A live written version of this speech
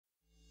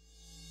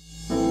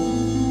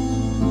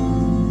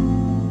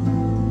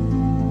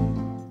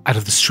Out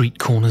of the street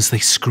corners they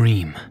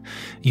scream.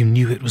 You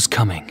knew it was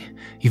coming.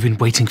 You've been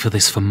waiting for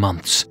this for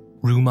months.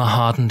 Rumour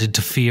hardened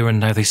into fear and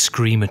now they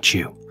scream at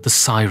you. The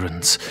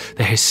sirens,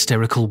 their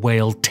hysterical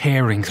wail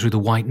tearing through the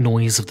white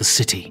noise of the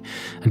city.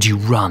 And you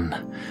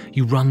run.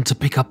 You run to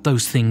pick up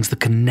those things that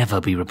can never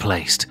be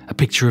replaced. A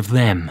picture of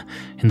them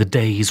in the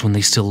days when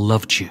they still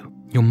loved you.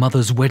 Your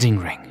mother's wedding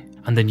ring.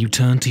 And then you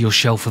turn to your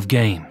shelf of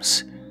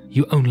games.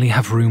 You only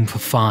have room for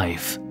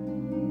 5.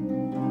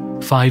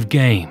 5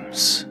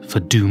 games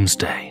for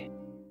Doomsday.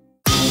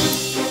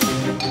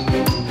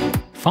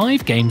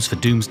 5 Games for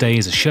Doomsday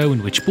is a show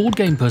in which board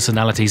game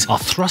personalities are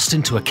thrust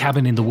into a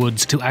cabin in the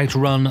woods to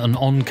outrun an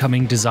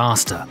oncoming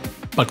disaster,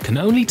 but can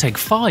only take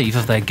 5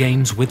 of their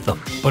games with them.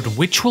 But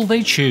which will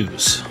they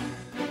choose?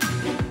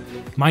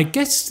 My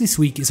guest this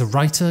week is a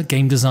writer,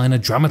 game designer,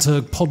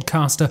 dramaturg,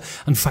 podcaster,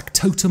 and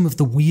factotum of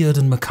the weird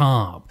and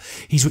macabre.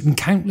 He's written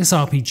countless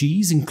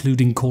RPGs,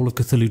 including Call of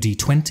Cthulhu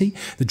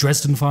D20, the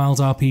Dresden Files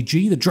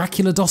RPG, the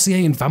Dracula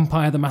Dossier, and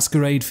Vampire the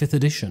Masquerade 5th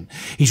edition.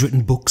 He's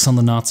written books on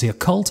the Nazi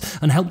occult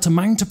and helped to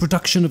mount a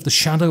production of The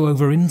Shadow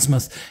over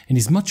Innsmouth in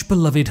his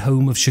much-beloved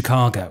home of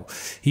Chicago.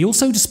 He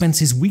also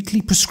dispenses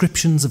weekly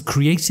prescriptions of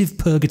creative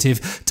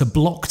purgative to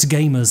blocked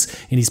gamers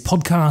in his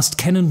podcast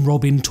Ken and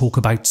Robin Talk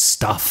About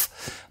Stuff.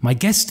 My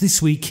guest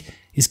this week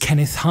is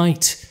Kenneth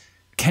Hite.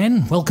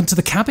 Ken, welcome to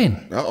the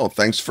cabin. Oh,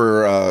 thanks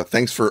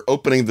for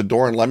opening the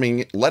door and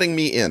letting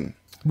me in.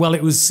 Well,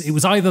 it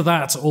was either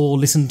that or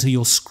listen to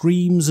your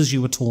screams as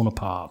you were torn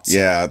apart.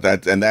 Yeah,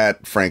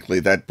 that frankly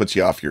that puts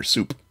you off your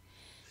soup.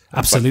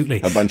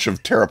 Absolutely, a bunch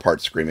of tear apart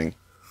screaming.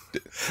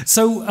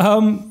 So,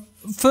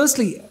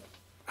 firstly,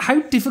 how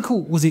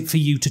difficult was it for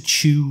you to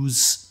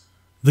choose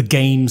the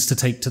games to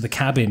take to the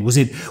cabin? Was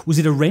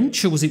it a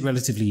wrench or was it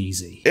relatively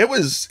easy? It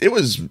was.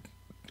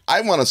 I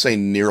want to say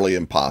nearly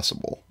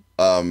impossible.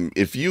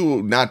 If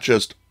you not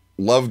just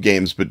love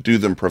games, but do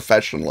them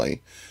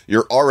professionally,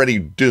 you're already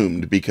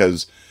doomed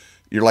because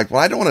you're like,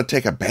 well, I don't want to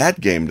take a bad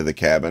game to the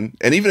cabin.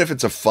 And even if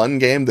it's a fun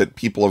game that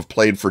people have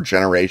played for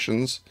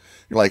generations,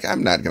 you're like,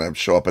 I'm not going to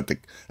show up at the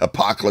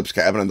Apocalypse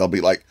cabin and they'll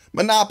be like,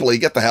 Monopoly,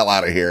 get the hell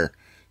out of here.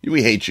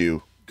 We hate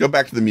you. Go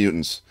back to the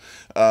mutants.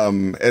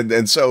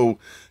 And so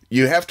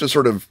you have to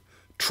sort of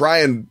try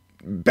and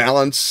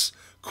balance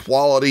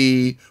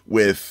quality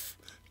with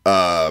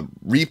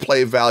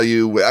replay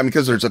value. I mean,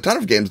 because there's a ton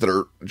of games that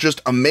are just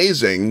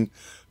amazing,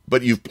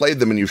 but you've played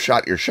them and you've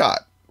shot your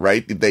shot,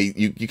 right?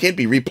 You can't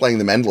be replaying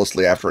them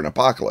endlessly after an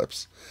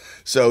apocalypse.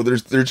 So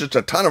there's just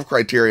a ton of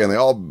criteria, and they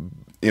all,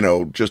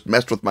 just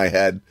messed with my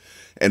head.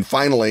 And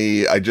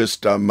finally, I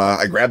just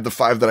I grabbed the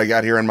 5 that I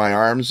got here in my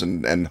arms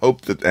and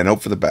hope for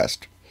the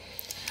best.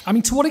 I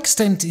mean, to what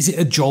extent is it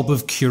a job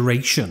of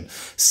curation,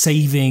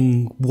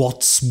 saving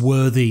what's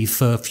worthy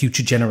for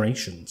future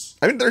generations?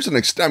 I mean, there's an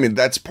extent. I mean,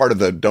 that's part of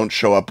the don't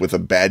show up with a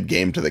bad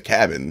game to the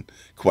cabin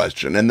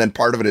question, and then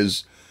part of it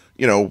is,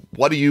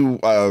 what do you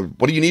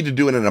need to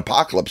do in an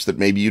apocalypse that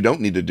maybe you don't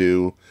need to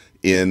do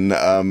in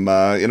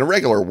a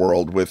regular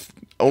world with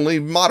only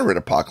moderate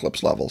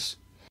apocalypse levels?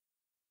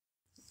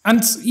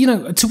 And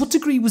to what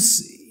degree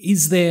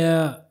is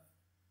there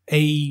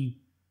a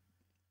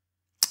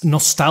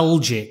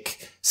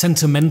nostalgic,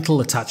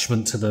 sentimental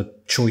attachment to the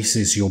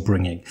choices you're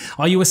bringing?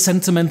 Are you a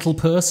sentimental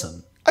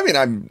person? I mean,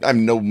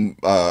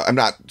 I'm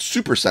not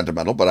super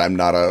sentimental, but I'm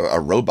not a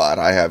robot.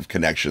 I have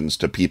connections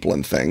to people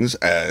and things.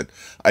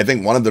 I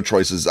think one of the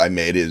choices I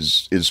made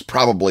is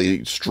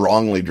probably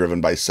strongly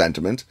driven by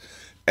sentiment,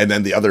 and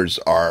then the others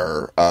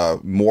are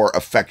more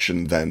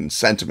affection than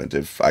sentiment,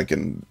 if I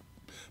can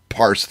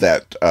parse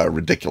that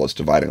ridiculous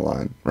dividing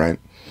line, right?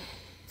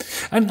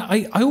 And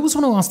I always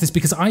want to ask this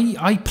because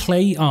I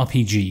play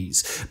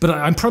RPGs, but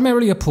I'm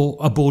primarily a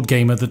board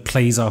gamer that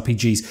plays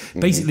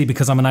RPGs, basically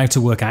because I'm an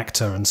out-of-work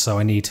actor, and so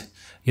I need,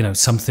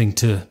 something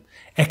to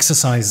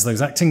exercise those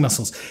acting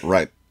muscles.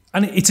 Right.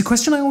 And it's a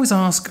question I always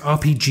ask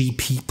RPG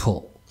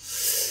people.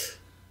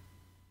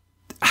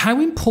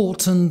 How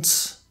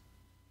important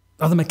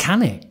are the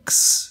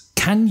mechanics?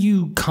 Can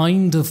you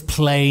kind of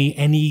play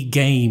any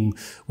game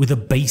with a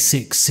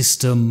basic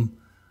system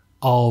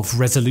of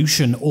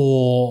resolution,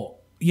 or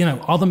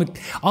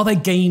are there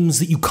games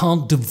that you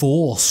can't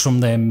divorce from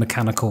their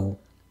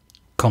mechanical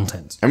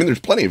content? I mean, there's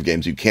plenty of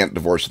games you can't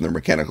divorce from their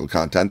mechanical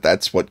content.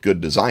 That's what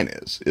good design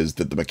is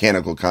that the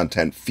mechanical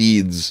content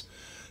feeds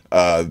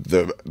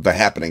the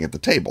happening at the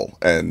table.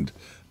 And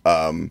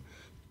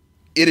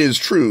it is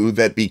true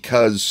that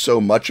because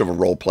so much of a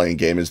role-playing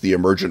game is the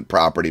emergent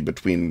property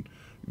between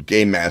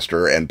game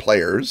master and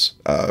players,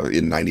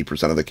 in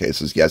 90% of the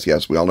cases,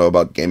 yes, we all know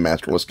about game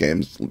masterless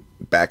games,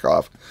 back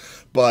off.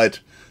 But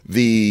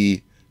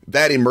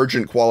that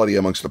emergent quality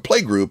amongst the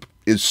play group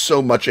is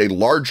so much a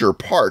larger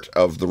part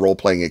of the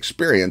role-playing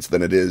experience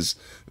than it is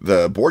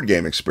the board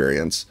game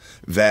experience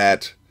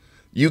that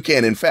you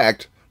can, in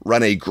fact,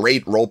 run a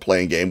great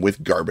role-playing game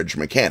with garbage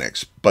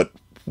mechanics. But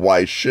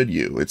why should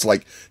you? It's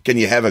like, can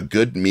you have a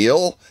good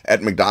meal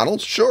at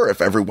McDonald's? Sure, if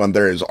everyone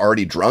there is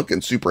already drunk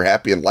and super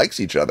happy and likes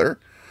each other.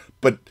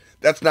 But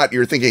that's not,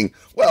 you're thinking,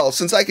 well,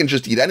 since I can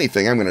just eat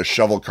anything, I'm going to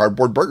shovel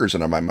cardboard burgers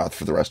into my mouth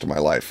for the rest of my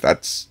life.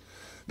 That's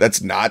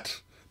That's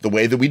not the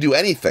way that we do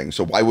anything.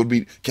 So why would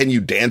we? Can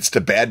you dance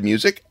to bad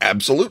music?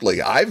 Absolutely.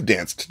 I've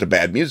danced to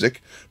bad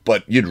music,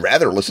 but you'd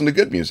rather listen to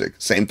good music.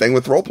 Same thing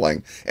with role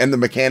playing. And the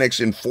mechanics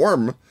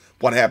inform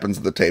what happens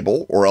at the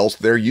table, or else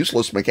they're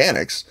useless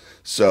mechanics.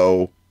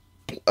 So,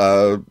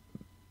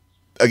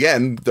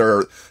 again, there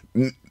are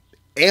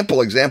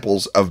ample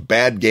examples of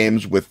bad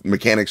games with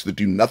mechanics that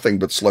do nothing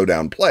but slow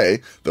down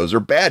play. Those are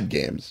bad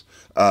games.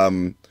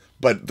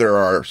 But there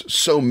are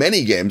so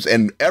many games,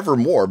 and ever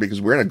more, because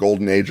we're in a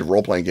golden age of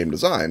role-playing game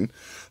design,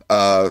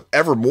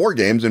 ever more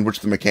games in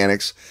which the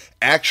mechanics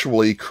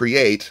actually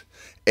create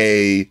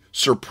a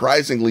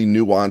surprisingly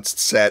nuanced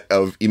set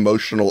of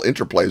emotional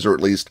interplays, or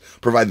at least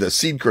provide the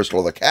seed crystal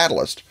or the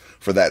catalyst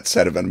for that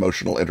set of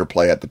emotional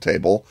interplay at the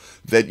table,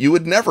 that you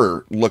would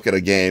never look at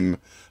a game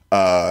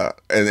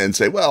and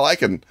say, well, I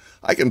can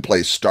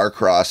play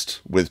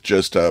Star-Crossed with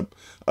just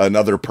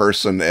another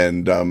person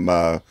and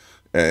a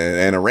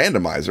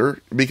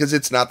randomizer, because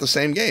it's not the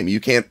same game. You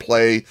can't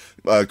play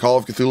Call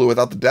of Cthulhu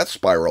without the death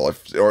spiral.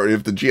 If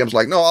the GM's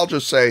like, no, I'll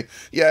just say,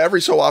 yeah,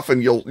 every so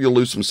often you'll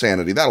lose some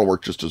sanity. That'll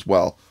work just as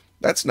well.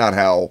 That's not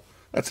how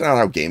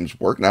games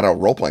work. Not how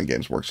role-playing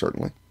games work,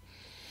 certainly.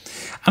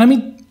 And I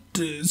mean,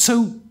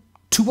 so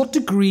to what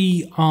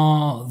degree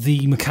are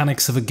the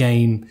mechanics of a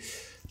game?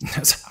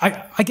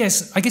 I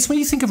guess when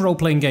you think of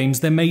role-playing games,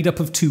 they're made up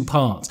of two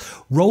parts: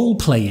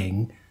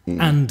 role-playing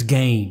and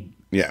game.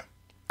 Yeah.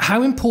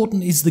 How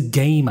important is the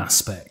game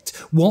aspect?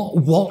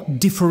 What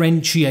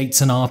differentiates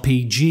an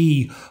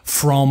RPG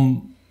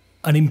from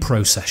an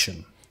impro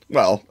session?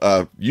 Well,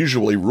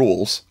 usually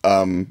rules,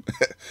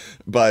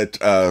 but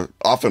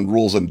often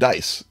rules and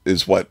dice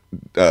is what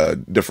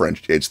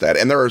differentiates that.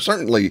 And there are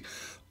certainly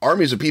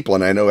armies of people,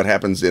 and I know it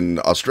happens in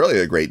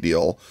Australia a great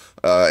deal,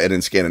 and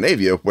in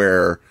Scandinavia,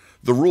 where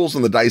the rules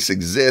and the dice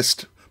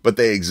exist, but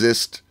they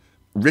exist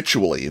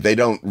ritually. They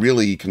don't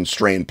really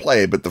constrain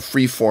play, but the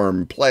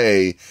free-form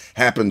play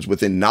happens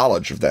within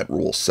knowledge of that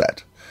rule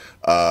set.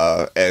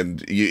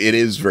 It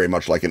is very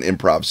much like an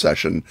improv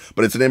session,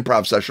 but it's an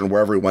improv session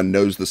where everyone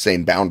knows the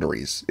same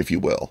boundaries, if you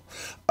will,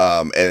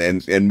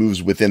 and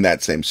moves within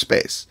that same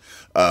space.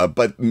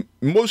 But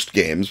most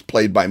games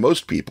played by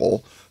most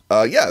people,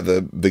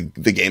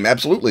 the game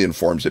absolutely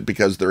informs it,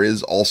 because there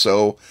is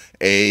also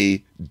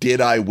a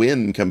did I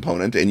win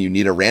component, and you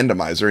need a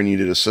randomizer, and you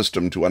need a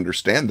system to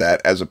understand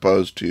that, as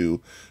opposed to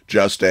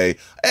just I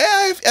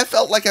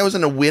felt like I was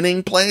in a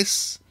winning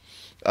place,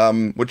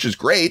 which is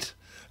great.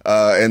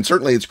 And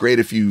certainly it's great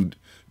if you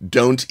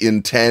don't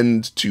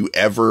intend to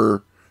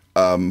ever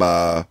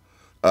feel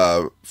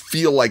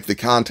like the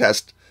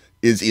contest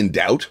is in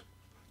doubt.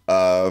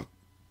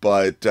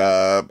 But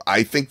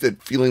I think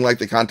that feeling like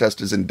the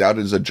contest is in doubt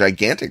is a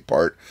gigantic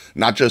part,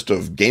 not just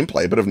of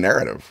gameplay, but of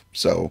narrative.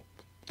 So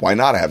why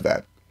not have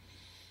that?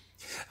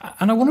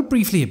 And I want to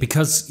briefly,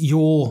 because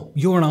you're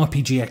an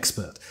RPG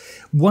expert.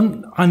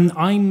 And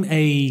I'm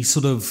a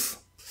sort of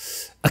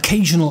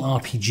occasional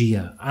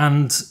RPGer,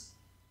 and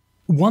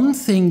one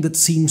thing that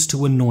seems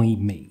to annoy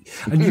me,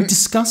 and you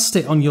discussed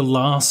it on your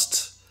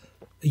last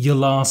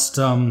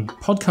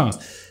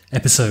podcast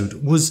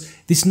episode, was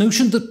this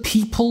notion that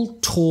people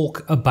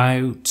talk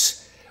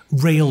about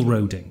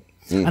railroading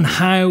and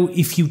how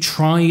if you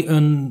try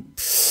and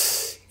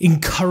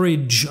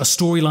encourage a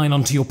storyline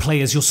onto your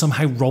players, you're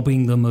somehow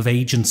robbing them of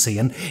agency.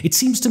 And it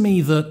seems to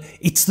me that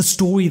it's the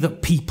story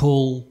that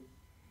people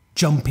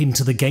jump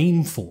into the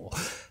game for.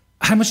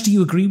 How much do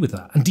you agree with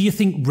that? And do you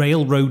think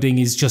railroading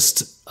is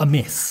just a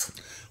myth?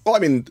 Well, I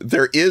mean,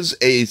 there is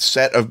a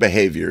set of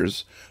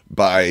behaviors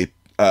by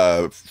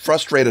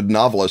frustrated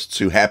novelists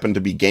who happen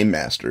to be game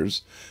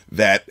masters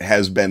that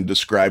has been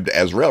described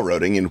as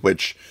railroading, in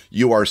which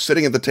you are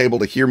sitting at the table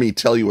to hear me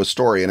tell you a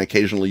story, and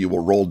occasionally you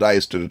will roll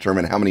dice to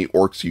determine how many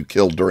orcs you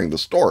killed during the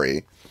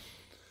story.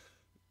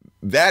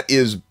 That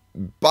is,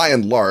 by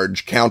and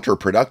large,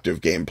 counterproductive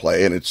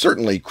gameplay, and it's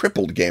certainly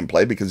crippled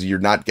gameplay, because you're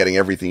not getting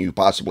everything you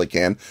possibly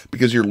can,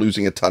 because you're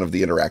losing a ton of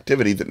the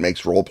interactivity that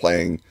makes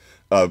role-playing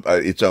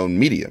its own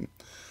medium.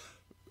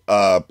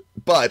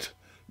 But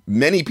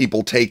many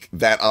people take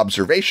that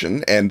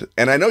observation, and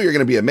I know you're going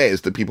to be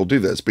amazed that people do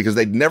this, because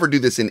they'd never do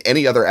this in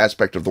any other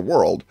aspect of the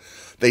world.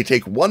 They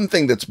take one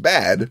thing that's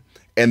bad,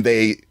 and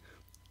they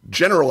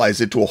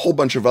generalize it to a whole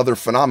bunch of other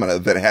phenomena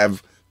that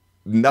have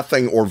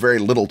nothing or very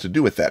little to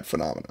do with that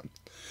phenomenon.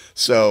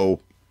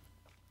 So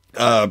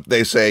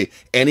they say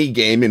any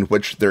game in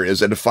which there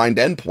is a defined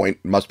endpoint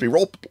must be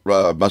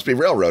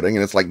railroading,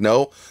 and it's like,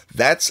 no,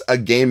 that's a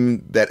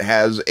game that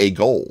has a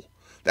goal.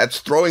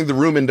 That's throwing the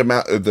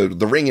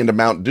ring into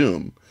Mount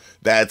Doom.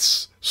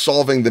 That's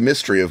solving the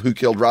mystery of who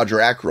killed Roger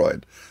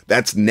Ackroyd.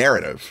 That's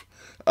narrative.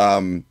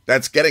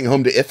 That's getting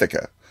home to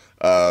Ithaca.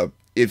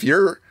 If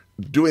you're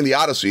doing the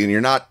Odyssey and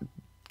you're not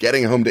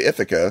getting home to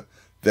Ithaca,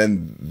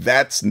 then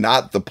that's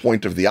not the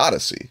point of the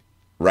Odyssey,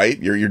 right?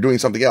 You're doing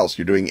something else.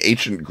 You're doing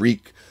ancient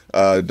Greek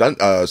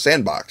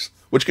sandbox,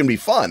 which can be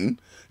fun,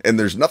 and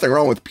there's nothing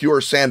wrong with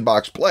pure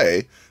sandbox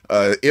play.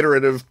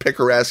 Iterative,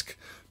 picaresque,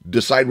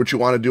 decide what you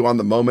want to do on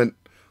the moment,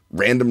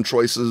 random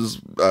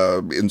choices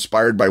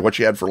inspired by what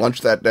you had for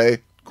lunch that day.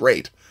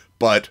 great.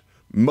 But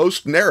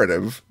most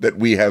narrative that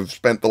we have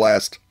spent the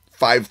last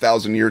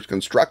 5,000 years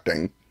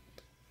constructing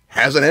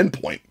has an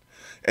endpoint.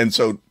 And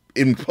so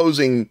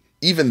imposing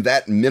even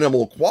that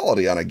minimal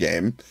quality on a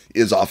game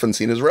is often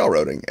seen as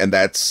railroading. And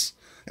that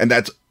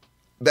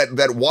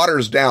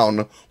waters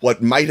down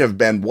what might have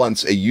been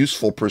once a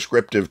useful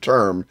prescriptive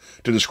term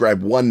to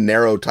describe one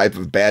narrow type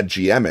of bad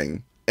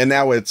GMing. And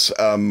now it's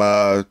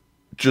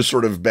just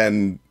sort of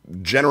been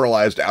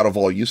generalized out of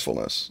all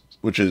usefulness,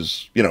 which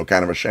is,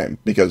 kind of a shame,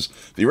 because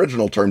the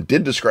original term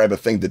did describe a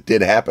thing that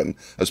did happen,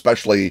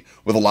 especially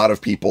with a lot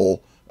of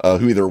people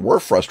who either were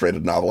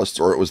frustrated novelists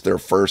or it was their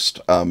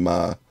first time,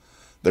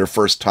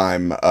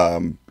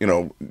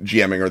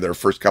 GMing, or their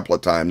first couple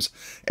of times.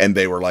 And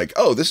they were like,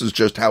 oh, this is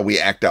just how we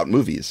act out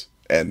movies.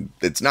 And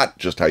it's not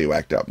just how you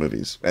act out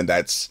movies. And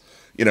that's,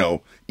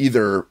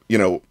 either,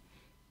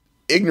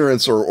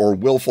 ignorance or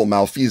willful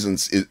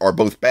malfeasance are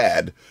both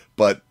bad,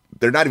 but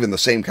they're not even the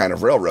same kind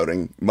of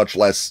railroading, much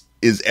less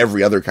is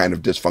every other kind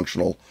of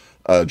dysfunctional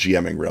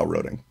GMing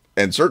railroading.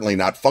 And certainly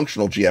not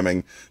functional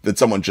GMing that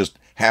someone just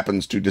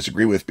happens to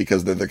disagree with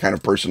because they're the kind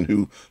of person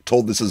who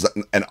told this is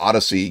an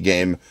Odyssey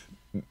game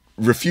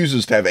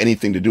refuses to have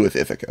anything to do with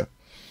Ithaca.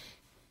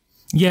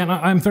 Yeah, and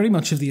I'm very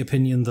much of the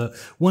opinion that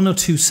 1 or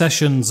 2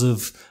 sessions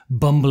of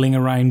bumbling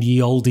around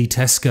ye olde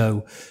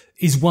Tesco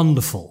is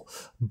wonderful.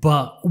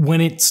 But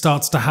when it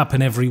starts to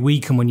happen every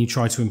week and when you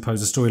try to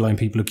impose a storyline,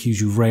 people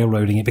accuse you of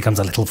railroading, it becomes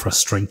a little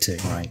frustrating,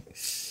 right?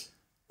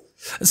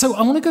 So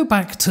I want to go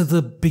back to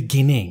the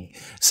beginning.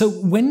 So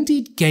when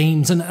did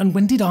games and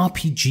when did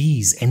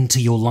RPGs enter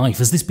your life?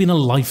 Has this been a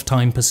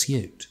lifetime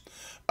pursuit?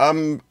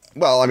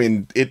 Well, I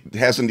mean, it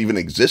hasn't even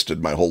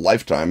existed my whole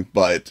lifetime,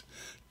 but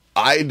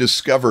I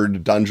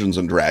discovered Dungeons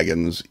and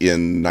Dragons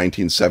in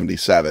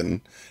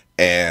 1977,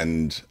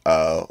 and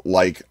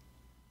like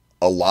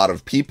a lot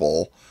of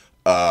people,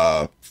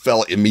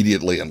 fell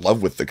immediately in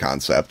love with the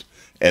concept,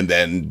 and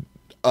then,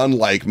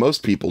 unlike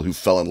most people who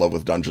fell in love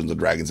with Dungeons &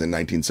 Dragons in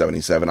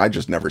 1977, I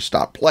just never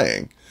stopped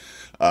playing.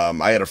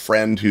 I had a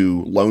friend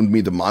who loaned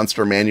me the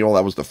Monster Manual.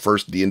 That was the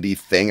first D&D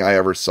thing I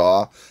ever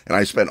saw, and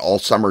I spent all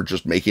summer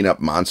just making up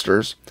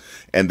monsters.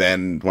 And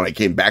then when I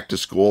came back to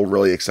school,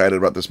 really excited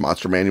about this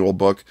Monster Manual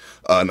book,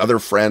 another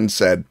friend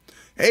said,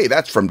 hey,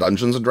 that's from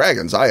Dungeons &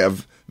 Dragons. I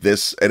have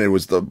this, and it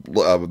was the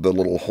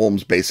little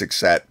Holmes basic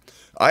set.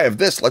 I have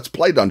this, let's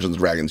play Dungeons &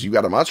 Dragons. You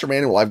got a Monster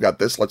Manual, I've got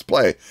this, let's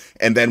play.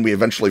 And then we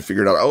eventually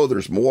figured out, oh,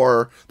 there's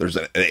more. There's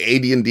an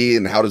AD&D,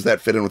 and how does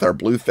that fit in with our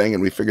blue thing?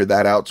 And we figured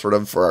that out sort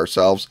of for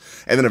ourselves.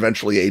 And then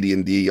eventually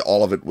AD&D,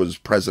 all of it was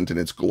present in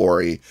its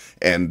glory,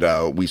 and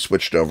we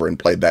switched over and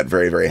played that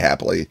very, very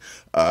happily.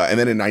 And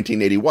then in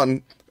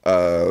 1981,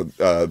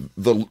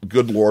 the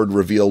good Lord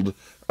revealed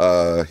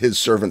his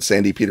servant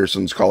Sandy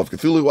Peterson's Call of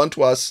Cthulhu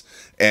unto us,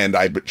 and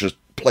I just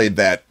played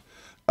that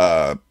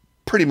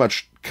pretty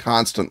much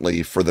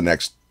constantly for the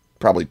next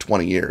probably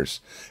 20 years,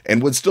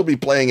 and would still be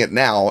playing it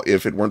now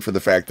if it weren't for the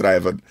fact that I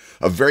have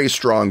a very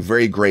strong,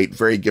 very great,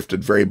 very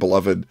gifted, very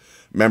beloved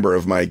member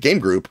of my game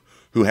group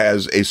who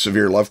has a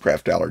severe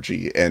Lovecraft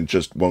allergy and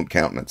just won't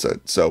countenance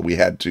it. So we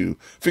had to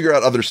figure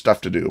out other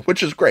stuff to do,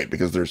 which is great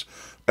because there's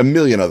a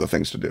million other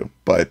things to do.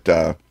 But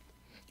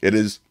it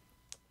is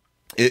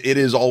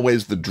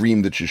always the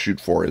dream that you shoot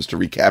for, is to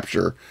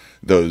recapture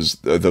those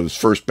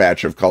first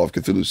batch of Call of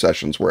Cthulhu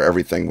sessions where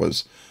everything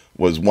was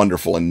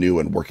wonderful and new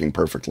and working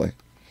perfectly.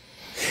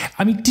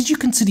 I mean, did you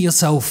consider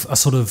yourself a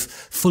sort of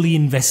fully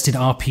invested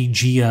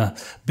RPGer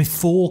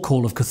before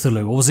Call of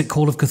Cthulhu, or was it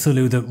Call of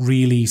Cthulhu that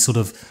really sort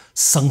of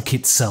sunk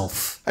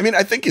itself? I mean,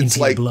 I think it's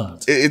like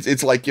blood?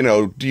 It's like,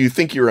 do you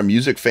think you're a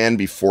music fan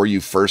before you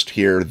first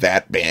hear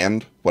that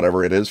band,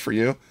 whatever it is for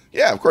you?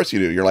 Yeah, of course you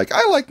do. You're like,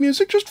 I like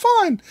music just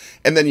fine.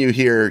 And then you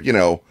hear,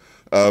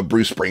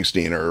 Bruce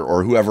Springsteen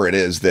or whoever it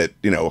is that,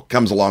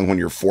 comes along when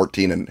you're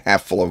 14 and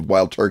half full of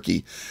wild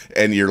turkey,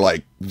 and you're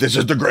like, this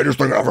is the greatest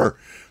thing ever.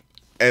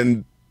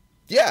 And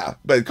yeah,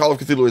 but Call of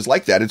Cthulhu is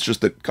like that. It's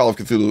just that Call of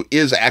Cthulhu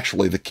is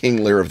actually the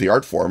King Lear of the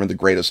art form and the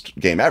greatest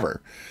game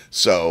ever.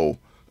 So,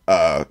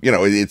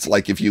 it's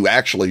like if you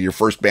actually, your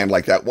first band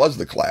like that was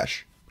The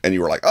Clash, and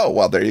you were like, oh,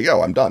 well, there you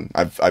go. I'm done.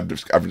 I've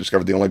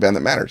discovered the only band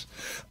that matters.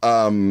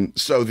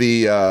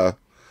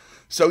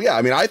 So yeah,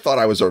 I mean, I thought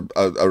I was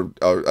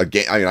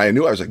I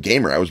knew I was a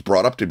gamer. I was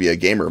brought up to be a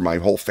gamer. My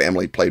whole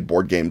family played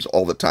board games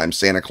all the time.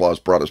 Santa Claus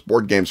brought us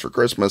board games for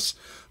Christmas.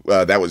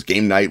 That was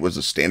game night, was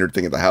a standard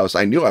thing at the house.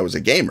 I knew I was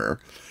a gamer.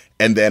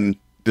 And then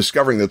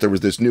discovering that there was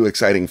this new,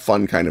 exciting,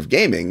 fun kind of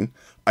gaming,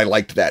 I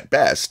liked that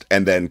best.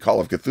 And then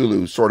Call of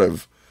Cthulhu sort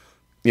of,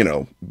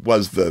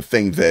 was the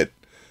thing that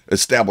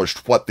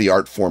established what the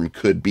art form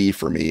could be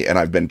for me. And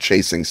I've been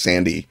chasing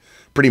Sandy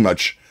pretty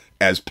much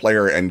as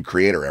player and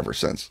creator ever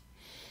since.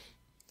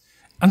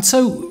 And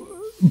so,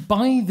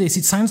 by this,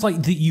 it sounds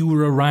like that you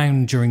were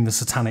around during the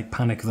Satanic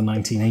Panic of the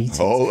 1980s.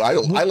 Oh,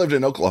 I lived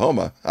in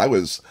Oklahoma. I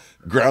was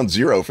ground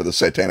zero for the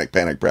Satanic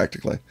Panic,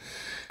 practically.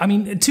 I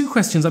mean, 2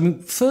 questions. I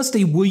mean,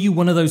 firstly, were you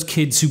one of those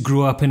kids who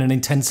grew up in an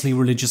intensely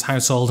religious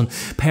household and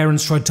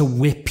parents tried to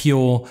whip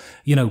your,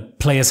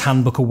 player's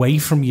handbook away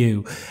from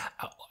you?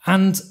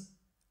 And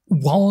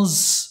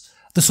was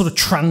the sort of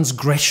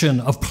transgression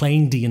of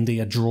playing D&D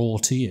a draw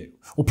to you,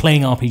 or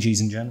playing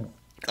RPGs in general?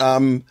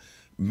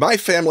 My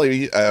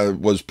family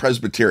was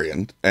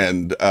Presbyterian,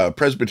 and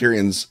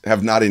Presbyterians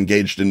have not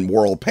engaged in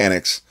moral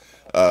panics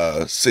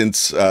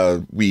since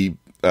we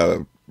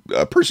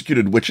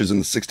persecuted witches in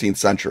the 16th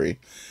century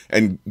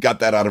and got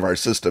that out of our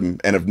system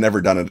and have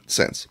never done it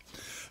since.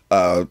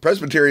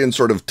 Presbyterians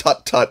sort of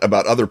tut-tut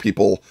about other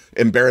people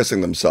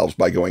embarrassing themselves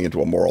by going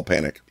into a moral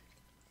panic.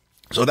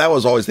 So that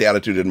was always the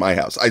attitude in my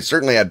house. I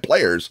certainly had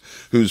players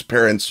whose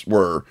parents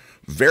were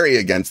very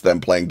against them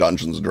playing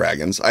Dungeons and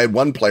Dragons. I had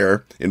one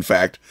player, in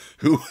fact,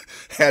 who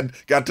had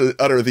got to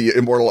utter the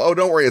immortal, "Oh,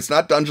 don't worry, it's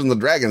not Dungeons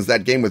and Dragons,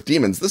 that game with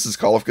demons. This is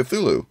Call of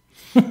Cthulhu."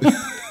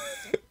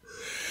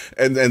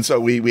 And so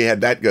we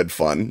had that good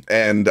fun.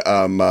 And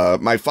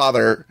my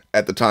father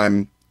at the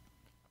time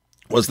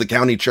was the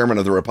county chairman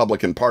of the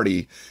Republican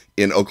Party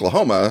in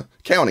Oklahoma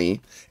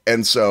County.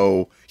 And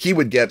so he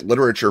would get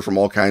literature from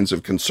all kinds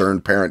of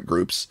concerned parent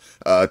groups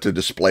to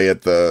display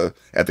at the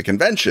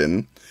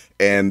convention.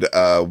 And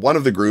one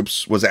of the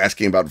groups was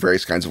asking about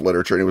various kinds of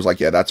literature, and he was like,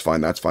 "Yeah, that's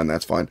fine, that's fine,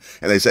 that's fine."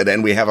 And they said,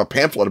 "And we have a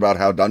pamphlet about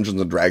how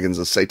Dungeons and Dragons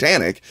is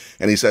satanic."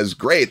 And he says,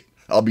 "Great,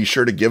 I'll be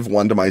sure to give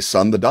one to my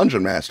son, the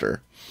Dungeon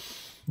Master."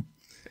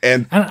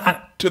 And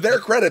to their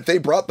credit, they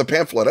brought the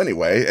pamphlet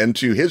anyway. And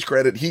to his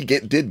credit, he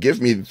did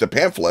give me the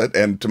pamphlet.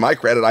 And to my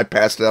credit, I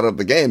passed it out of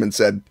the game and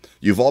said,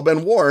 "You've all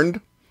been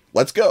warned.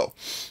 Let's go."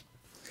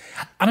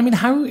 And I mean,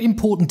 how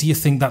important do you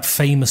think that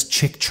famous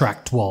Chick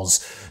Tract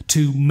was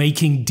to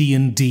making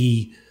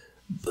D&D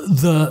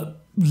the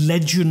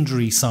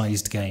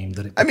legendary-sized game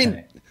that it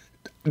became?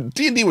 I mean,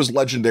 D&D was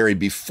legendary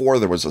before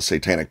there was a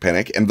satanic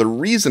panic. And the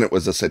reason it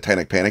was a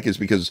satanic panic is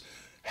because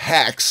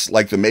hacks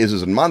like the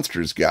Mazes and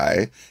Monsters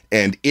guy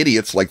and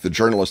idiots like the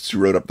journalists who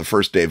wrote up the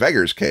first Dave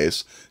Eggers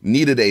case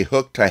needed a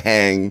hook to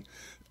hang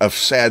a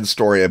sad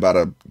story about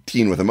a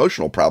teen with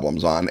emotional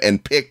problems on,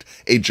 and picked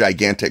a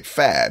gigantic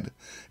fad.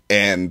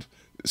 And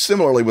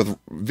similarly with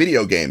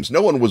video games,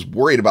 no one was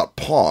worried about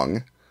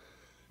Pong.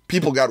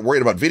 People got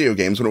worried about video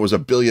games when it was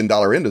 $1 billion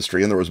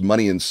industry and there was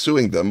money in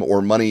suing them,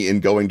 or money in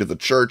going to the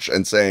church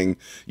and saying,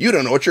 "You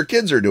don't know what your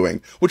kids are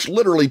doing," which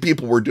literally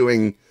people were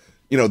doing.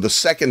 You know, the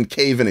second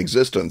cave in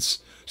existence,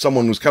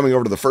 someone was coming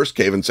over to the first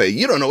cave and say,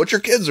 "You don't know what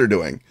your kids are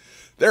doing.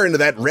 They're into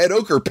that red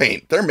ochre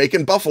paint. They're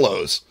making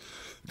buffaloes.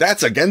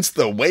 That's against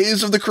the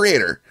ways of the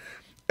creator."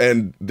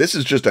 And this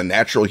is just a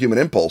natural human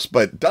impulse.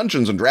 But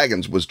Dungeons and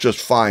Dragons was just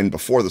fine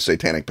before the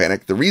Satanic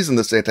Panic. The reason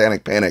the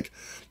Satanic Panic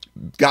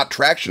got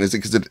traction is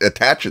because it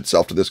attached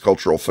itself to this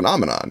cultural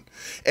phenomenon.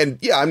 And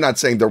yeah, I'm not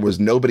saying there was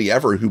nobody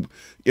ever who,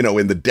 you know,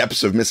 in the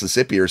depths of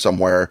Mississippi or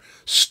somewhere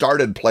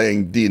started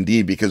playing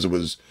D&D because it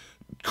was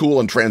cool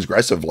and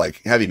transgressive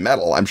like heavy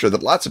metal. I'm sure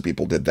that lots of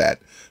people did that,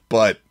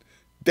 but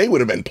they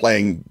would have been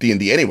playing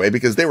D&D anyway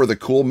because they were the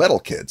cool metal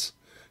kids,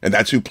 and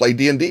that's who played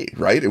D&D,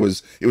 right? It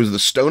was the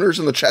stoners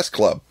in the chess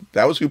club.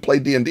 That was who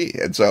played D&D,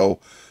 and so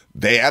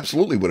they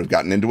absolutely would have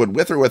gotten into it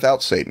with or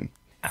without Satan.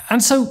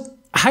 And so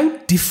how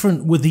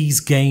different were these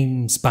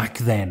games back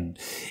then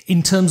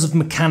in terms of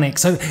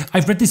mechanics? So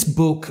I've read this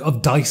book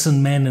of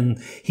Dyson Men,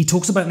 and he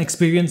talks about an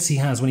experience he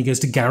has when he goes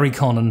to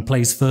GaryCon and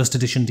plays first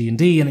edition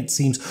D&D, and it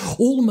seems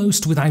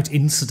almost without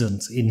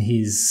incident in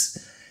his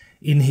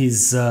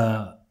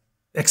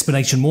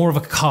explanation, more of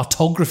a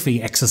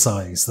cartography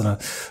exercise than a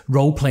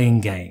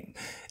role-playing game.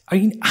 I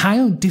mean,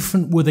 how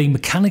different were they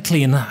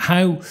mechanically, and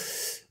how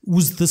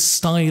was the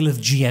style of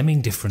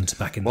GMing different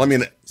back in the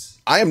days?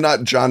 I am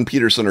not John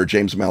Peterson or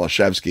James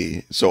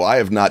Malashevsky, so I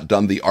have not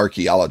done the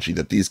archaeology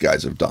that these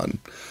guys have done.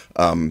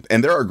 And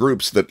there are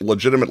groups that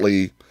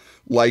legitimately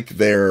like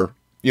their,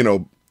 you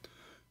know,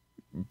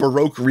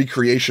 Baroque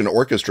recreation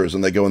orchestras,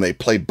 and they go and they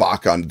play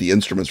Bach on the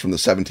instruments from the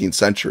 17th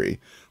century,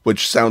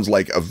 which sounds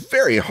like a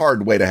very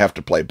hard way to have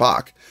to play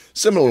Bach.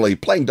 Similarly,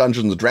 playing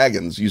Dungeons and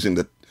Dragons using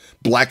the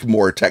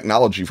Blackmore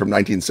technology from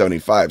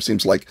 1975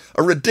 seems like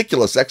a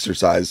ridiculous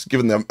exercise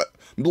given the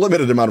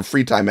limited amount of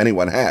free time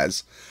anyone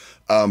has.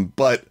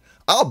 But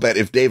I'll bet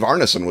if Dave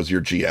Arneson was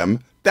your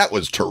GM, that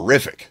was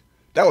terrific.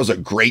 That was a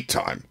great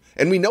time.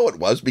 And we know it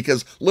was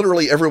because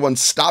literally everyone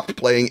stopped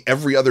playing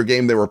every other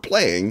game they were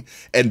playing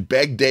and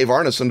begged Dave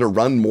Arneson to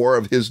run more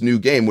of his new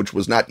game, which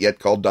was not yet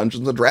called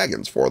Dungeons and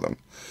Dragons, for them.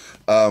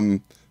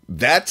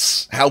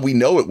 That's how we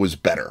know it was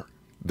better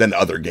than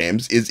other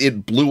games, is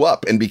it blew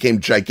up and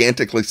became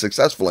gigantically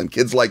successful. And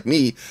kids like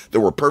me that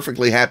were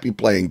perfectly happy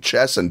playing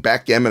chess and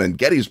backgammon and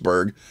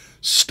Gettysburg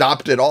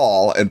stopped it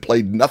all and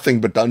played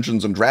nothing but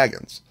Dungeons and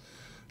Dragons.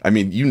 I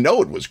mean, you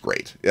know, it was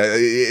great.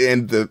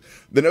 And the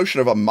notion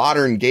of a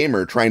modern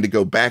gamer trying to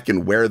go back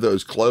and wear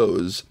those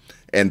clothes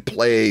and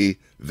play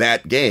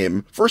that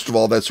game, first of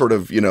all, that sort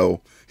of, you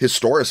know,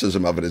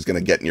 historicism of it is going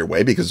to get in your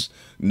way, because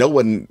no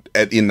one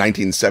in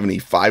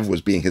 1975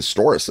 was being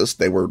historicist.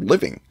 They were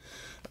living.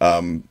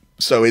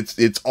 So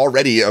it's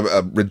already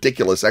a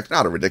ridiculous,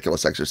 not a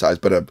ridiculous exercise,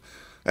 but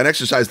an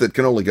exercise that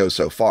can only go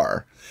so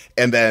far.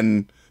 And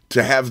then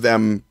to have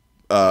them,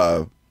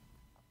 and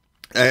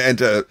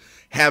to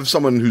have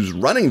someone who's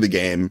running the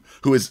game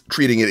who is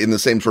treating it in the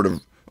same sort of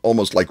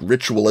almost like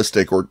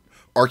ritualistic or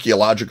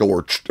archaeological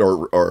or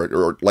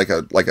like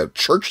a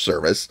church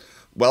service,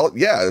 well,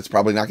 yeah, it's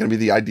probably not going to be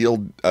the ideal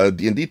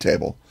D&D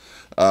table.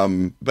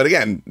 But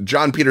again,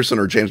 John Peterson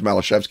or James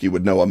Malashevsky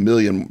would know a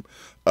million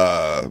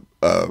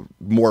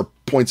more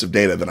points of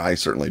data than I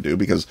certainly do,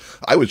 because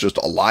I was just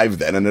alive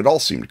then and it all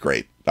seemed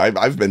great.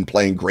 I've been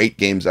playing great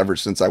games ever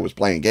since I was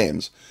playing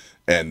games,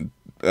 and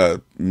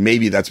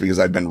maybe that's because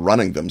I've been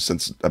running them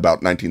since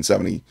about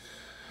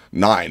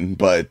 1979.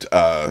 But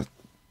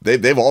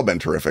they've all been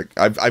terrific.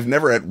 I've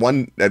never at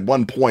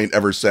one point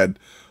ever said,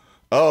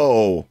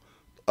 "Oh,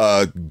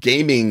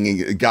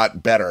 gaming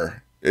got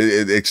better,"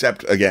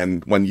 except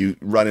again when you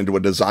run into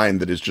a design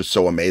that is just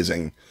so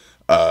amazing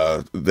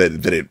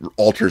that it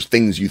alters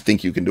things you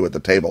think you can do at the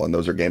table, and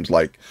those are games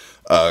like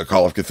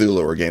Call of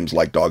Cthulhu or games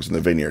like Dogs in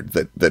the Vineyard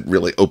that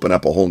really open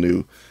up a whole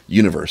new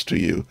universe to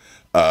you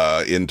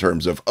in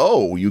terms of,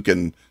 oh, you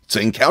can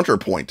sing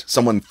counterpoint.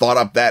 Someone thought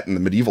up that in the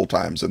medieval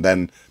times, and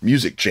then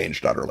music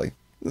changed utterly.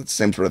 It's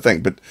the same sort of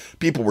thing, but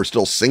people were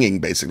still singing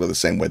basically the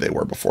same way they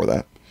were before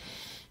that.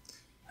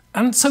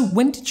 And so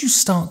when did you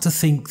start to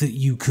think that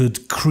you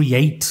could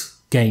create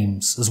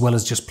games as well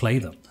as just play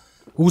them?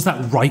 Or was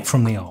that right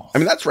from the off? I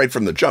mean, that's right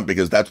from the jump,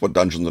 because that's what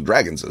Dungeons &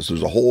 Dragons is.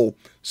 There's a whole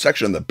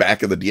section in the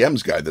back of the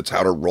DM's guide that's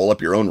how to roll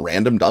up your own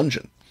random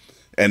dungeon.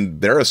 And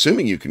they're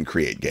assuming you can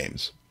create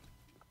games.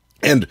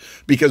 And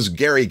because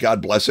Gary,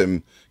 God bless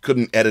him,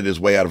 couldn't edit his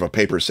way out of a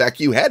paper sack,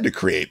 you had to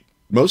create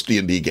most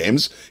D&D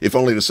games, if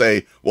only to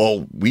say,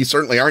 well, we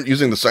certainly aren't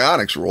using the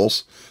psionics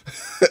rules.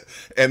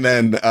 And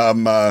then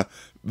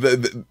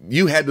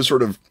you had to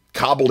sort of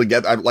cobble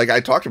together, like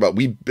I talked about,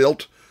 we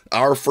built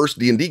our first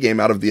D&D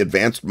game out of the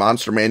Advanced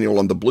Monster Manual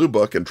and the Blue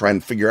Book and try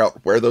and figure out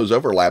where those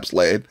overlaps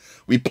laid.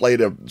 We played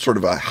a sort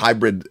of a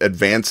hybrid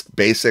advanced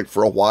basic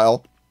for a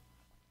while.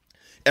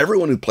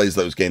 Everyone who plays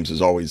those games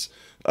is always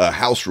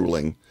house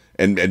ruling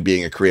and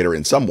being a creator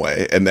in some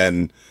way. And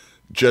then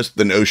just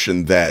the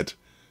notion that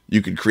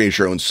you could create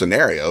your own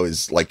scenario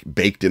is like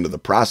baked into the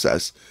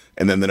process.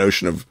 And then the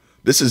notion of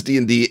this is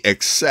D&D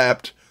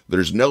except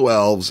there's no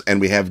elves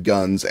and we have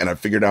guns and I've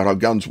figured out how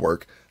guns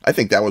work. I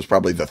think that was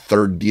probably the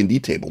third D&D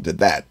table did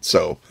that.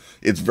 So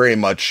it's very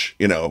much,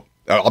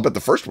 I'll bet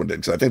the first one did,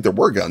 because I think there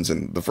were guns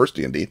in the first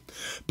D&D.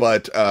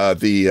 But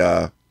but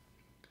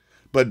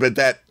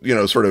that,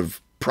 sort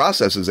of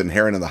process is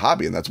inherent in the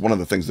hobby. And that's one of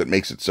the things that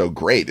makes it so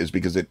great, is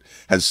because it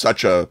has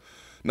such a,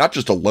 not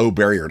just a low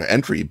barrier to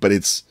entry, but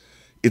it's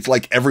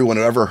like everyone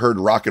who ever heard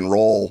rock and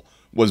roll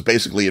was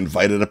basically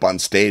invited up on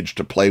stage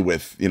to play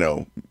with,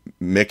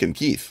 Mick and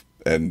Keith.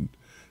 And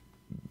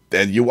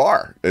you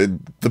are.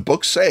 The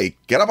books say,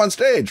 get up on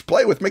stage,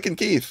 play with Mick and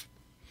Keith.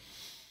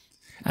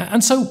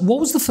 And so what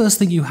was the first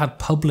thing you had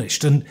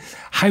published, and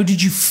how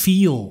did you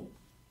feel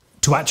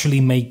to actually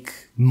make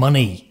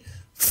money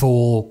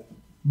for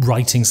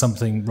writing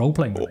something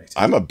role-playing related?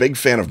 I'm a big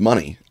fan of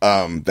money,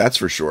 that's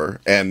for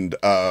sure. And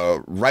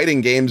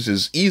writing games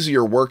is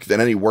easier work than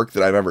any work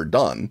that I've ever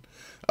done.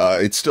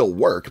 It's still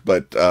work,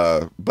 but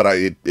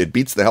it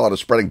beats the hell out of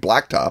spreading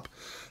blacktop.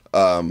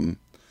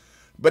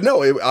 But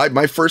no,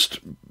 my first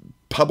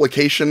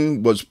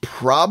publication was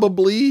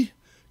probably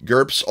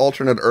Gurps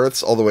Alternate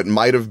Earths, although it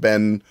might have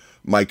been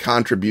my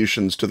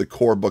contributions to the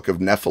core book of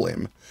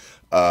Nephilim.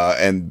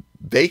 And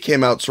they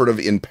came out sort of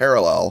in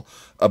parallel.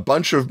 A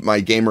bunch of my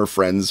gamer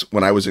friends,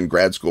 when I was in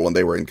grad school and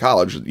they were in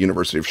college at the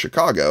University of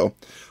Chicago,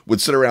 would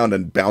sit around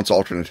and bounce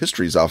alternate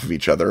histories off of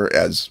each other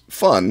as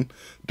fun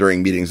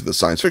during meetings of the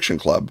Science Fiction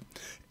Club.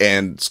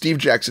 And Steve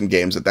Jackson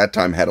Games at that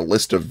time had a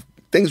list of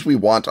things we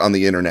want on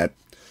the internet.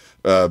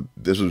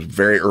 This was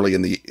very early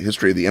in the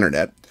history of the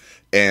internet,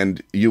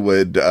 and you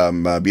would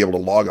be able to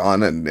log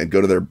on and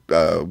go to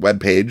their web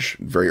page,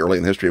 very early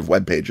in the history of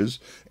web pages,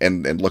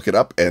 and look it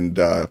up. And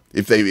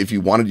if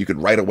you wanted, you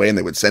could write away, and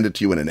they would send it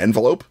to you in an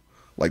envelope,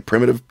 like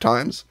primitive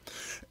times.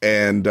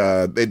 And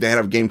they had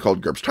a game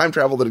called Gurps Time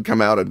Travel that had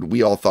come out, and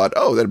we all thought,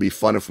 oh, that'd be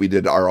fun if we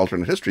did our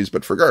alternate histories,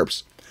 but for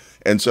Gurps.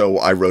 And so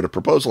I wrote a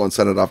proposal and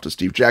sent it off to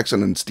Steve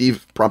Jackson, and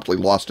Steve promptly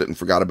lost it and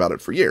forgot about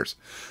it for years.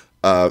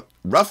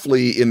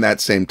 Roughly in that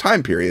same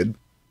time period,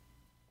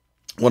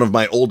 one of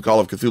my old Call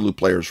of Cthulhu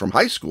players from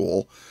high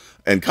school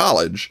and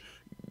college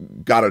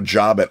got a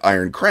job at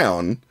Iron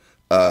Crown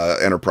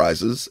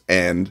Enterprises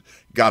and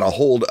got a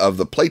hold of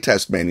the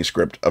playtest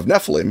manuscript of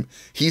Nephilim.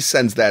 He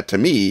sends that to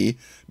me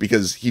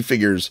because he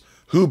figures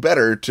who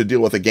better to deal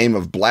with a game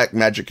of black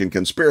magic and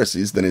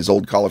conspiracies than his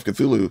old Call of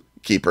Cthulhu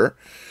keeper.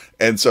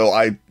 And so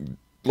I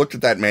looked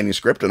at that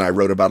manuscript and I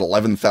wrote about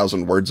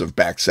 11,000 words of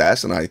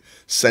backsass, and I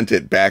sent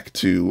it back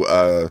to,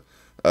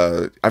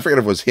 I forget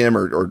if it was him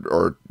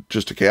or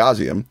just to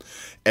Chaosium.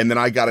 And then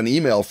I got an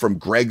email from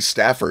Greg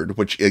Stafford,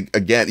 which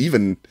again,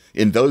 even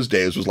in those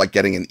days was like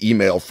getting an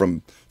email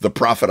from the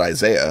prophet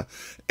Isaiah.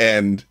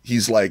 And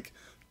he's like,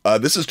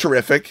 this is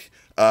terrific.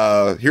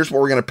 Here's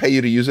what we're going to pay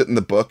you to use it in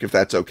the book, if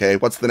that's okay.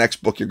 What's the next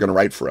book you're going to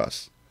write for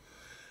us?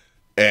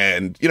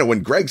 And,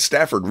 when Greg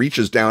Stafford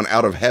reaches down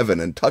out of heaven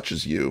and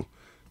touches you,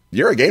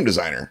 you're a game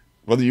designer,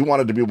 whether you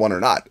wanted to be one or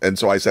not. And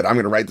so I said, I'm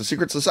going to write the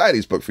Secret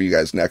Societies book for you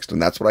guys next.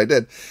 And that's what I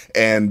did.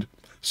 And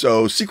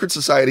So secret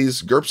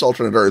societies, Gurps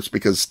alternate Earths,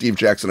 because Steve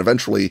Jackson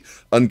eventually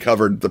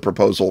uncovered the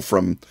proposal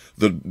from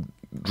the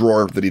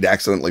drawer that he'd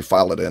accidentally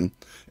filed it in.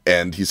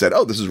 And he said,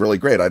 oh, this is really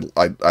great.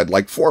 I'd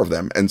like 4 of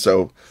them. And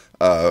so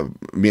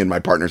me and my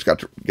partners got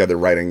together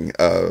writing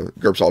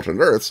Gurps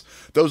alternate Earths.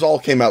 Those all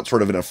came out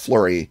sort of in a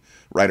flurry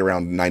right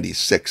around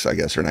 96, I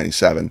guess, or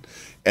 97.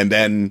 And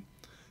then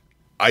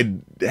I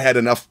had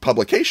enough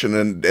publication,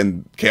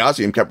 and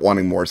Chaosium kept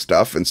wanting more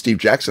stuff, and Steve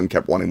Jackson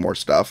kept wanting more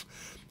stuff.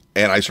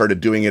 And I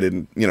started doing it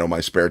in,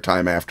 my spare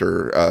time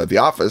after the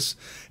office.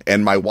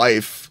 And my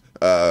wife,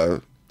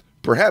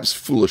 perhaps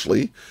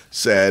foolishly,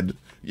 said,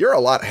 you're a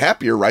lot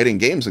happier writing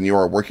games than you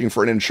are working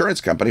for an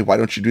insurance company. Why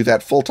don't you do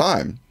that full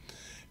time?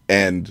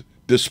 And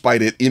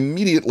despite it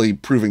immediately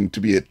proving to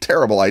be a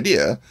terrible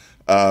idea,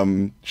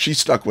 she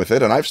stuck with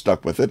it, and I've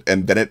stuck with it.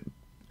 And then it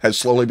has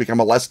slowly become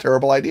a less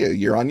terrible idea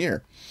year on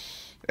year.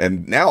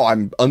 And now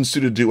I'm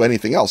unsuited to do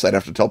anything else. I'd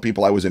have to tell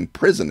people I was in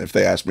prison if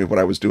they asked me what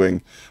I was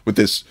doing with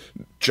this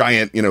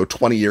giant,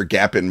 20-year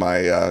gap in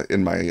my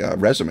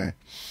resume.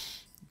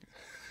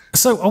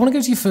 So I want to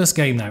go to your first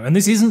game now. And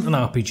this isn't an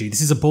RPG.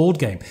 This is a board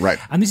game. Right.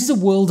 And this is a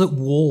world at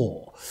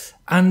war.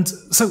 And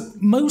so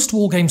most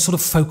war games sort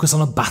of focus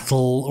on a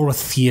battle or a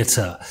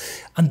theatre.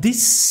 And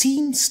this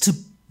seems to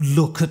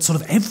look at sort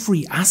of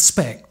every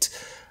aspect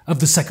of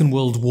the Second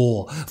World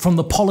War, from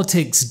the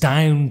politics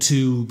down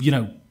to,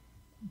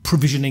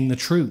 provisioning the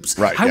troops.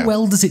 Right, How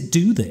well does it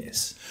do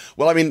this?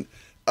 Well, I mean,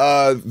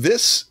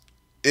 this,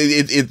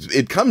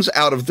 it comes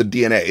out of the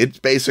DNA. It's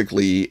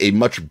basically a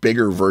much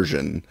bigger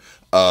version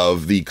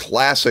of the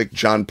classic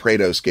John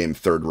Prados game,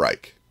 Third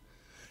Reich.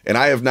 And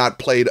I have not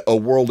played A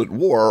World at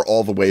War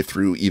all the way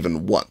through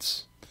even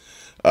once,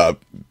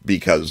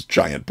 because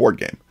giant board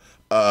game.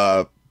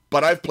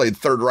 But I've played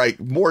Third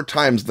Reich more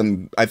times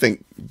than I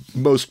think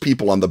most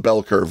people on the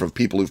bell curve of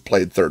people who've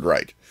played Third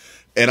Reich.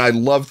 And I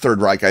love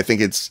Third Reich. I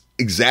think it's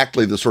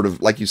exactly the sort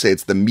of, like you say,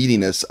 it's the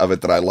meatiness of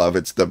it that I love.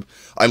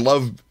 I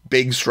love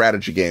big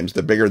strategy games.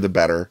 The bigger, the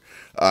better.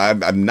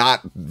 I'm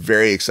not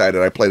very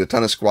excited. I played a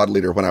ton of Squad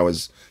Leader when I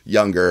was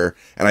younger,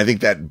 and I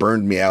think that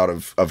burned me out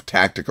of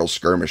tactical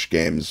skirmish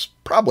games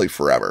probably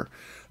forever.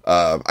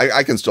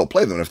 I can still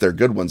play them. If they're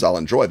good ones, I'll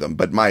enjoy them.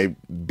 But my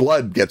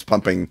blood gets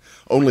pumping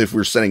only if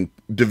we're sending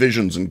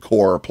divisions and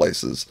corps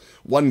places.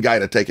 One guy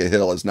to take a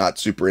hill is not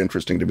super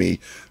interesting to me.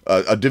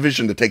 A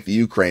division to take the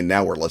Ukraine,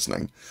 now we're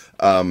listening.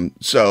 Or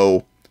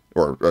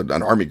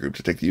an army group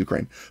to take the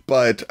Ukraine.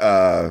 But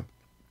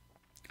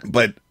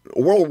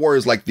World War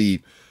is like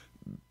the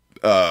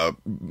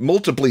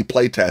multiply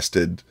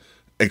play-tested,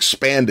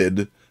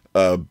 expanded,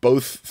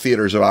 both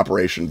theaters of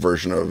operation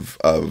version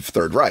of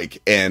Third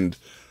Reich. And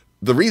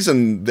the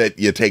reason that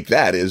you take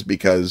that is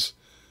because,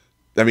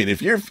 I mean,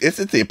 if it's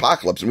the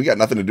apocalypse and we got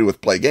nothing to do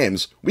with play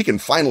games, we can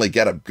finally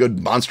get a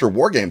good monster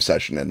war game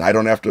session in. I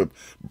don't have to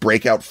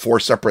break out 4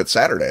 separate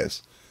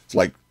Saturdays. It's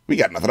like, we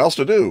got nothing else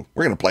to do.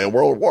 We're going to play a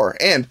World War.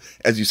 And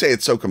as you say,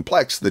 it's so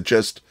complex that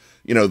just,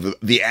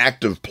 the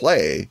act of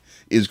play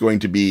is going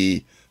to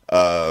be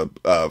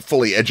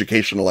fully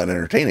educational and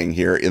entertaining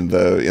here in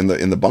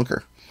the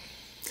bunker.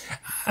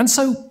 And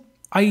so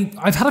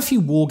I've had a few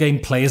war game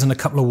players and a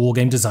couple of war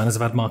game designers.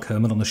 I've had Mark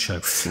Herman on the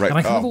show. Right.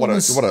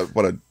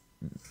 And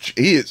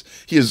he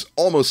is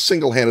almost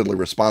single-handedly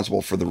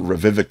responsible for the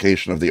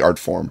revivification of the art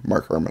form,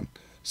 Mark Herman.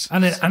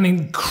 And an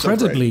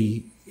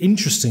incredibly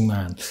interesting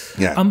man.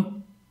 Yeah.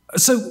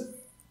 So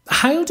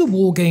how do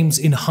war games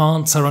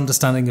enhance our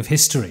understanding of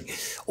history?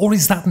 Or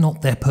is that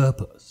not their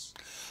purpose?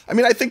 I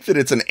mean, I think that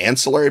it's an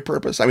ancillary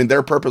purpose. I mean,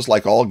 their purpose,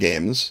 like all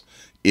games,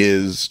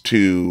 is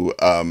to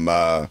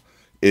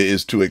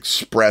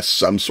express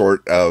some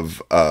sort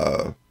of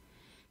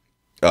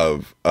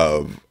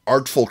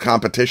artful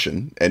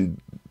competition,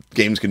 and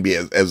games can be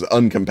as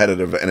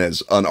uncompetitive and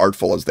as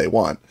unartful as they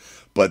want.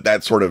 But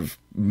that sort of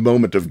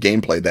moment of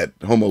gameplay, that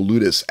homo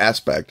ludus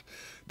aspect,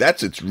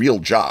 that's its real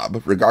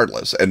job,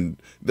 regardless. And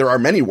there are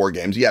many war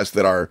games, yes,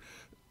 that are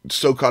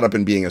so caught up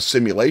in being a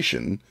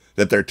simulation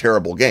that they're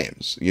terrible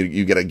games.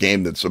 You get a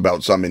game that's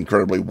about some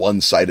incredibly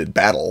one-sided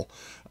battle,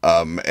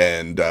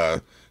 and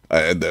the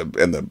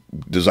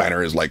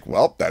designer is like,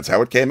 well, that's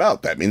how it came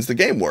out. That means the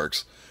game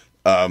works.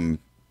 But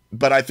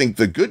I think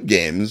the good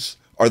games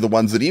are the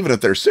ones that, even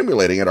if they're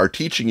simulating it, are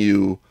teaching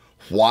you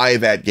why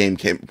that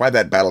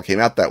battle came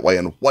out that way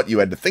and what you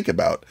had to think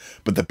about.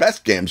 But the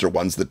best games are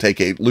ones that take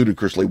a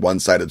ludicrously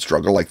one-sided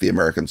struggle like the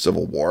American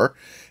Civil War,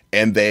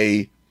 and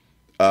they,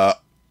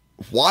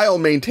 while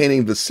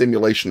maintaining the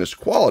simulationist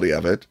quality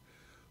of it,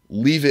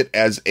 leave it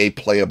as a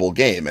playable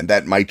game. And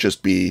that might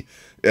just be,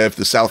 if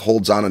the South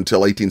holds on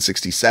until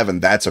 1867,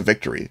 that's a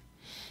victory.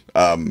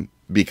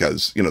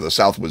 Because, the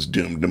South was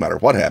doomed no matter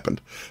what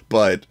happened.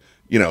 But,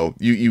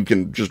 you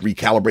can just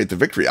recalibrate the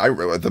victory.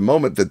 At the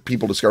moment that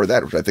people discovered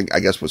that, which I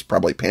guess was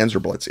probably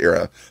Panzerblitz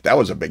era, that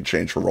was a big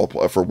change for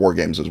war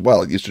games as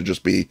well. It used to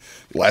just be,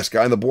 last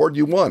guy on the board,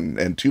 you won.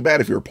 And too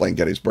bad if you were playing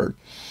Gettysburg.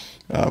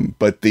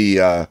 But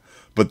the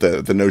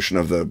notion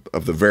of the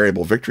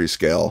variable victory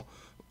scale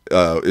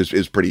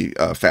is pretty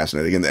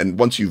fascinating. And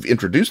once you've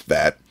introduced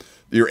that,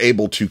 you're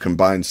able to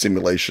combine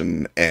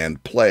simulation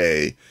and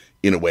play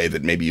in a way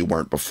that maybe you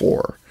weren't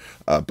before.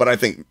 But I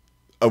think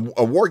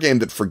a war game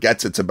that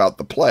forgets it's about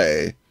the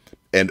play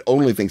and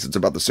only thinks it's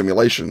about the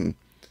simulation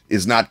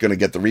is not going to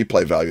get the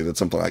replay value that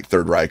something like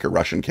Third Reich or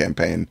Russian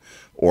Campaign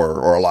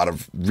or a lot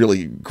of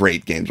really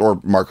great games or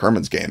Mark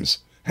Herman's games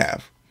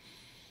have.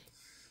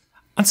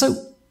 And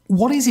so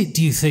what is it,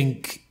 do you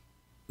think,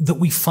 that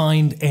we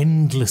find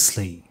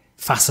endlessly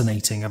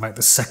fascinating about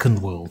the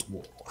Second World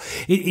War?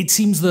 It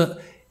seems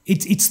that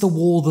it's the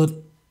war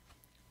that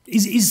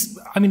is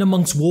I mean,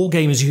 amongst war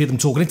gamers, you hear them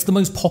talk, and it's the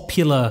most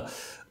popular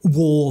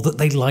war that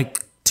they like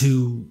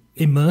to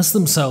immerse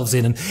themselves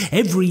in. And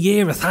every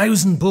year,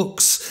 1,000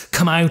 books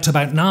come out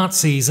about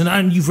Nazis,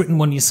 and you've written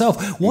one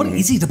yourself. What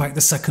is it about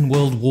the Second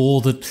World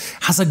War that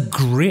has a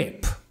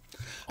grip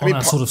on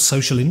our sort of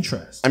social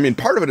interest? I mean,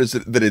 part of it is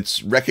that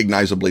it's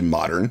recognizably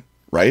modern,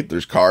 right?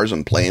 There's cars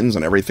and planes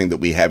and everything that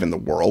we have in the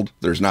world.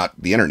 There's not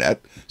the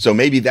internet. So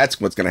maybe that's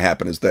what's going to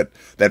happen, is that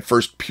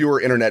first pure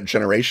internet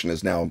generation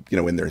is now,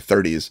 in their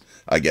 30s,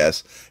 I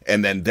guess.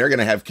 And then they're going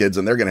to have kids,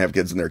 and they're going to have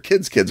kids, and their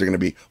kids' kids are going to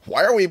be,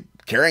 why are we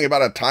caring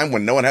about a time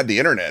when no one had the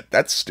internet?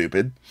 That's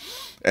stupid.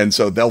 And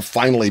so they'll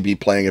finally be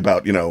playing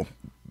about,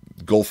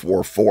 Gulf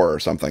War IV or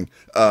something.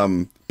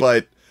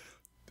 But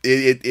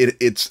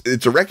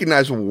it's a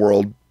recognizable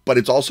world, but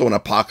it's also an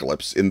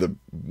apocalypse in the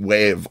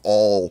way of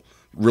all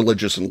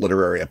religious and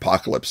literary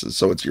apocalypses.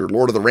 So it's your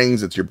Lord of the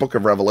Rings, it's your Book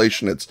of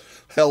Revelation, it's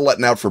hell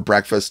letting out for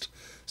breakfast.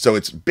 So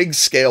it's big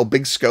scale,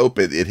 big scope,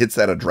 it hits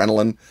that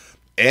adrenaline,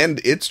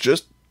 and it's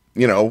just,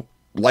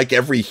 like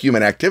every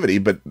human activity,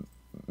 but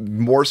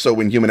more so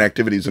when human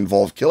activities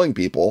involve killing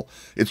people,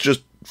 it's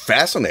just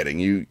fascinating.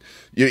 You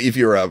if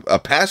you're a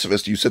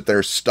pacifist, you sit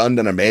there stunned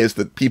and amazed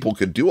that people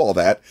could do all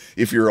that.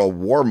 If you're a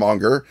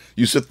warmonger,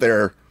 you sit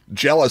there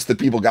jealous that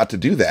people got to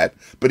do that.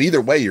 But either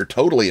way, you're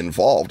totally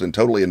involved and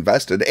totally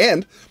invested.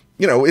 And,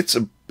 it's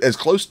as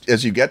close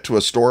as you get to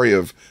a story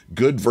of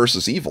good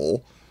versus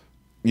evil,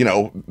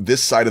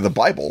 this side of the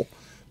Bible,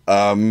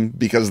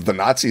 because the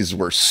Nazis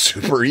were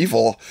super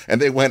evil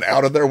and they went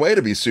out of their way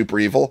to be super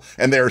evil.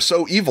 And they're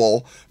so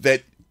evil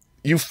that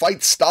you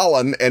fight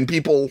Stalin and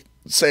people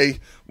say,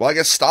 well, I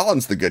guess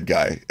Stalin's the good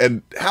guy.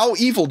 And how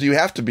evil do you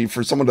have to be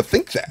for someone to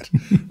think that,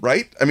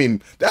 right? I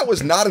mean, that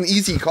was not an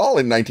easy call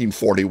in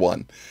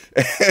 1941.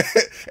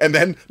 And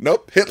then,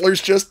 nope,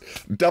 Hitler's just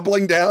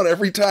doubling down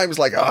every time. It's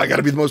like, oh, I got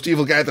to be the most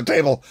evil guy at the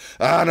table.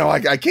 Oh, no,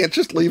 I can't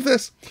just leave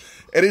this.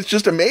 And it's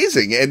just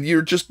amazing. And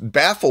you're just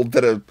baffled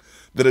that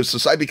a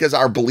society, because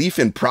our belief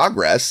in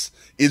progress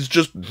is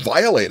just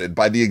violated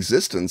by the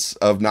existence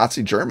of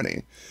Nazi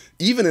Germany,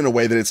 even in a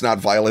way that it's not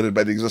violated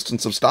by the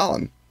existence of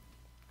Stalin.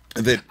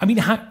 That, I mean,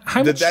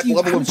 how that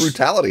level of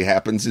brutality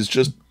happens is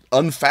just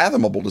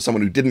unfathomable to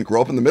someone who didn't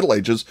grow up in the Middle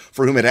Ages,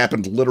 for whom it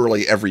happened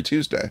literally every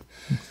Tuesday.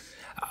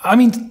 I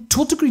mean, to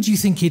what degree do you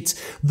think it's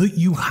that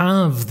you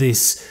have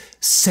this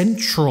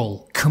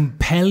central,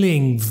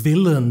 compelling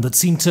villain that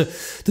seems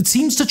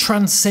to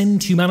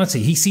transcend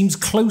humanity? He seems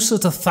closer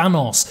to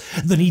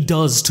Thanos than he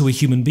does to a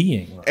human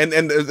being. And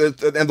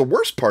the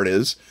worst part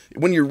is,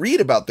 when you read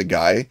about the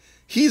guy,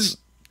 he's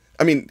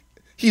an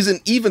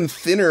even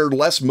thinner,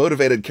 less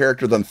motivated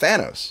character than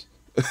Thanos.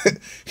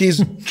 He's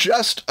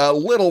just a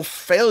little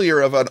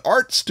failure of an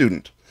art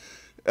student.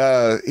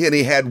 And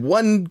he had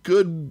one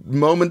good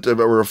moment,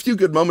 or a few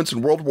good moments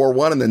in World War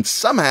I, and then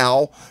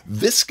somehow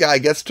this guy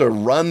gets to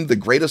run the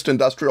greatest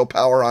industrial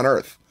power on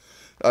Earth.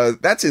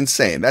 That's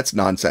insane. That's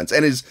nonsense.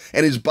 And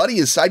his buddy,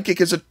 his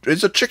sidekick,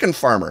 is a chicken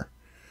farmer.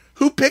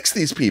 Who picks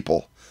these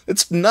people?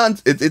 It's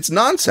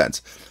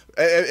nonsense.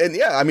 And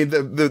yeah, I mean,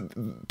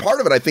 the part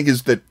of it, I think,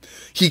 is that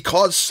he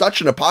caused such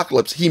an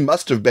apocalypse. He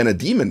must have been a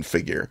demon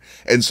figure,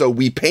 and so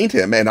we paint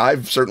him. And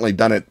I've certainly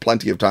done it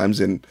plenty of times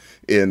in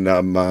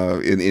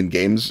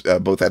games,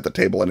 both at the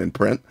table and in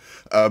print.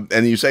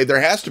 And you say there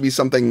has to be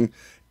something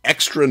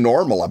extra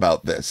normal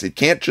about this. It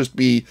can't just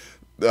be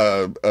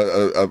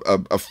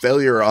a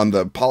failure on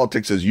the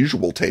politics as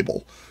usual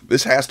table.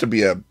 This has to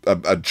be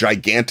a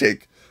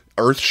gigantic,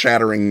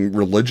 earth-shattering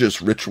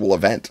religious ritual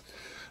event.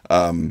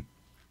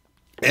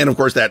 And of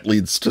course, that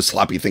leads to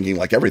sloppy thinking,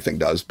 like everything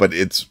does. But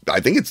I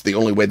think it's the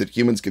only way that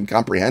humans can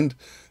comprehend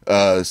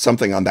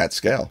something on that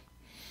scale.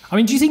 I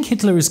mean, do you think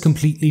Hitler is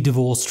completely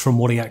divorced from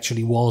what he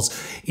actually was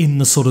in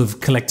the sort of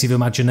collective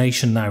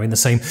imagination now, in the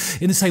same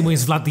way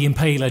as Vlad the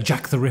Impaler,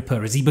 Jack the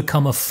Ripper? Has he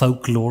become a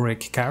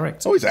folkloric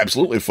character? Oh, he's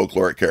absolutely a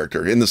folkloric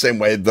character, in the same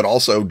way that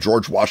also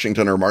George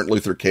Washington or Martin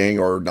Luther King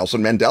or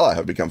Nelson Mandela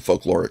have become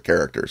folkloric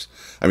characters.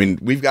 I mean,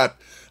 we've got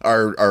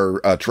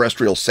our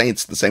terrestrial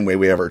saints the same way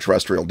we have our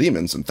terrestrial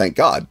demons, and thank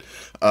God.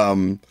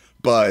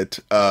 But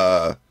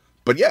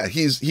yeah,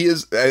 he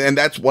is, and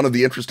that's one of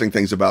the interesting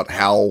things about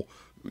how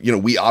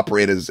we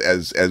operate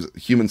as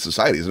human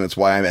societies, and it's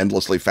why I'm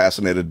endlessly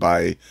fascinated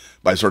by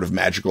sort of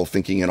magical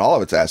thinking in all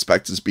of its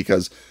aspects, is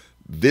because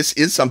this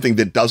is something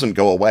that doesn't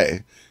go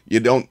away.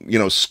 You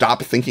don't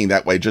stop thinking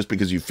that way just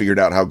because you figured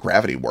out how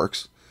gravity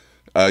works.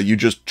 You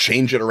just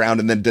change it around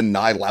and then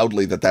deny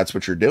loudly that that's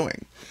what you're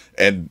doing.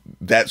 And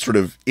that sort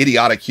of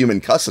idiotic human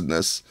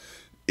cussedness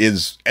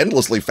is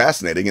endlessly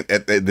fascinating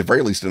at the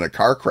very least in a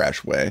car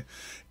crash way,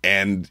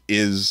 and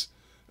is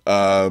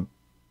and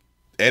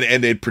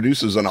it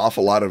produces an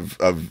awful lot of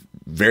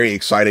very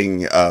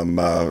exciting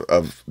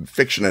of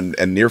fiction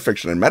and near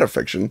fiction and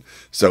metafiction.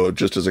 So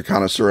just as a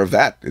connoisseur of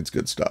that, it's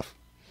good stuff.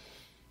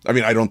 I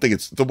mean, I don't think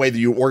it's the way that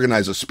you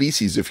organize a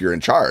species if you're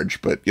in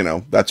charge, but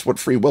that's what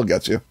free will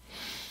gets you.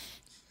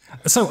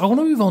 So I want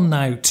to move on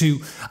now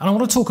and I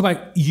want to talk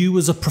about you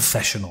as a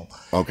professional.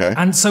 Okay.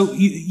 And so,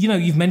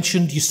 you've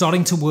mentioned you're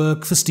starting to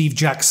work for Steve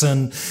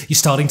Jackson, you're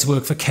starting to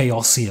work for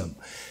Chaosium.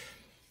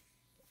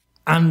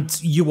 And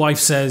your wife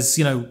says,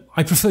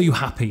 I prefer you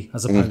happy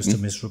as opposed to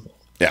miserable.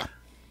 Yeah.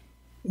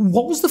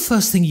 What was the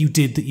first thing you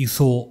did that you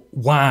thought,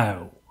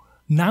 wow,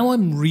 now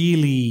I'm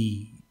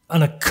really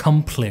an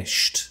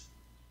accomplished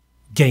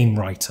game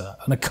writer,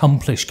 an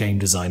accomplished game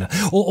designer?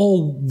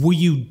 Or were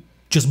you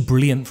just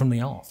brilliant from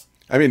the off?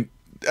 I mean,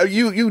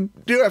 you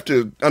do have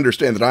to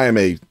understand that I am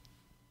a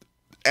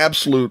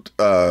absolute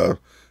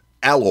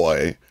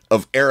alloy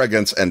of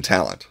arrogance and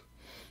talent.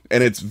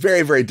 And it's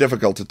very, very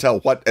difficult to tell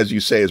what, as you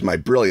say, is my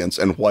brilliance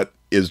and what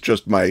is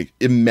just my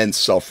immense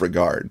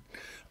self-regard.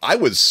 I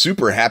was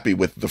super happy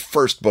with the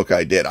first book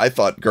I did. I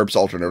thought Gurps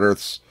Alternate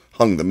Earths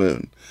hung the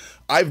moon.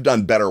 I've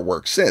done better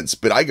work since,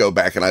 but I go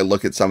back and I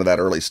look at some of that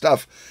early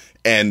stuff,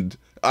 and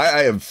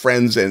I have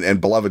friends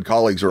and beloved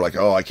colleagues who are like,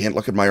 oh, I can't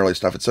look at my early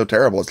stuff. It's so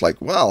terrible. It's like,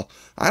 well,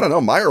 I don't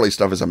know. My early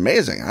stuff is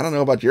amazing. I don't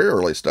know about your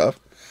early stuff.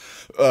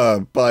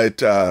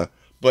 But I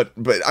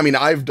mean,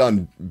 I've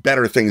done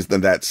better things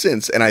than that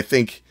since. And I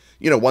think,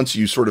 once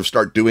you sort of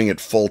start doing it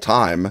full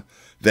time,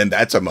 then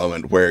that's a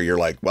moment where you're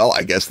like, well,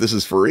 I guess this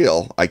is for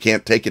real. I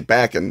can't take it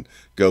back and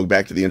go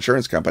back to the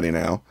insurance company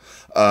now.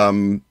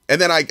 And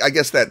then I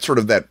guess that sort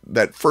of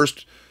that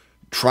first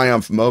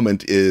triumph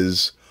moment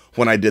is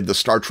when I did the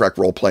Star Trek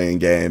role-playing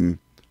game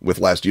with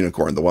Last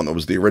Unicorn, the one that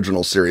was the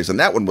original series. And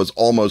that one was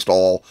almost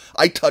all,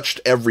 I touched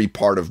every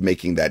part of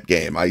making that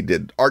game. I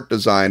did art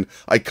design.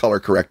 I color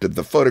corrected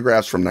the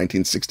photographs from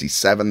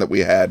 1967 that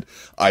we had.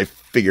 I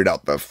figured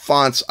out the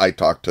fonts. I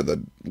talked to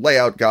the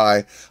layout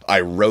guy.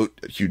 I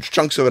wrote huge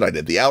chunks of it. I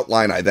did the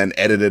outline. I then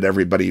edited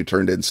everybody who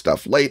turned in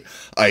stuff late.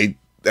 I,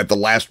 at the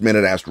last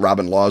minute, asked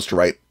Robin Laws to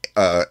write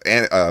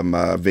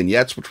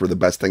vignettes, which were the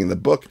best thing in the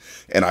book,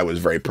 and I was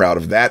very proud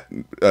of that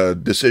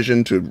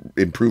decision to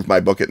improve my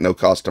book at no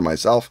cost to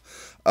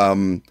myself.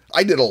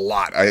 I did a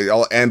lot,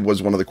 and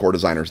was one of the core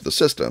designers of the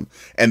system.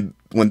 And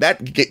when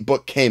that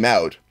book came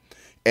out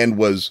and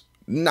was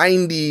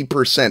 90%,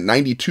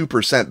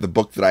 92% the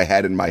book that I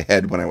had in my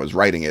head when I was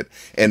writing it,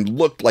 and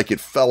looked like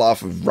it fell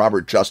off of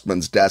Robert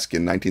Justman's desk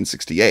in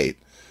 1968,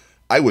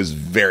 I was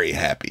very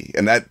happy.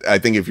 And that, I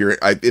think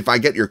if I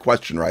get your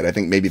question right, I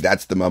think maybe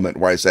that's the moment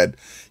where I said,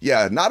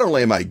 yeah, not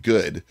only am I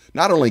good,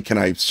 not only can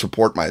I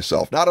support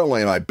myself, not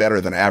only am I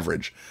better than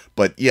average,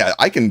 but yeah,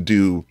 I can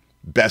do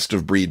best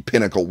of breed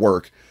pinnacle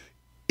work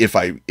if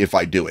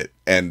I do it.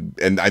 And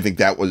I think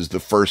that was the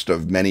first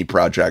of many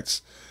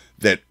projects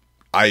that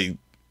I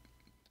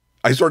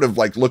sort of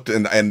like looked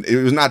and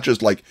it was not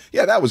just like,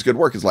 yeah, that was good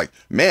work. It's like,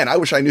 man, I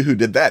wish I knew who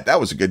did that. That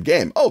was a good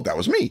game. Oh, that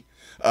was me.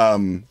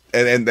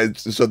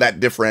 So that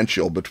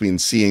differential between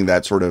seeing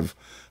that sort of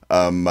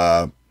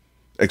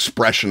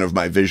expression of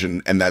my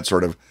vision and that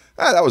sort of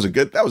that was a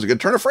good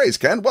turn of phrase,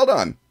 Ken. Well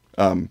done.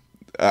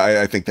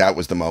 I think that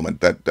was the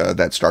moment that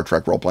that Star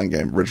Trek role playing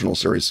game original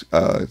series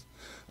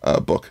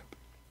book.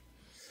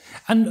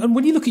 And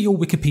when you look at your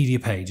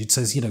Wikipedia page, it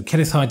says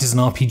Kenneth Hite is an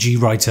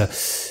RPG writer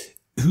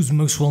who's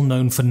most well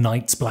known for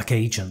Night's Black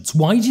Agents.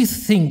 Why do you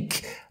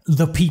think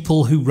the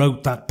people who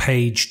wrote that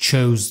page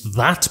chose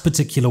that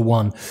particular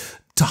one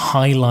to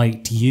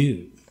highlight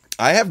you?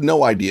 I have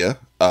no idea.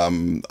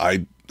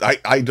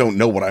 I don't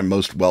know what I'm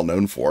most well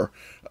known for.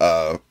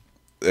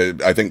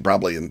 I think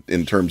probably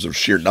in terms of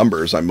sheer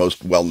numbers, I'm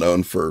most well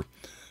known for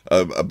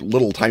a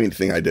little tiny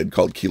thing I did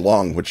called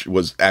Keelong, which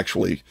was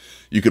actually,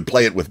 you could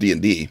play it with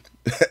D&D.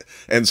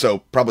 And so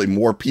probably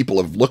more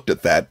people have looked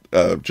at that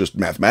just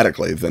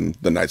mathematically than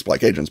Night's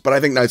Black Agents. But I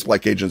think Night's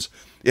Black Agents,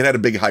 it had a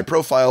big high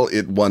profile.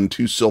 It won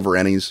 2 silver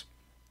Ennies.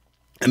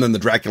 And then the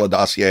Dracula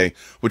Dossier,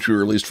 which we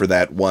released for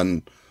that,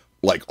 won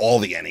like all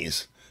the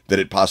Ennies that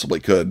it possibly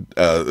could,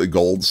 the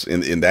golds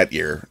in that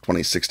year,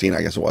 2016,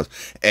 I guess it was.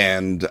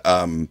 And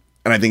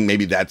I think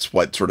maybe that's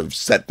what sort of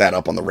set that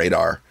up on the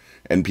radar.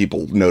 And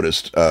people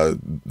noticed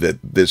that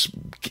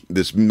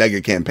this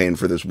mega campaign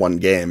for this one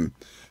game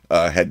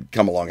had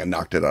come along and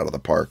knocked it out of the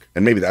park.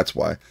 And maybe that's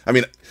why. I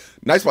mean,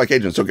 Night's Black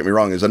Agents, don't get me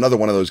wrong, is another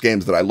one of those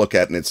games that I look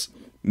at and it's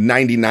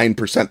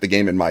 99% the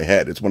game in my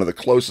head. It's one of the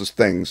closest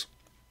things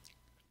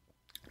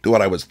to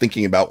what I was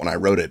thinking about when I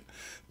wrote it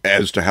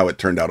as to how it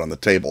turned out on the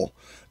table.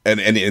 And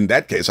in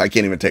that case, I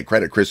can't even take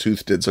credit. Chris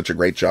Huth did such a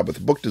great job with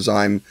the book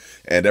design,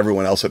 and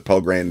everyone else at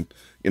Pelgrane,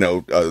 they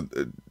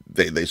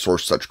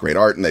sourced such great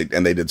art, and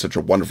they did such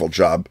a wonderful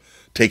job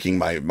taking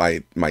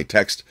my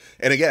text.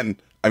 And again,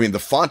 I mean, the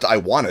font I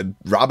wanted,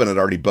 Robin had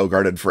already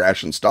bogarted for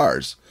Ash and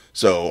Stars.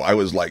 So I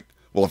was like,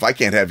 well, if I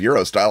can't have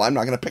Euro style, I'm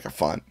not going to pick a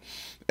font.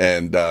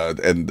 And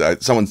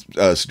someone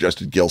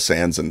suggested Gil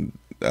Sands, and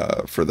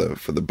for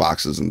the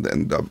boxes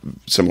and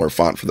similar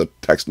font for the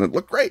text, and it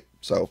looked great.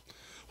 So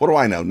what do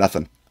I know?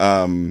 Nothing.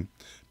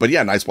 But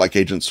yeah, Night's Black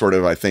Agent sort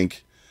of, I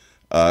think,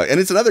 and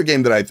it's another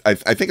game that I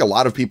think a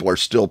lot of people are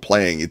still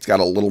playing. It's got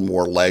a little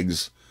more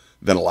legs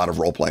than a lot of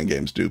role-playing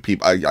games do.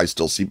 I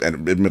still see,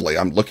 and admittedly,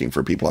 I'm looking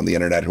for people on the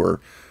internet who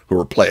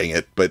are playing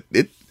it, but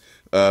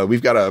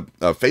we've got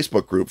a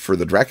Facebook group for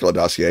the Dracula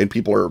dossier, and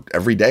people are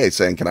every day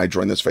saying, can I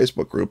join this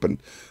Facebook group?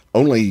 And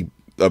only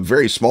a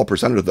very small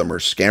percentage of them are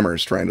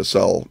scammers trying to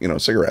sell,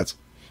 cigarettes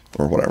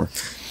or whatever.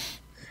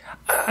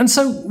 And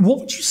so what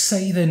would you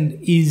say then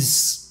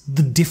is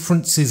the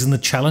differences and the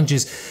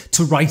challenges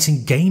to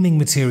writing gaming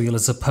material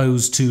as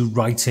opposed to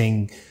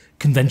writing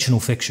conventional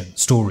fiction,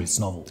 stories,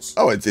 novels?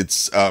 Oh,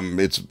 it's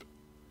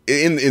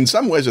in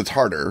some ways it's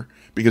harder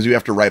because you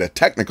have to write a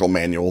technical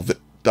manual that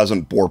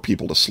doesn't bore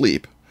people to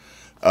sleep.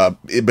 But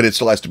it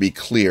still has to be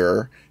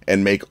clear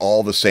and make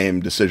all the same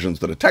decisions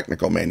that a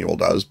technical manual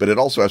does, but it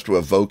also has to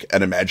evoke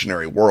an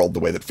imaginary world the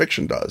way that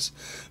fiction does.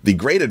 The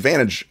great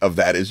advantage of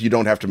that is you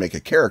don't have to make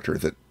a character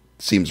that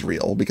seems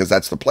real, because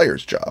that's the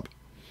player's job,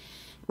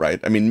 right?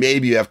 I mean,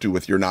 maybe you have to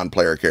with your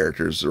non-player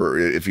characters, or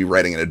if you're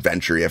writing an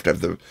adventure, you have to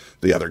have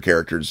the other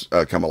characters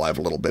come alive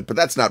a little bit, but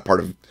that's not part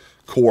of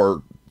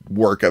core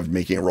work of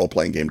making a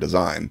role-playing game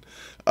design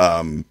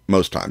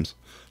most times.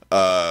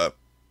 And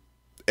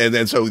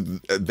then so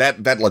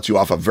that lets you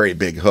off a very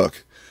big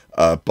hook.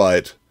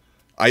 But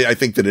I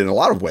think that in a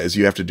lot of ways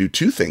you have to do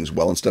two things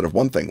well instead of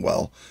one thing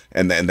well.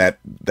 And then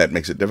that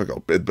makes it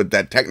difficult. But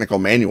that technical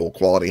manual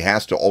quality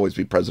has to always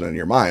be present in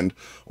your mind,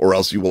 or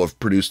else you will have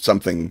produced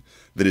something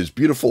that is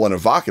beautiful and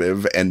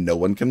evocative and no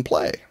one can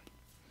play.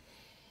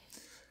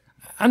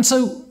 And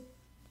so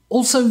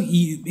also,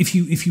 if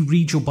you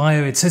read your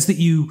bio, it says that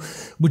you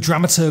were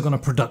dramaturg on a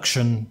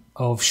production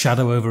of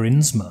Shadow over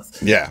Innsmouth.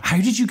 Yeah. How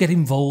did you get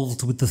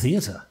involved with the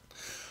theater?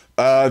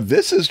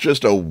 This is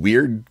just a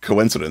weird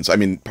coincidence. I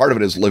mean, part of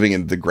it is living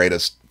in the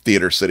greatest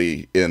theater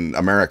city in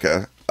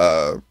America,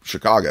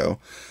 Chicago.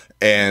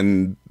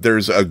 And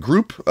there's a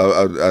group,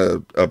 a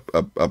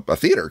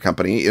theater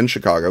company in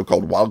Chicago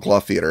called Wild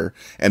Claw Theater,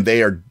 and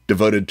they are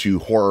devoted to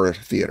horror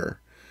theater.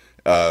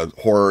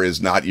 Horror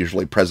is not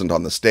usually present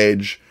on the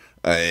stage.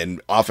 And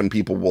often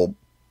people will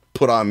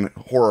put on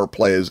horror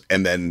plays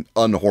and then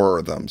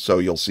unhorror them. So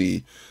you'll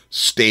see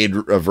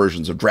staged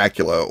versions of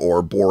Dracula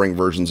or boring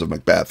versions of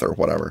Macbeth or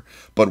whatever.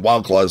 But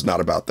Wild Claw is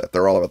not about that.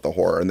 They're all about the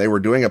horror. And they were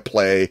doing a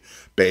play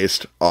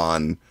based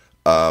on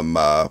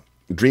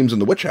Dreams in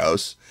the Witch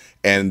House.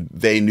 And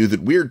they knew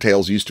that Weird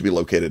Tales used to be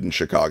located in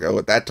Chicago.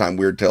 At that time,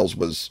 Weird Tales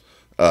was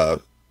a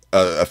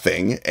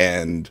thing.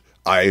 And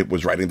I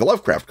was writing the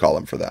Lovecraft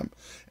column for them.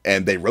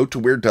 And they wrote to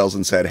Weird Tales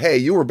and said, hey,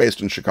 you were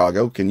based in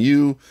Chicago. Can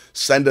you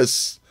send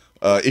us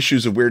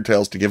issues of Weird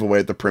Tales to give away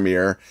at the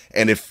premiere?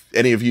 And if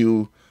any of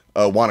you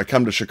want to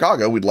come to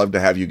Chicago, we'd love to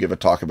have you give a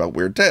talk about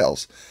Weird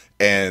Tales.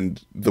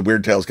 And the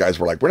Weird Tales guys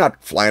were like, we're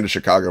not flying to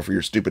Chicago for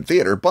your stupid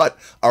theater, but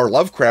our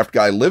Lovecraft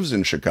guy lives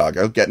in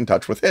Chicago. Get in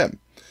touch with him.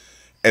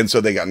 And so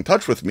they got in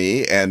touch with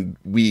me, and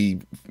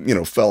we,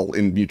 fell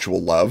in mutual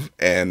love.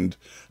 And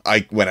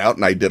I went out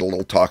and I did a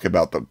little talk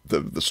about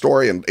the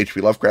story and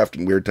H.P. Lovecraft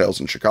and Weird Tales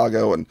in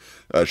Chicago, and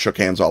shook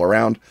hands all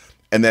around.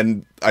 And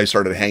then I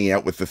started hanging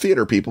out with the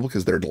theater people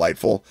because they're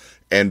delightful.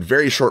 And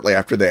very shortly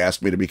after, they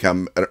asked me to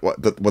become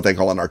what they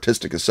call an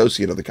artistic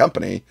associate of the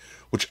company,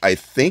 which I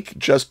think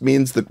just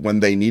means that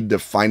when they need to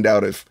find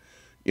out if,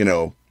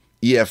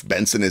 E.F.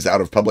 Benson is out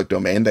of public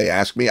domain, they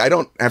ask me. I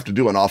don't have to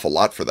do an awful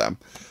lot for them.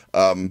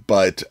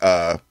 But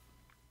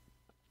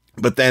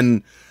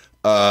then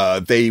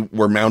they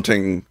were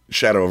mounting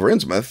Shadow over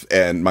Innsmouth,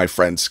 and my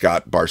friend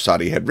Scott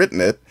Barsati had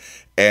written it,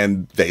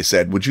 and they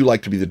said, would you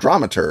like to be the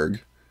dramaturg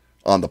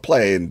on the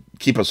play and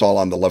keep us all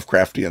on the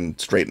Lovecraftian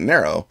straight and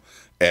narrow?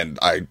 And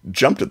I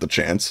jumped at the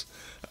chance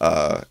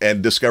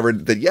and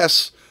discovered that,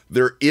 yes,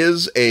 there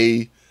is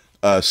a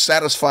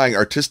satisfying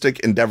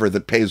artistic endeavor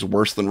that pays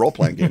worse than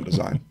role-playing game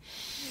design.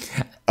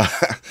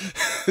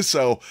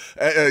 So,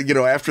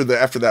 after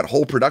that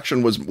whole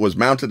production was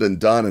mounted and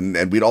done,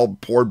 and we'd all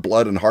poured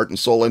blood and heart and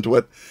soul into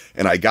it,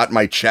 and I got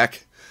my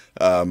check.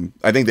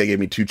 I think they gave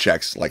me 2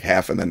 checks, like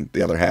half and then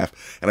the other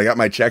half. And I got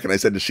my check, and I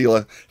said to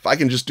Sheila, if I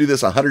can just do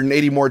this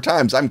 180 more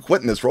times, I'm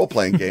quitting this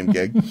role-playing game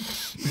gig.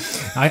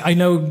 I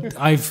know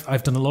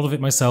I've done a lot of it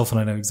myself,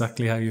 and I know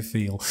exactly how you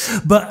feel.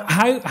 But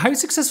how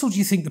successful do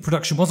you think the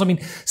production was? I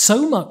mean,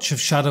 so much of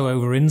Shadow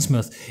over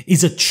Innsmouth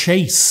is a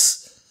chase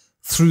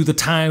through the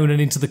town and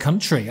into the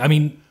country. I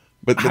mean,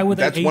 that's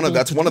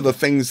one of the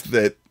things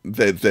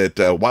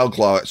that Wild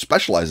Claw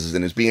specializes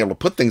in, is being able to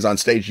put things on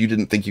stage you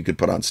didn't think you could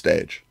put on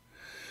stage.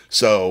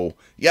 So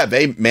yeah,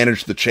 they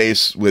managed the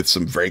chase with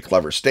some very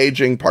clever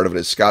staging. Part of it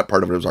is Scott,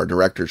 part of it is our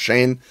director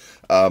Shane.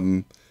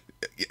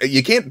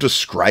 You can't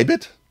describe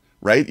it,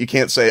 right? You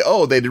can't say,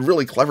 oh, they did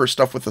really clever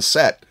stuff with the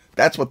set.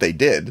 That's what they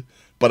did.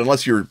 But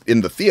unless you're in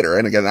the theater,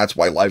 and again, that's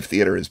why live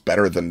theater is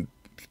better than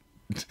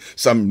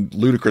some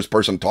ludicrous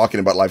person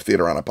talking about live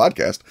theater on a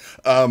podcast.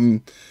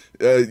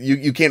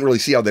 You can't really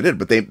see how they did,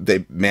 but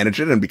they manage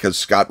it. And because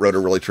Scott wrote a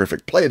really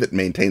terrific play that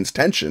maintains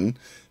tension,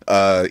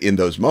 in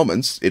those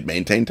moments. It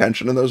maintained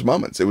tension in those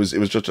moments. It was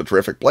just a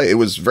terrific play. It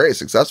was very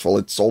successful.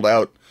 It sold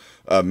out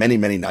many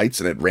nights,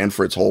 and it ran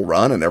for its whole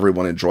run, and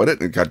everyone enjoyed it.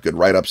 And it got good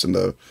write-ups in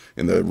the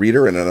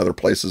Reader and in other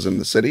places in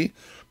the city.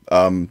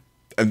 And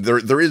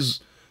there is,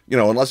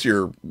 unless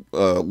you're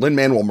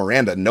Lin-Manuel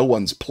Miranda, no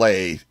one's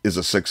play is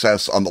a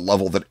success on the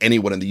level that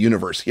anyone in the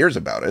universe hears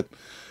about it.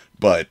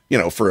 But,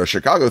 for a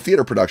Chicago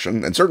theater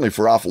production, and certainly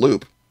for Off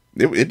Loop,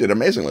 it did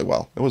amazingly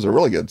well. It was a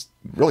really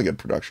good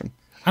production.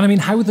 And I mean,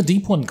 how were the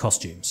Deep One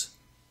costumes?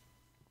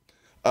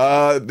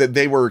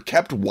 They were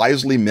kept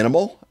wisely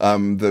minimal.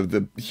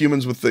 The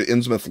humans with the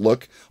Innsmouth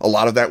look, a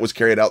lot of that was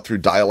carried out through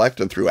dialect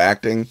and through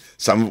acting.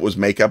 Some of it was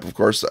makeup, of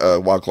course.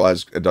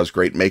 Wildclaw does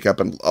great makeup,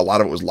 and a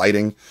lot of it was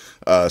lighting.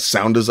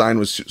 Sound design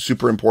was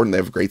super important. They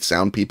have great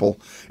sound people.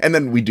 And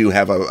then we do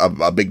have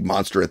a big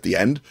monster at the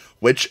end,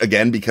 which,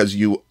 again, because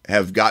you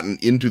have gotten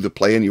into the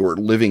play and you were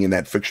living in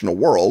that fictional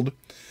world,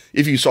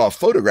 if you saw a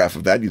photograph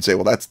of that, you'd say,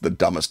 well, that's the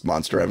dumbest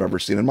monster I've ever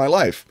seen in my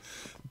life.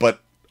 But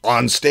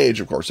on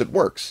stage, of course, it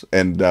works.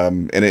 And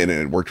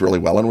it worked really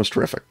well and was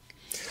terrific.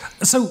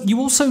 So you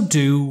also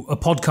do a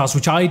podcast,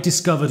 which I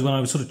discovered when I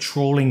was sort of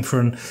trawling for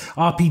an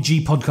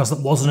RPG podcast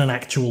that wasn't an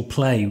actual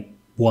play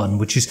one,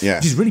 which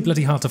is really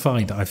bloody hard to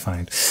find, I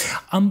find.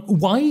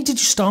 Why did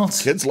you start?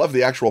 Kids love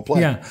the actual play.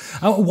 Yeah.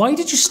 Why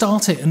did you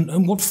start it,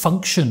 and what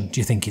function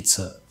do you think it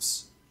serves?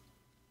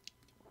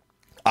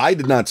 I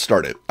did not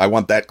start it. I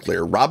want that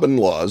clear. Robin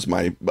Laws,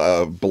 my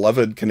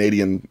beloved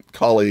Canadian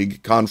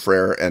colleague,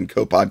 confrere, and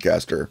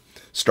co-podcaster,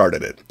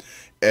 started it.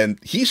 And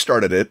he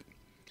started it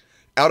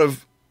out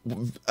of,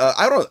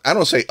 I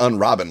don't say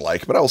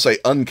un-Robin-like, but I will say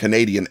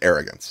un-Canadian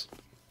arrogance.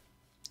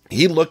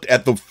 He looked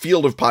at the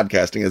field of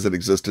podcasting as it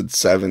existed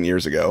 7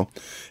 years ago,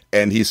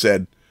 and he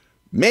said,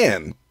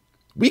 man,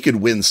 we could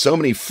win so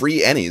many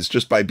free Ennies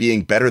just by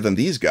being better than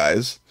these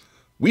guys.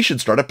 We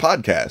should start a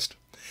podcast.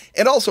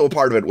 And also a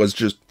part of it was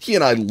just, he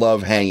and I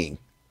love hanging.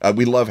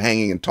 We love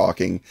hanging and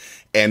talking.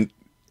 And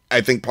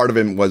I think part of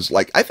him was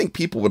like, I think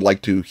people would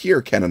like to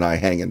hear Ken and I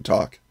hang and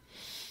talk.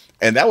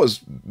 And that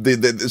was,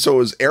 so it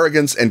was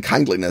arrogance and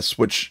kindliness,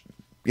 which,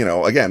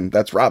 again,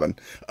 that's Robin.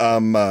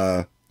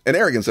 And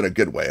arrogance in a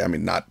good way. I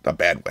mean, not a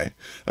bad way.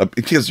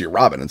 Because you're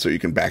Robin, and so you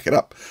can back it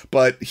up.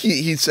 But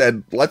he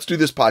said, let's do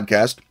this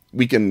podcast.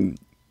 We can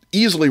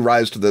easily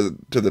rise to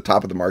the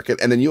top of the market.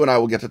 And then you and I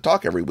will get to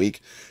talk every week.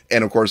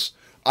 And of course,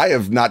 I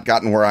have not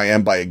gotten where I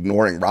am by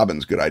ignoring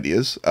Robin's good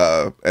ideas.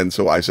 And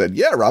so I said,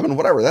 yeah, Robin,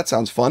 whatever. That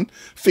sounds fun.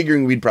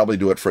 Figuring we'd probably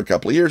do it for a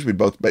couple of years. We'd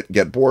both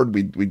get bored.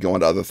 We'd go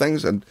into other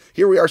things. And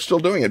here we are still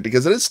doing it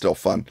because it is still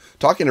fun.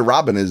 Talking to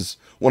Robin is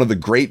one of the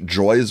great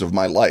joys of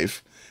my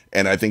life.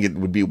 And I think it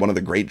would be one of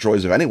the great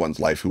joys of anyone's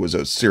life who was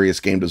a serious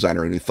game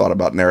designer and who thought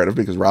about narrative,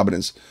 because Robin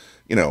is,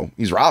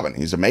 he's Robin.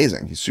 He's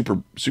amazing. He's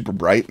super, super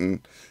bright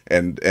and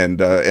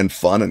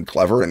fun and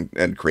clever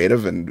and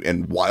creative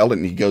and wild.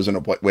 And he goes in a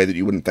way that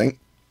you wouldn't think.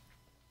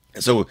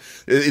 So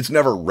it's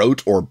never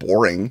rote or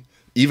boring,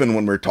 even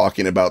when we're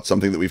talking about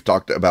something that we've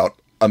talked about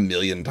a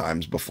million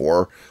times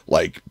before,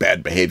 like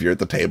bad behavior at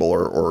the table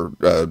or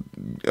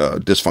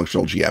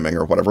dysfunctional GMing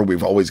or whatever.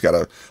 We've always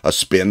got a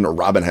spin, or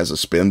Robin has a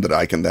spin that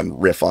I can then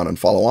riff on and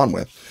follow on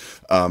with.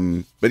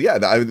 But yeah,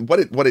 what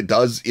it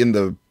does in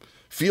the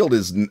field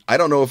is, I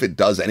don't know if it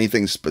does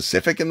anything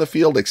specific in the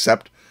field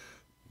except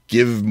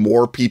give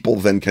more people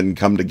than can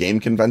come to game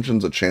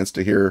conventions a chance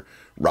to hear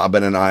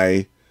Robin and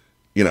I,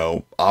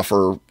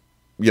 offer,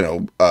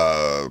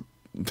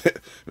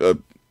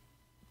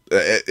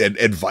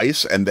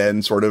 advice, and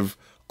then sort of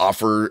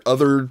offer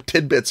other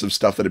tidbits of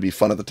stuff that'd be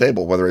fun at the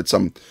table, whether it's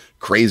some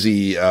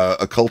crazy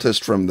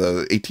occultist from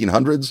the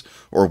 1800s,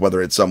 or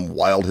whether it's some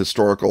wild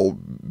historical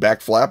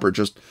backflap, or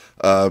just,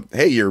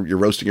 hey, you're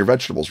roasting your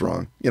vegetables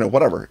wrong.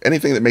 Whatever.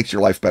 Anything that makes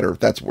your life better,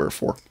 that's what we're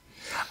for.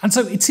 And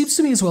so it seems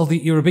to me as well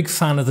that you're a big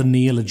fan of the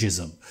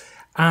neologism.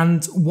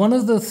 And one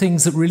of the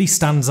things that really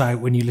stands out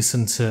when you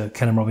listen to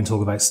Ken and Robin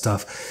talk about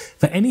stuff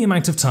for any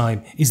amount of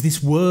time is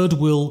this word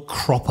will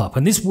crop up.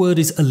 And this word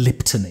is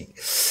elliptony.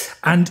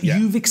 And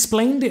you've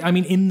explained it. I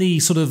mean, in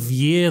the sort of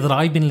year that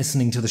I've been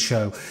listening to the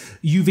show,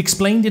 you've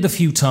explained it a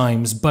few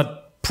times,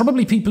 but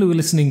probably people who are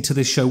listening to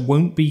this show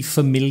won't be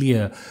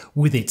familiar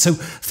with it. So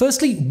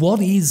firstly,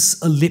 what is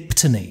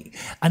elliptony?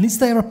 And is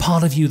there a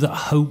part of you that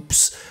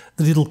hopes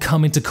that it'll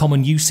come into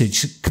common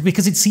usage?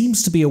 Because it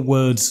seems to be a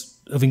word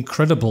of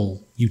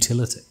incredible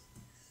utility.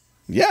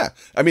 Yeah.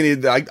 I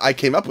mean, I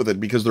came up with it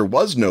because there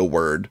was no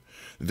word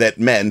that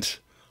meant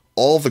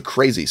all the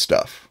crazy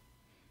stuff,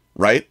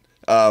 right?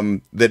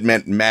 That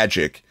meant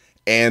magic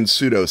and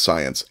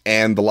pseudoscience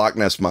and the Loch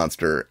Ness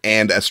Monster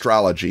and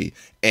astrology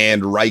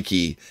and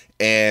Reiki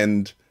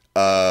and,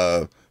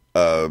 flat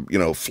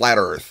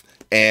Earth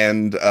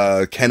and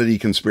Kennedy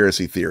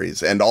conspiracy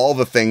theories and all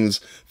the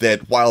things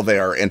that, while they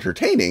are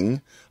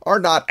entertaining, are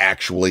not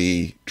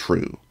actually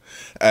true.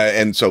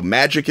 And so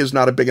magic is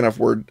not a big enough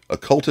word.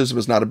 Occultism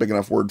is not a big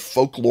enough word.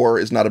 Folklore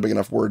is not a big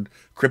enough word.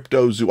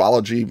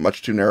 Cryptozoology,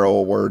 much too narrow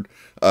a word.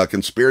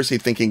 Conspiracy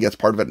thinking gets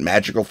part of it.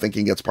 Magical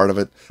thinking gets part of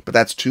it. But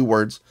that's 2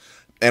 words.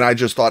 And I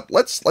just thought,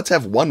 let's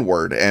have one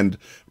word. And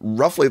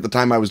roughly at the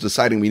time I was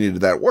deciding we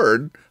needed that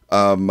word,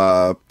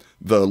 the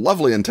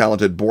lovely and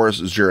talented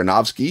Boris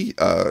Zhirinovsky,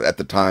 at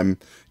the time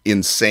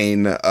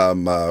insane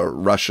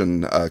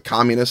Russian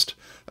communist,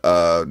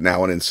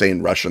 now an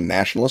insane Russian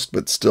nationalist,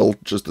 but still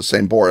just the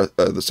same Boris,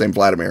 the same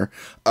Vladimir,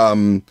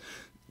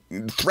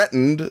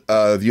 threatened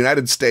the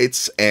United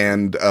States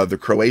and the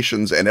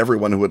Croatians and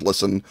everyone who would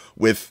listen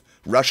with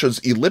Russia's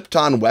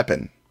Ellipton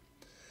weapon.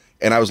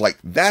 And I was like,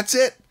 that's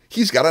it.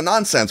 He's got a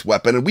nonsense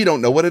weapon, and we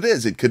don't know what it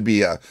is. It could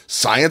be a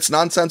science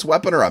nonsense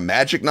weapon, or a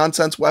magic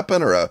nonsense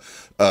weapon, or a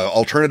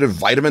alternative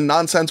vitamin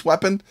nonsense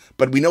weapon.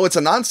 But we know it's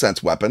a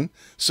nonsense weapon.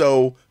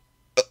 So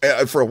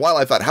for a while,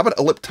 I thought, how about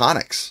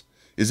elliptonics?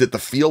 Is it the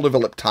field of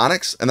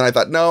elliptonics? And then I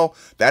thought, no,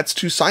 that's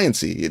too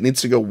sciencey. It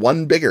needs to go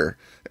one bigger,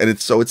 and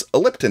it's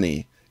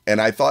elliptony. And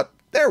I thought,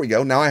 there we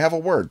go. Now I have a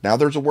word. Now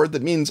there's a word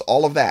that means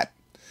all of that.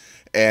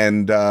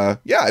 And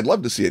yeah, I'd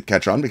love to see it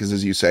catch on because,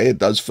 as you say, it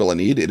does fill a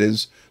need. It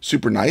is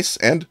super nice.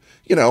 And,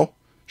 you know,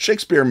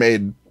 Shakespeare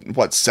made,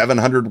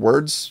 700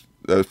 words,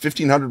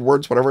 1,500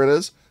 words, whatever it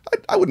is.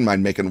 I wouldn't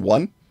mind making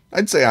one.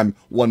 I'd say I'm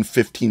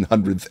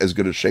 1/1500th as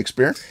good as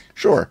Shakespeare.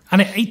 Sure.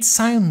 And it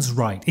sounds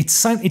right.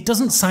 It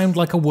doesn't sound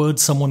like a word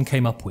someone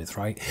came up with,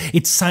 right?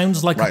 It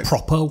sounds like a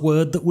proper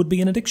word that would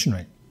be in a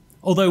dictionary.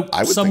 Although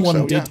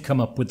someone did come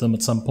up with them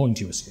at some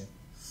point, you assume.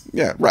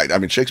 Yeah, right. I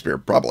mean, Shakespeare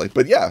probably,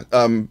 but yeah,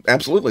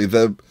 absolutely.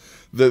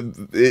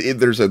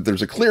 There's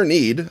a clear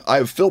need. I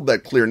have filled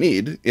that clear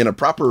need in a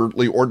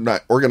properly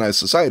organized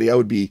society. I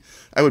would be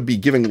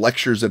giving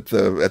lectures at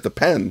the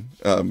Penn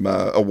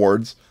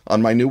Awards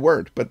on my new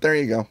word. But there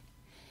you go.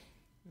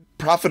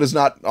 Prophet is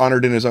not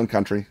honored in his own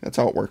country. That's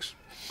how it works.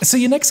 So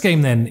your next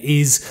game then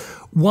is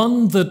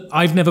one that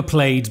I've never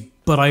played,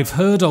 but I've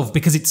heard of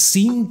because it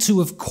seemed to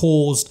have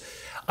caused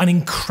an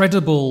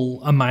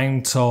incredible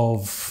amount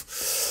of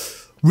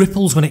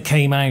ripples when it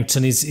came out,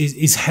 and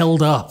is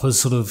held up as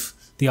sort of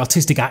the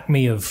artistic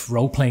acme of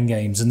role-playing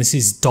games, and this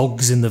is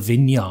Dogs in the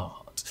Vineyard.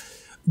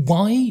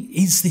 Why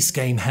is this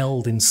game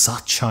held in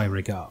such high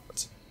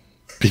regard?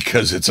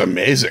 Because it's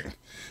amazing.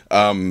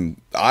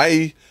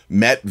 I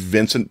met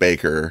Vincent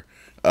Baker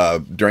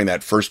during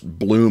that first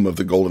bloom of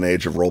the golden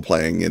age of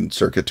role-playing in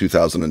circa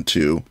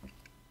 2002,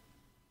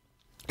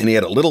 and he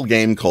had a little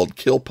game called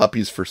Kill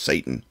Puppies for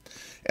Satan.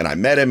 And I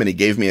met him, and he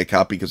gave me a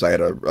copy because I had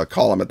a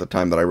column at the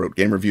time that I wrote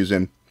game reviews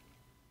in,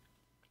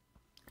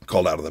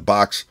 called Out of the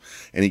Box.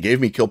 And he gave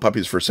me Kill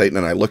Puppies for Satan,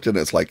 and I looked at it,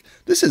 and it's like,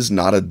 this is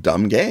not a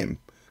dumb game.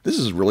 This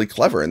is really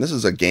clever, and this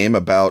is a game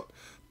about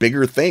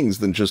bigger things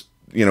than just,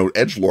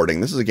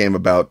 edgelording. This is a game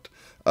about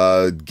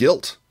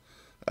guilt,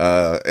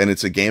 and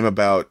it's a game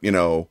about,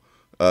 kind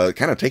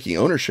of taking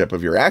ownership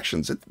of your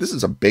actions. This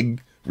is a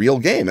big, real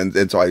game,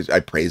 and so I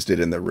praised it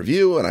in the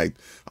review, and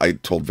I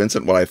told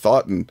Vincent what I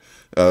thought, and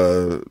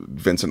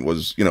Vincent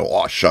was,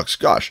 aw, shucks,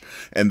 gosh.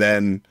 And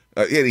then,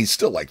 he's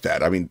still like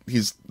that. I mean,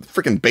 he's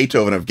freaking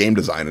Beethoven of game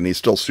design, and he's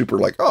still super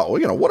like, oh,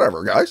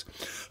 whatever, guys.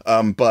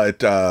 But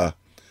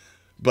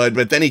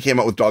then he came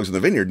out with Dogs in the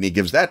Vineyard, and he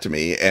gives that to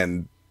me,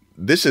 and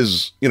this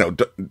is, Kill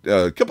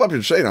Puppies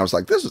for Satan. I was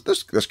like,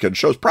 this kid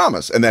shows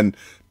promise. And then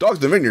Dogs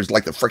in the Vineyard is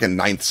like the freaking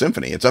Ninth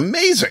Symphony. It's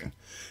amazing.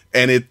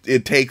 And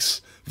it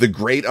takes the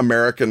great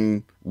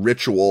American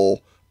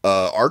ritual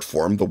art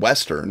form, the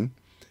Western,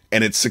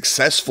 and it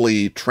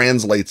successfully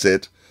translates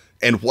it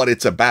and what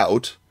it's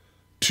about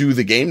to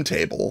the game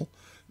table.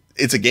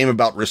 It's a game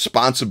about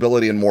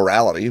responsibility and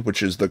morality,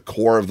 which is the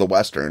core of the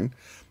Western.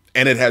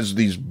 And it has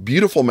these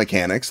beautiful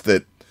mechanics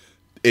that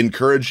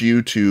encourage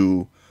you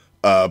to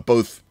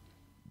both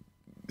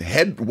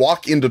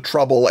walk into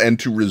trouble and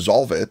to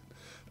resolve it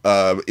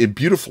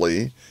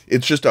beautifully.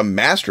 It's just a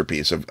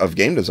masterpiece of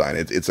game design.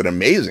 It's an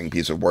amazing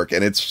piece of work,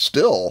 and it's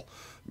still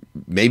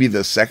maybe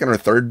the second or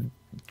third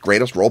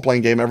greatest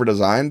role-playing game ever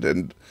designed.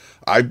 And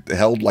I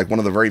held like one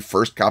of the very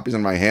first copies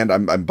in my hand.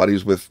 I'm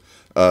buddies with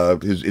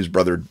his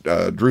brother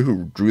Drew,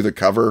 who drew the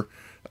cover.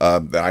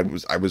 I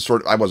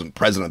wasn't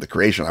present at the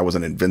creation. I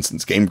wasn't in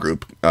Vincent's game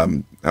group.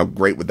 How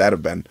great would that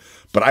have been?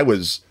 But I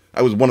was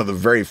one of the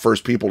very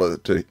first people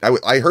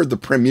I heard the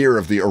premiere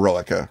of the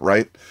Eroica,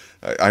 right?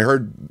 I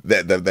heard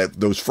that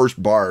those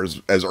first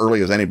bars as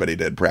early as anybody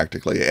did,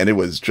 practically, and it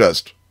was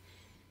just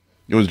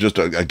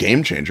a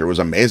game changer. It was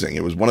amazing.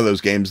 It was one of those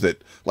games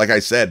that, like I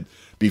said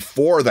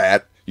before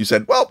that, you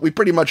said, well, we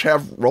pretty much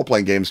have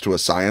role-playing games to a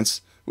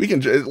science. We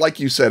can, like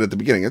you said at the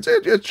beginning,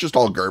 it's just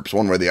all GURPS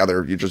one way or the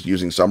other. You're just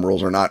using some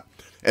rules or not.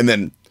 And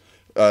then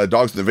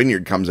Dogs in the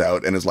Vineyard comes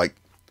out and is like,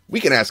 we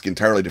can ask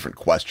entirely different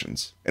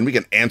questions, and we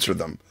can answer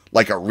them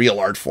like a real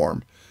art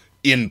form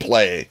in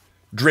play,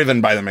 driven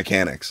by the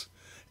mechanics.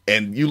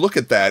 And you look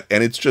at that,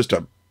 and it's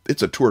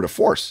a tour de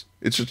force.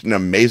 It's just an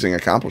amazing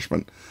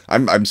accomplishment.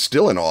 I'm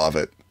still in awe of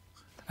it.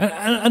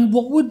 And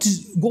what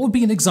would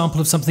be an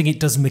example of something it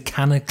does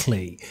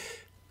mechanically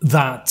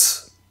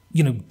that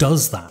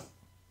does that,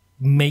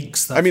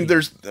 makes that? I mean,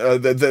 there's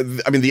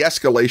the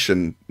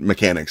escalation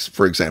mechanics,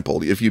 for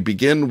example. If you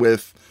begin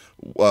with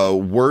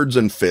words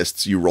and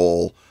fists, you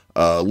roll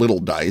little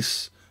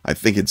dice. I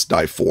think it's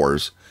die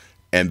 4s,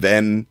 and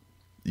then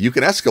you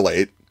can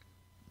escalate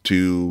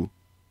to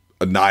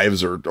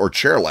knives or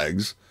chair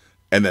legs,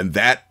 and then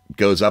that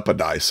goes up a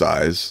die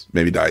size,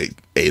 maybe die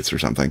eighths or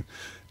something.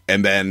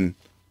 And then,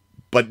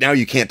 but now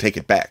you can't take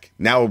it back.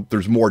 Now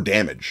there's more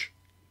damage.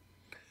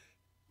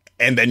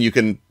 And then you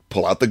can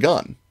pull out the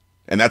gun.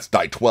 And that's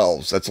die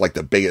 12s. That's like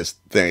the biggest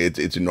thing.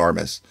 It's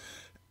enormous.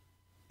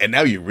 And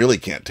now you really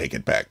can't take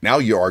it back. Now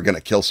you are going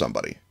to kill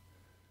somebody.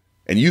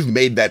 And you've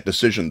made that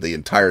decision the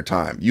entire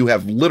time. You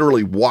have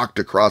literally walked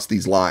across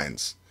these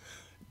lines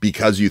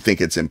because you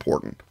think it's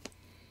important.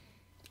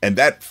 And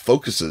that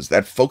focuses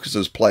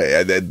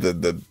play.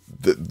 The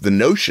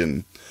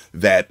notion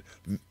that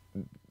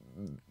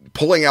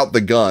pulling out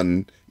the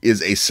gun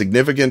is a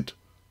significant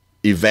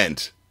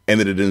event, and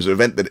that it is an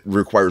event that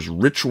requires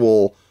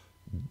ritual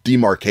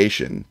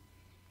demarcation.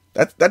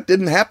 That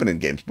didn't happen in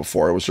games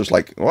before. It was just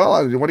like,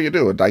 well, what do you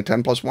do? A die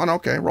 10 plus 1?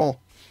 Okay, roll.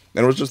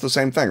 And it was just the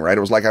same thing, right?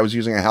 It was like I was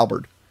using a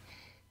halberd.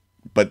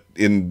 But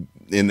in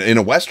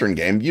a Western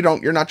game,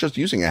 you're not just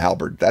using a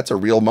halberd. That's a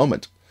real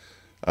moment.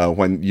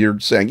 When you're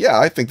saying, yeah,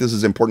 I think this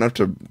is important enough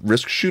to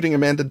risk shooting a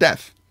man to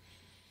death.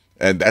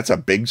 And that's a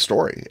big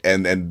story.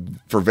 And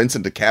for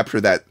Vincent to capture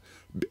that,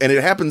 and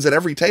it happens at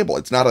every table.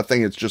 It's not a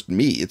thing, it's just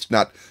me. It's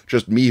not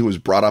just me who was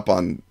brought up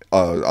on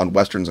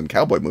Westerns and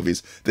cowboy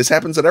movies. This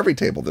happens at every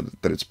table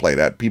that it's played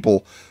at.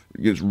 People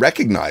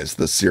recognize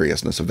the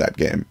seriousness of that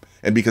game.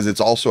 And because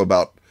it's also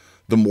about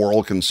the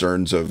moral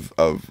concerns of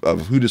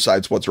who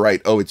decides what's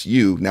right. Oh, it's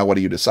you. Now what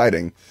are you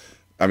deciding?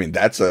 I mean,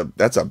 that's a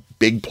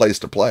big place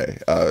to play.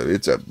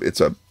 It's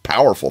a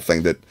powerful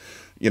thing that,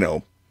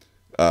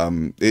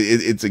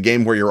 it's a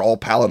game where you're all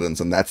paladins,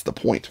 and that's the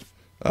point.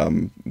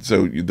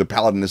 So the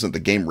paladin isn't the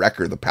game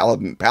wrecker. The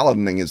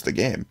paladining is the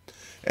game,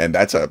 and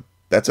that's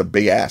a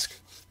big ask,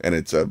 and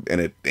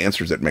it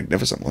answers it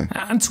magnificently.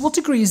 And to what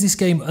degree is this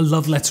game a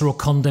love letter or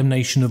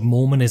condemnation of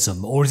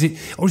Mormonism, or is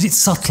it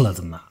subtler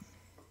than that?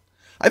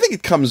 I think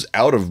it comes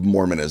out of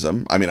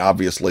Mormonism. I mean,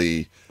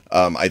 obviously.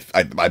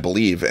 I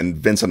believe, and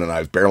Vincent and I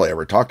have barely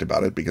ever talked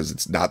about it because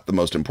it's not the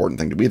most important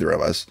thing to either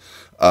of us.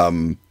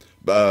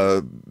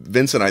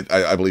 Vincent,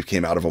 I believe,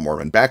 came out of a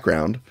Mormon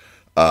background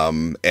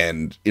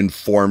and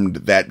informed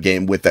that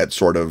game with that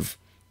sort of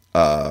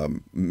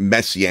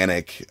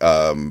messianic,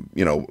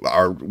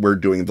 we're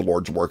doing the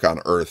Lord's work on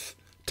earth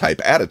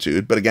type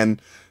attitude. But again,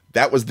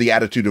 that was the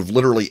attitude of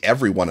literally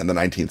everyone in the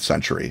 19th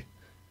century,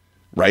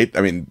 right?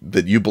 I mean,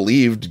 that you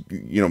believed,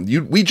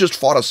 we just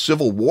fought a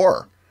civil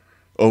war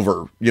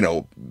over,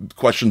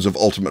 questions of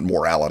ultimate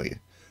morality.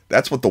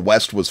 That's what the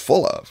West was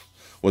full of,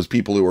 was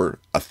people who were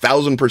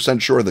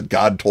 1,000% sure that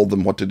God told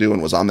them what to do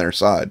and was on their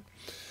side.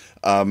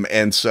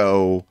 And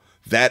so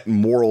that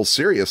moral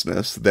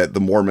seriousness that the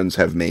Mormons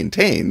have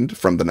maintained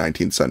from the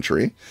 19th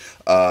century,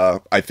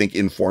 I think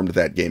informed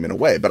that game in a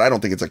way. But I don't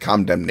think it's a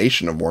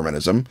condemnation of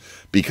Mormonism,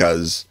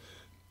 because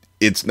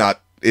it's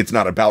not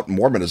about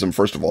Mormonism.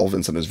 First of all,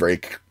 Vincent is very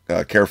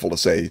careful to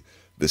say,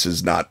 this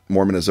is not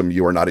Mormonism.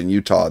 You are not in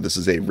Utah. This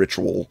is a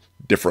ritual,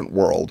 different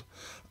world.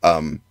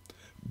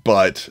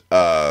 But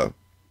the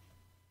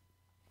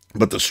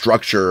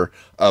structure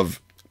of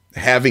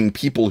having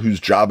people whose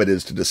job it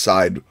is to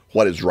decide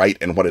what is right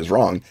and what is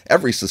wrong,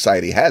 every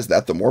society has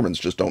that. The Mormons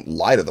just don't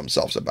lie to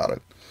themselves about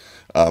it.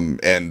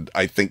 And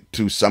I think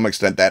to some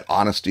extent that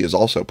honesty is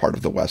also part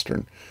of the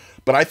Western.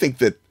 But I think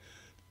that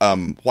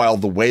while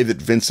the way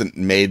that Vincent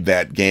made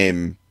that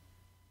game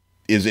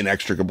is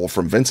inextricable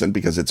from Vincent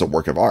because it's a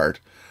work of art,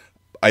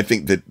 I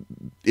think that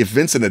if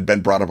Vincent had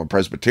been brought up a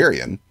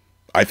Presbyterian,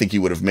 I think he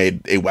would have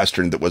made a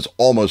Western that was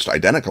almost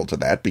identical to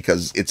that,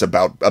 because it's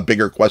about a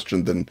bigger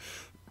question than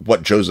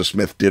what Joseph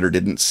Smith did or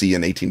didn't see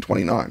in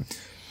 1829.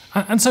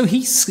 And so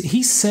he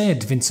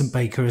said, Vincent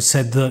Baker has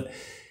said that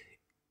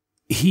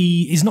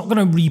he is not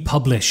going to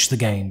republish the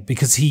game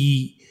because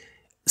he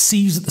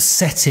sees that the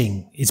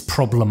setting is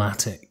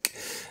problematic.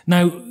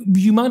 Now,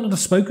 you might not have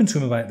spoken to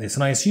him about this,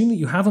 and I assume that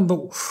you haven't,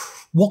 but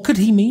what could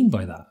he mean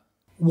by that?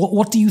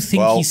 What do you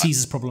think he sees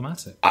as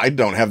problematic? I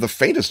don't have the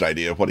faintest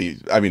idea what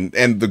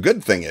and the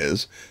good thing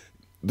is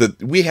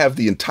that we have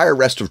the entire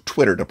rest of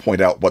Twitter to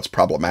point out what's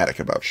problematic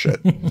about shit.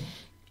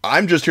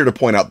 I'm just here to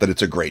point out that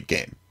it's a great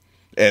game.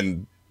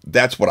 And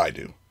that's what I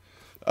do.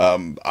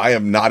 I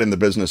am not in the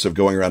business of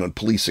going around and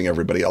policing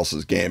everybody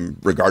else's game,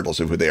 regardless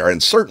of who they are,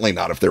 and certainly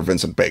not if they're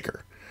Vincent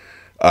Baker.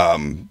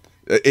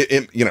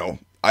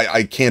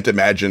 I can't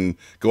imagine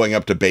going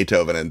up to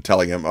Beethoven and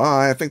telling him,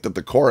 I think that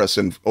the chorus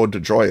in Ode to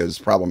Joy is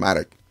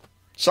problematic.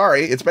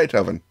 Sorry, it's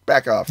Beethoven.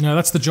 Back off. No,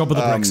 that's the job of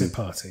the Brexit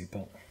Party.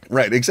 But.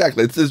 Right,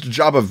 exactly. It's the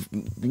job of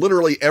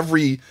literally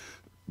every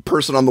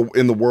person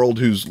in the world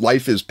whose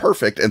life is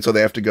perfect, and so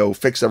they have to go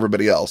fix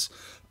everybody else.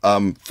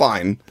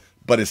 Fine,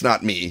 but it's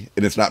not me,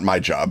 and it's not my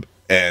job.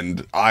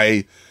 And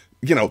there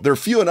are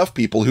few enough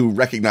people who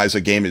recognize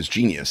a game as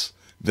genius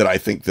that I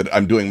think that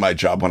I'm doing my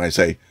job when I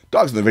say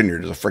Dogs in the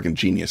Vineyard is a freaking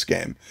genius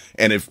game.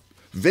 And if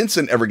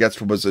Vincent ever gets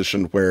to a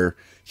position where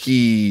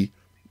he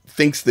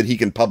thinks that he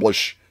can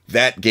publish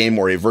that game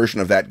or a version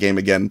of that game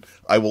again,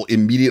 I will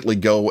immediately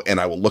go and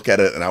I will look at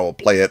it and I will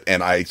play it.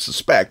 And I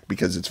suspect,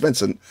 because it's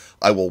Vincent,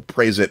 I will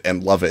praise it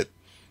and love it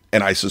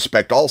And I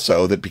suspect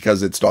also that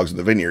because it's Dogs in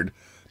the Vineyard,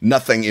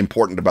 nothing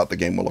important about the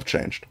game will have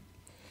changed.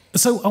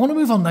 So I want to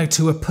move on now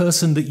to a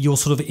person that you're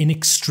sort of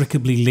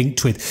inextricably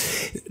linked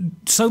with.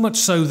 So much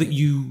so that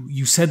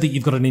you said that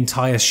you've got an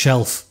entire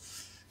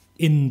shelf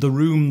in the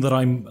room that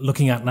I'm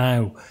looking at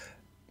now.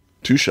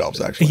 2 shelves,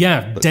 actually.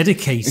 Yeah,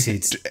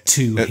 dedicated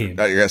to him.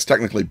 I guess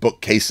technically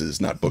bookcases,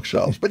 not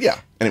bookshelves. But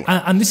yeah, anyway.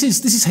 And this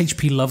is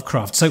H.P.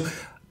 Lovecraft. So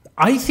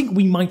I think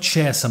we might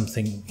share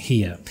something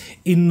here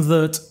in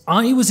that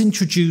I was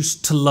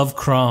introduced to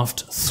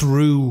Lovecraft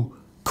through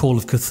Call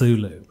of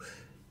Cthulhu,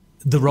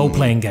 the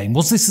role-playing game.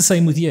 Was this the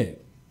same with you?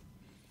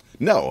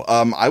 No.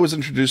 I was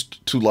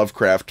introduced to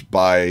Lovecraft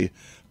by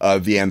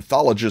the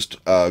anthologist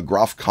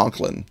Groff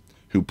Conklin,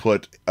 who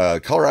put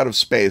Color Out of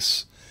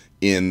Space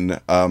in,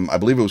 I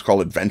believe it was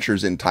called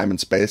Adventures in Time and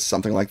Space,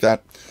 something like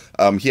that.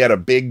 He had a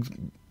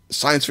big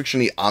science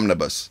fiction-y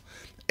omnibus,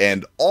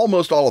 and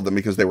almost all of them,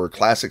 because they were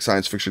classic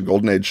science fiction,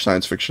 Golden Age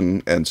science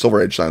fiction, and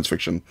Silver Age science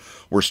fiction,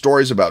 were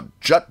stories about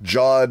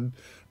jut-jawed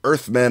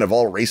Earthmen of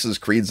all races,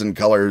 creeds, and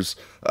colors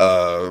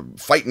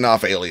fighting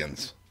off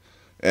aliens.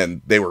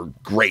 And they were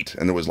great.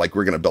 And it was like,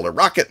 we're going to build a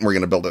rocket, and we're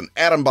going to build an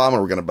atom bomb,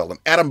 and we're going to build an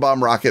atom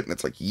bomb rocket. And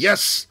it's like,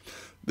 yes,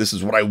 this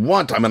is what I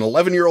want. I'm an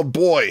 11-year-old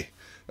boy.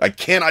 I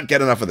cannot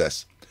get enough of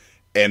this.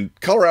 And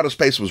Color Out of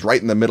Space was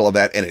right in the middle of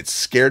that, and it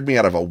scared me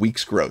out of a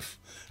week's growth.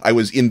 I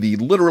was in the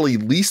literally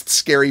least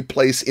scary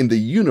place in the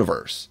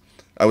universe.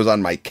 I was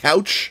on my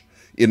couch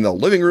in the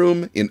living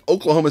room in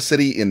Oklahoma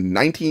City in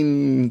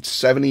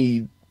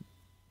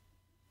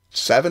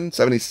 1977,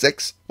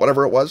 76,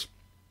 whatever it was.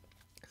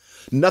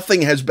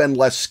 Nothing has been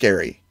less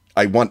scary,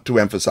 I want to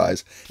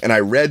emphasize. And I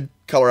read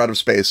Color Out of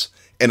Space,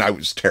 and I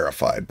was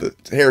terrified. The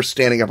hair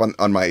standing up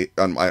on my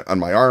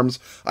arms.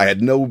 I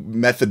had no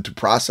method to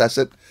process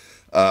it.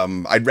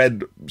 I'd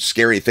read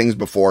scary things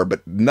before,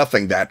 but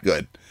nothing that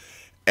good.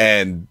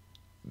 And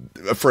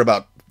for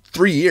about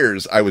 3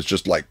 years, I was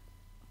just like,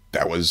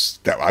 I was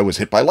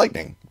hit by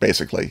lightning,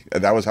 basically.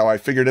 That was how I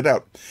figured it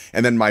out.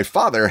 And then my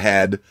father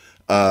had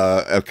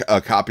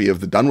a copy of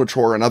the Dunwich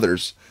Horror and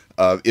others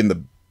in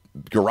the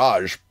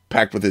garage,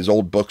 packed with his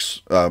old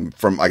books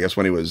from, I guess,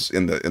 when he was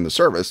in the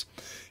service.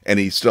 And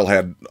he still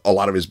had a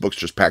lot of his books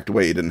just packed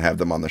away. He didn't have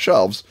them on the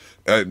shelves,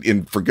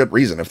 for good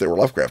reason, if they were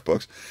Lovecraft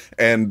books.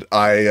 And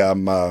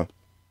I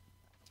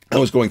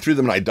was going through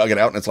them, and I dug it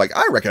out, and it's like,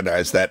 I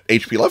recognize that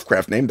H.P.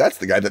 Lovecraft name. That's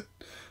the guy that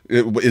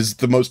is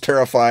the most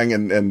terrifying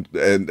and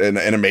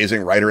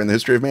amazing writer in the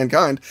history of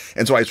mankind.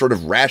 And so I sort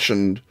of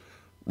rationed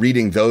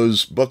reading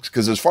those books,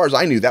 because as far as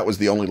I knew, that was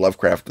the only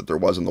Lovecraft that there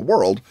was in the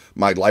world.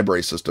 My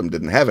library system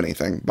didn't have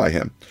anything by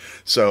him.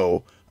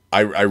 So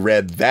I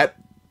read that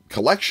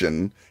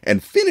collection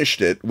and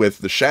finished it with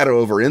The Shadow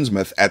over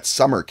Innsmouth at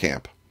summer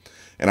camp.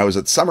 And I was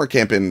at summer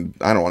camp in,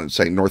 I don't want to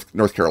say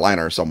North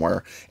Carolina or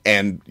somewhere.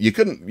 And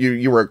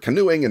you were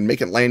canoeing and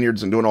making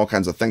lanyards and doing all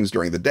kinds of things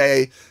during the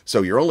day.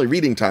 So your only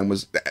reading time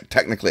was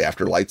technically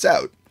after lights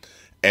out.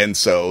 And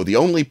so the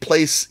only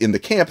place in the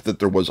camp that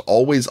there was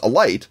always a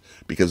light,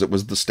 because it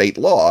was the state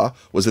law,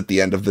 was at the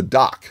end of the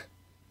dock.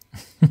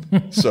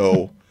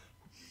 So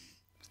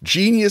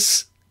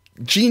genius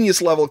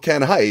level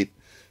Ken Hite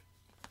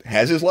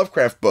has his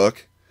Lovecraft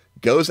book,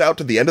 goes out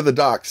to the end of the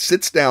dock,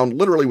 sits down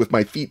literally with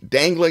my feet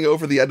dangling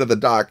over the end of the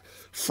dock.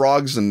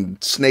 Frogs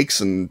and snakes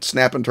and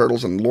snapping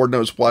turtles and Lord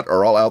knows what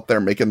are all out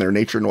there making their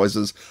nature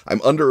noises. I'm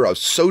under a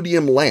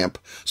sodium lamp,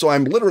 so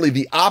I'm literally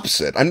the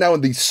opposite. I'm now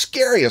in the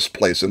scariest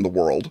place in the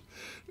world,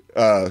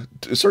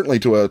 certainly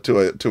to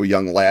a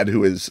young lad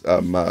who is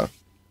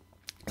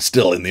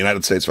still in the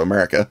United States of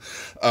America.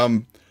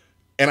 And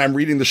I'm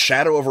reading The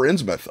Shadow over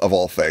Innsmouth, of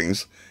all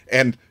things.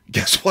 And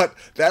guess what?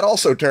 That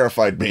also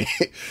terrified me.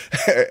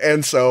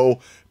 And so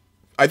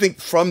I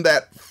think from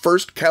that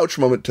first couch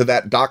moment to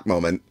that dock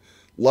moment,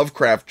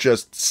 Lovecraft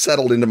just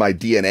settled into my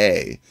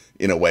DNA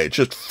in a way. It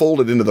just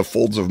folded into the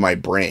folds of my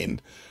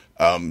brain,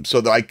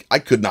 so that I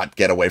could not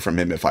get away from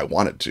him if I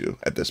wanted to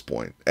at this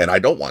point. And I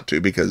don't want to,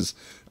 because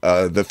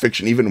the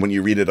fiction, even when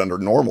you read it under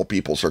normal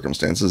people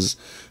circumstances,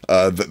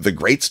 the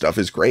great stuff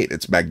is great.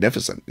 It's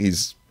magnificent.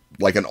 He's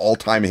like an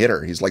all-time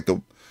hitter. He's like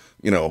the,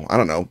 I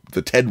don't know,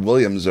 the Ted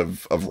Williams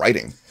of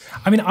writing.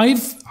 I mean,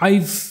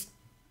 I've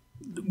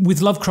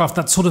with Lovecraft,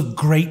 that sort of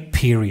great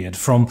period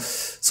from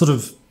sort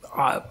of,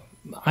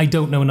 I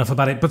don't know enough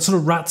about it, but sort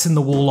of Rats in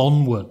the Wall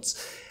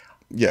onwards.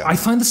 Yeah. I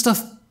find the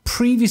stuff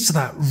previous to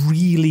that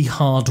really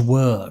hard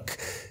work.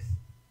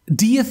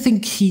 Do you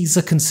think he's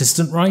a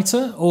consistent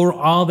writer, or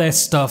are there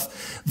stuff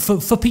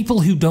for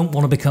people who don't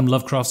want to become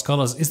Lovecraft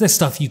scholars? Is there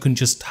stuff you can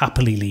just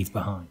happily leave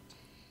behind?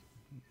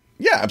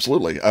 Yeah,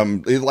 absolutely.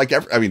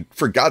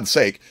 For God's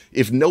sake,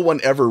 if no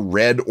one ever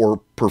read or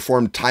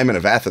performed Timon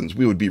of Athens,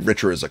 we would be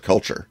richer as a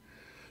culture.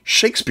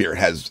 Shakespeare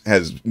has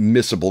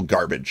missable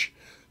garbage.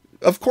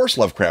 Of course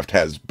Lovecraft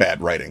has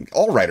bad writing.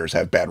 All writers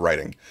have bad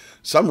writing.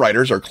 Some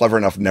writers are clever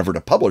enough never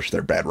to publish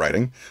their bad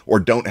writing, or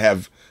don't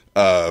have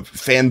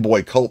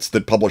fanboy cults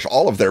that publish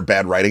all of their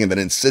bad writing and then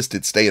insist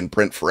it stay in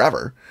print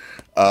forever.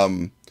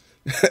 I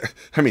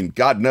mean,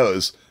 God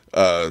knows,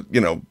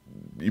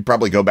 you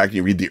probably go back and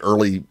you read the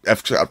early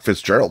F. Scott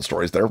Fitzgerald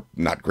stories. They're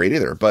not great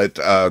either, but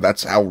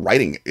that's how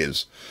writing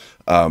is.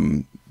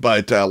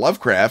 But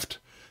Lovecraft,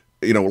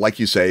 like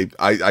you say,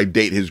 I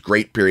date his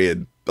great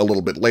period a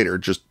little bit later,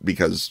 just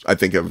because I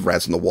think of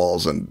Rats in the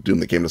Walls and Doom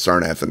That Came to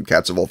Sarnath and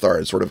Cats of Ulthar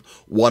as sort of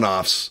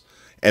one-offs.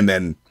 And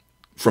then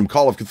from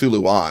Call of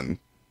Cthulhu on,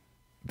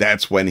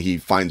 that's when he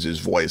finds his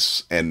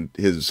voice and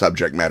his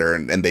subject matter,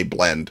 and they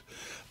blend.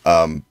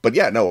 But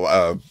yeah,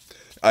 no,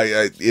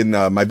 in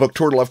my book,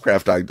 Tour to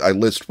Lovecraft, I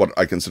list what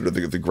I consider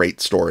the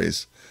great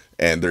stories,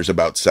 and there's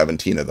about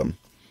 17 of them.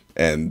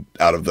 And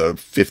out of the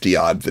 50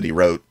 odd that he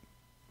wrote,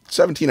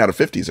 17 out of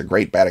 50 is a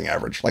great batting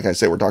average. Like I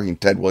say, we're talking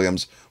Ted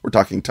Williams, we're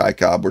talking Ty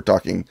Cobb, we're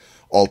talking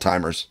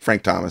all-timers,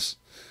 Frank Thomas.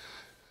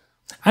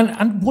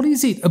 And what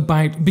is it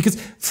about?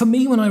 Because for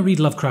me, when I read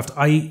Lovecraft,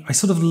 I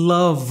sort of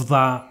love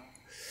that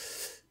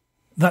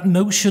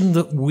notion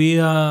that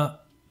we're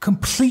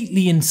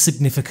completely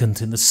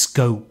insignificant in the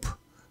scope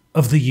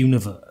of the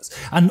universe.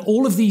 And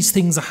all of these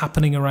things are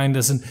happening around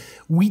us, and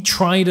we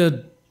try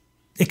to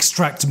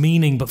extract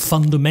meaning, but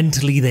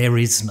fundamentally there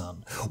is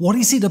none. What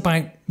is it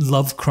about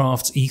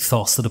Lovecraft's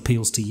ethos that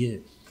appeals to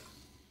you?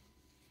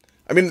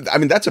 I mean,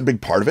 that's a big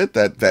part of it,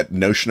 that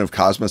notion of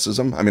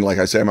cosmicism. I mean, like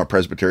I say, I'm a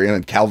Presbyterian,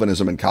 and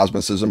Calvinism and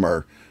cosmicism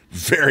are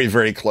very,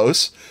 very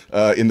close,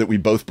 in that we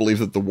both believe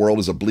that the world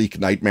is a bleak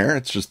nightmare.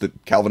 It's just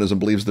that Calvinism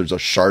believes there's a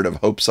shard of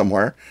hope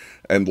somewhere,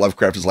 and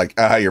Lovecraft is like,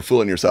 you're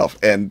fooling yourself.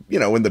 And,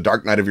 in the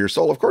dark night of your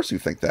soul, of course you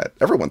think that.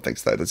 Everyone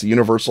thinks that. It's a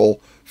universal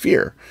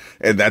fear.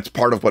 And that's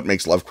part of what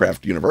makes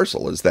Lovecraft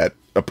universal, is that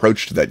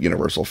approach to that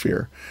universal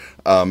fear.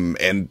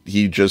 And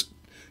he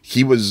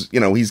was,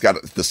 he's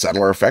got the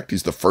settler effect.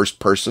 He's the first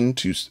person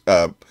to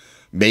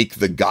make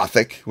the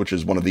Gothic, which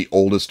is one of the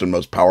oldest and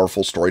most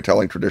powerful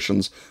storytelling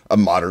traditions, a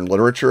modern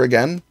literature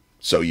again.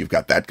 So you've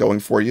got that going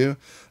for you.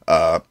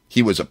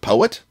 He was a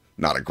poet,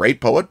 not a great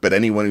poet, but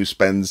anyone who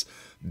spends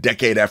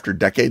decade after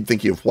decade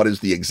thinking of what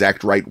is the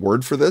exact right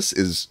word for this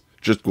is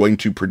just going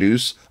to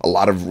produce a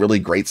lot of really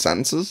great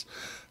sentences.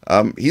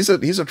 He's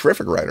a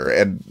terrific writer.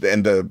 And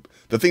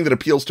the thing that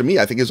appeals to me,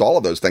 I think, is all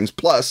of those things.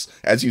 Plus,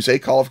 as you say,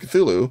 Call of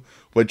Cthulhu,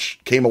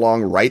 which came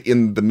along right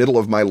in the middle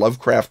of my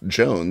Lovecraft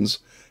Jones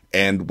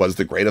and was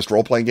the greatest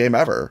role-playing game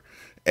ever.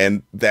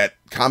 And that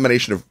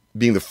combination of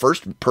being the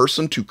first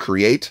person to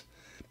create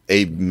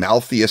a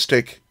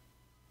maltheistic,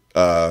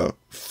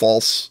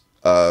 false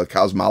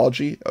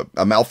cosmology,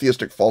 a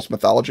maltheistic false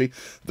mythology.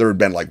 There had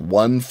been like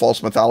one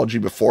false mythology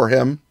before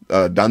him,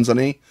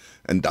 Dunsany,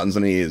 and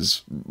Dunsany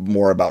is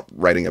more about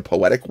writing a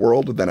poetic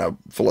world than a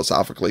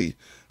philosophically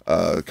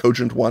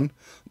cogent one.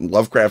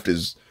 Lovecraft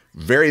is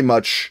very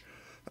much,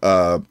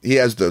 he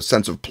has the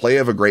sense of play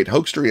of a great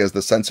hoaxer, he has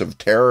the sense of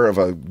terror of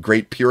a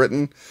great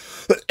Puritan,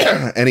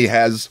 and he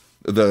has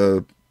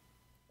the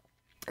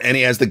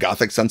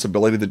Gothic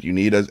sensibility that you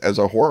need as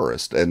a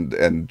horrorist,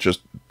 and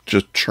just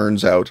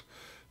churns out,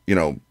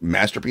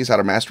 masterpiece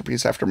out of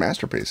masterpiece after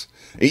masterpiece.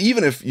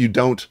 Even if you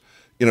don't,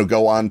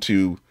 go on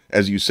to,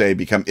 as you say,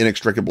 become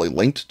inextricably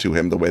linked to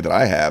him the way that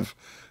I have,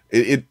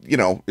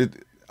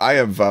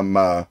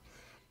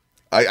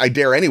 I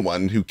dare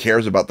anyone who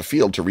cares about the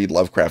field to read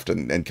Lovecraft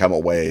and come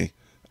away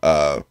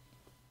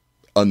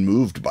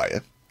unmoved by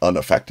it,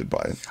 unaffected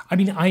by it. I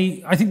mean,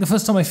 I think the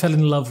first time I fell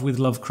in love with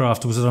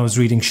Lovecraft was when I was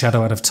reading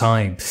Shadow Out of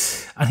Time,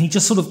 and he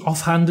just sort of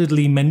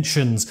offhandedly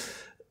mentions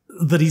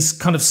that he's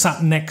kind of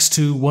sat next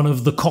to one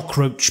of the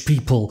cockroach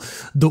people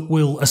that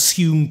will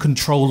assume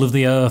control of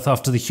the earth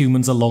after the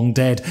humans are long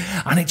dead.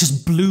 And it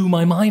just blew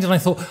my mind. And I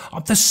thought,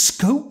 the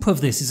scope of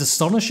this is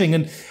astonishing.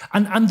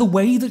 And the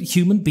way that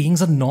human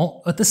beings are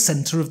not at the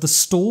center of the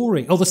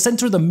story, or the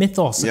center of the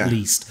mythos, at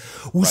least,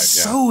 was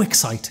so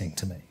exciting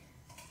to me.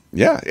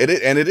 Yeah, it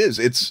is.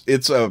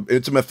 It's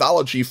a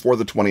mythology for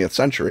the 20th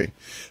century,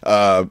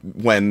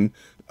 when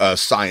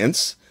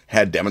science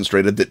had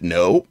demonstrated that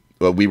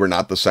we were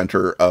not the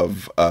center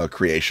of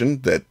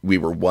creation, that we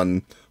were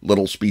one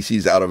little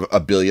species out of a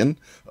billion.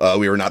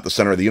 We were not the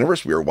center of the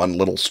universe. We were one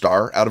little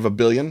star out of a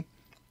billion.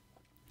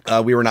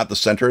 We were not the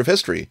center of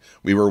history.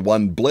 We were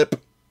one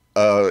blip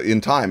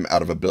in time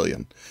out of a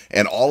billion.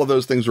 And all of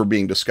those things were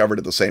being discovered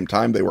at the same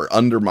time. They were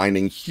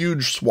undermining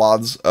huge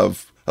swaths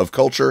of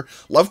culture.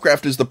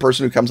 Lovecraft is the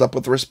person who comes up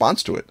with the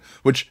response to it,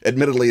 which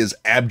admittedly is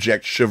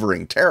abject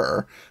shivering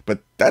terror, but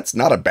that's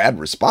not a bad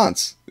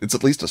response. It's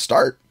at least a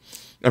start.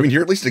 I mean,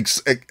 you're at least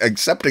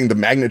accepting the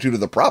magnitude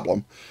of the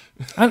problem.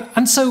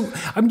 And so,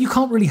 I mean, you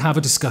can't really have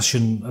a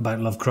discussion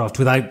about Lovecraft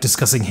without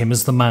discussing him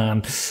as the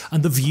man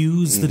and the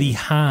views that he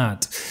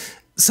had.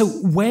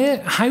 So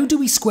how do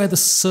we square the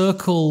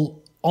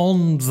circle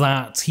on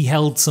that? He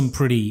held some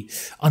pretty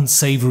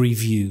unsavory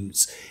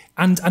views.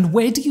 And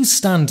where do you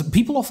stand?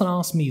 People often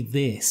ask me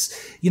this,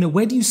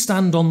 where do you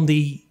stand on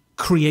the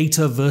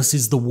creator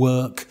versus the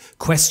work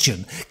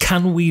question?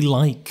 Can we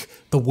like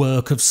the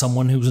work of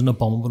someone who's an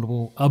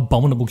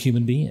abominable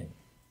human being?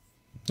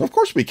 Of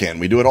course we can.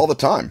 We do it all the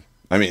time.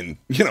 I mean,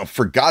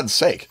 for God's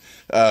sake,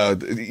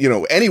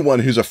 anyone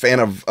who's a fan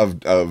of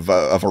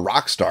a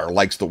rock star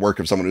likes the work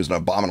of someone who's an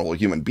abominable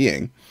human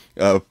being,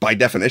 by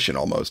definition,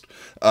 almost.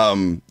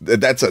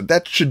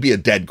 That should be a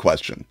dead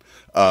question.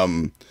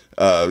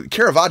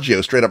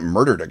 Caravaggio straight up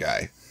murdered a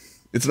guy.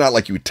 It's not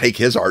like you would take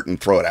his art and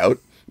throw it out.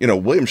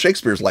 William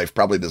Shakespeare's life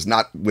probably does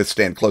not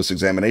withstand close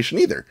examination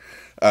either.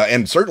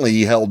 And certainly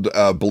he held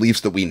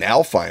beliefs that we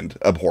now find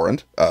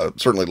abhorrent.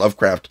 Certainly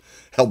Lovecraft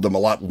held them a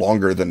lot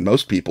longer than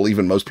most people,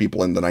 even most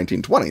people in the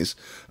 1920s.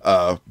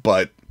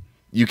 But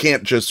you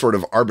can't just sort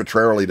of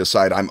arbitrarily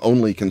decide I'm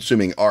only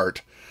consuming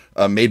art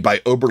made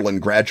by Oberlin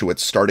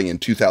graduates starting in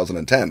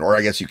 2010. Or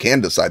I guess you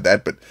can decide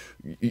that, but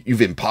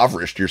you've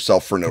impoverished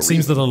yourself for no reason. It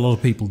seems that a lot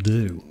of people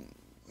do.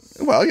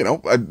 Well,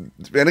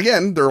 and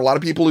again, there are a lot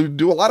of people who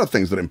do a lot of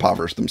things that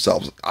impoverish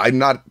themselves. I'm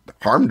not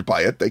harmed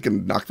by it. They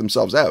can knock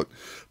themselves out.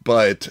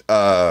 But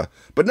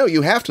no,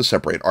 you have to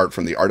separate art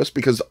from the artist,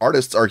 because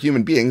artists are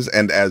human beings.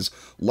 And as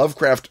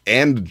Lovecraft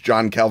and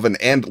John Calvin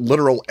and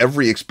literal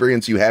every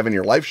experience you have in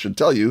your life should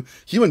tell you,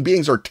 human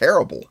beings are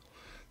terrible.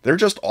 They're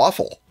just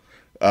awful.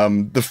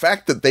 The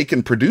fact that they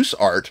can produce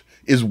art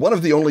is one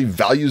of the only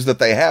values that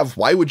they have.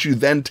 Why would you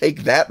then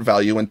take that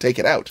value and take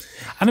it out?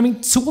 And I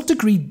mean, to what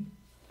degree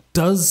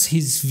does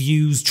his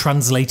views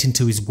translate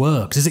into his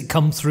work? Does it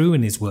come through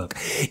in his work?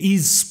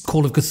 Is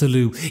Call of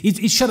Cthulhu...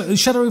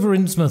 Shadow over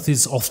Innsmouth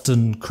is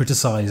often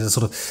criticised as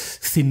sort of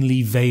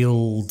thinly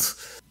veiled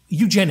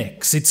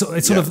eugenics. It's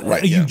sort of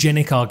a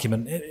eugenic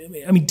argument.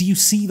 I mean, do you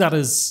see that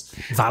as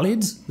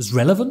valid, as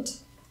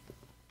relevant?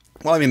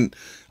 Well, I mean,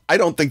 I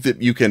don't think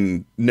that you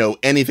can know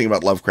anything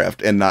about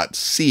Lovecraft and not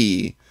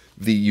see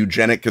the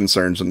eugenic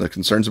concerns and the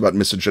concerns about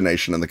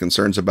miscegenation and the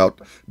concerns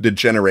about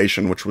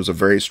degeneration, which was a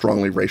very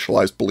strongly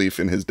racialized belief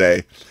in his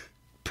day,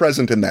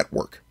 present in that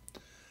work.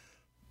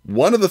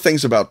 One of the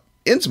things about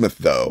Innsmouth,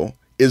 though,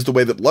 is the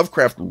way that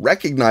Lovecraft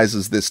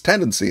recognizes this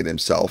tendency in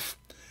himself,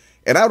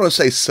 and I don't want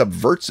to say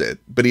subverts it,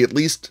 but he at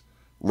least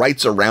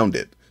writes around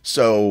it.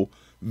 So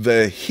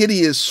the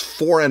hideous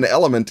foreign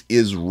element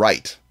is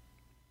right.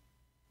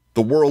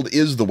 The world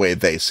is the way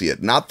they see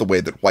it, not the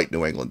way that white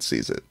New England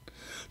sees it.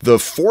 The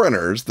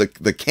foreigners, the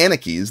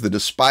Kanakys, the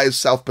despised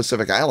South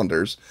Pacific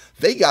Islanders,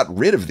 they got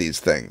rid of these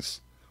things.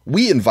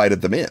 We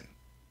invited them in.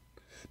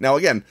 Now,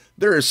 again,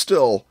 there is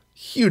still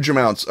huge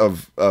amounts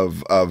of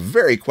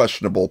very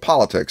questionable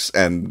politics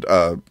and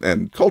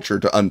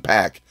culture to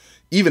unpack,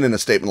 even in a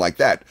statement like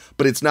that.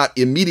 But it's not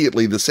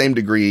immediately the same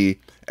degree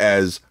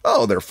as,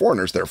 oh, they're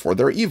foreigners, therefore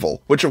they're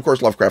evil, which, of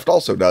course, Lovecraft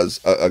also does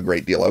a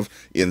great deal of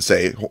in,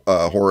 say,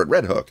 Horror at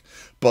Red Hook.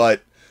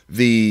 But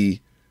the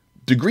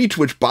degree to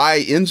which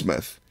by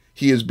Innsmouth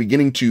he is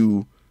beginning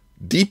to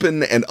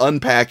deepen and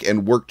unpack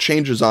and work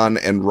changes on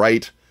and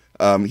write.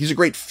 He's a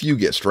great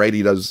fugist, right?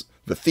 He does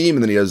the theme,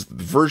 and then he does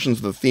versions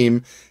of the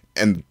theme,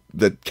 and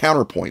the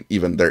counterpoint,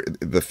 even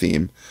the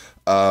theme,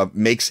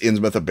 makes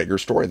Innsmouth a bigger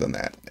story than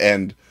that.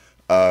 And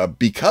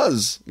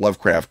because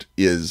Lovecraft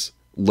is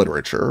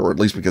literature, or at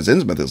least because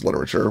Innsmouth is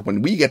literature,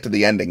 when we get to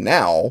the ending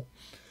now,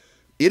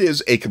 it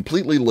is a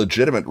completely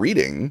legitimate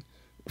reading.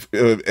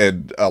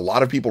 And a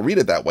lot of people read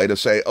it that way to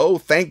say, oh,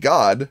 thank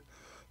God,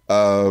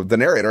 the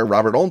narrator,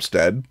 Robert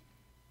Olmsted,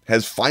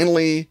 he's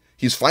finally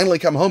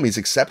come home. He's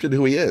accepted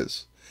who he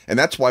is. And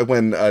that's why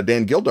when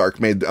Dan Gildark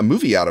made a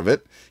movie out of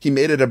it, he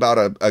made it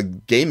about a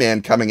gay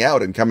man coming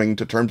out and coming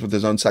to terms with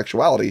his own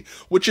sexuality,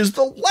 which is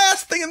the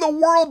last thing in the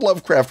world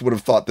Lovecraft would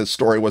have thought this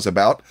story was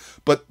about.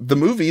 But the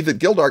movie that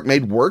Gildark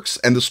made works,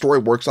 and the story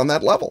works on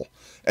that level.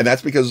 And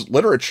that's because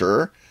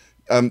literature,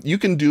 you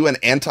can do an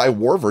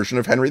anti-war version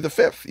of Henry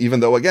V, even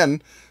though,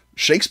 again,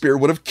 Shakespeare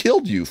would have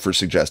killed you for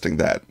suggesting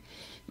that.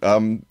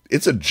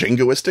 It's a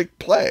jingoistic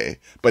play,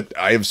 but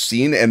I have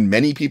seen, and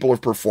many people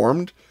have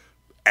performed,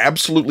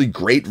 absolutely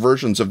great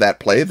versions of that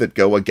play that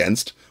go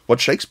against what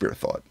Shakespeare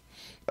thought.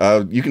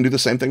 You can do the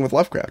same thing with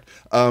Lovecraft.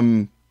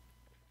 And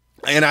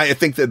I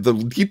think that the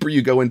deeper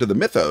you go into the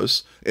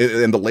mythos,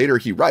 and the later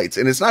he writes,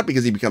 and it's not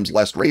because he becomes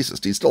less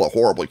racist, he's still a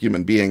horrible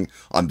human being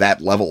on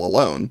that level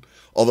alone.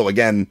 Although,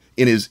 again,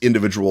 in his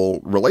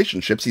individual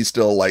relationships, he's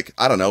still, like,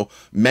 I don't know,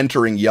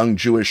 mentoring young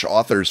Jewish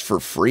authors for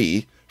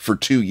free for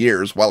 2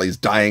 years while he's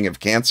dying of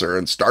cancer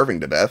and starving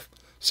to death.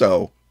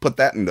 So put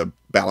that into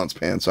balance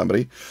pan,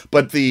 somebody.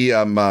 But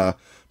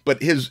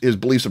but his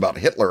beliefs about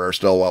Hitler are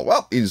still,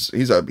 well,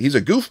 he's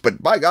a goof,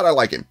 but by God, I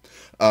like him.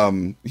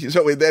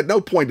 So at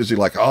no point is he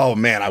like, oh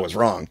man, I was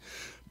wrong.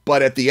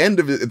 But at the end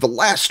of it, the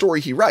last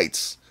story he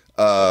writes,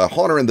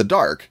 Haunter in the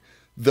Dark,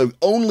 the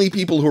only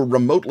people who are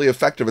remotely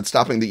effective at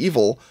stopping the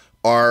evil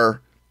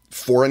are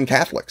foreign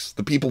Catholics,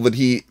 the people that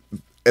he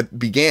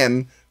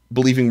began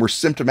believing were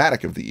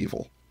symptomatic of the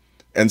evil.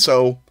 And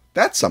so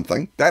that's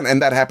something.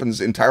 That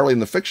happens entirely in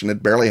the fiction.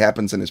 It barely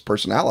happens in his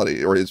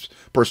personality or his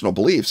personal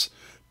beliefs,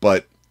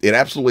 but it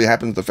absolutely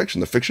happens in the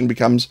fiction. The fiction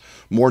becomes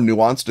more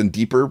nuanced and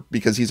deeper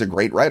because he's a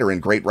great writer,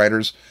 and great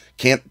writers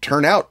can't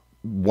turn out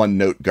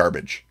one-note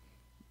garbage.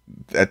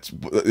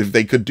 If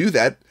they could do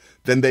that,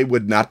 then they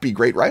would not be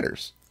great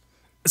writers.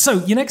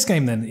 So your next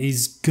game then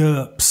is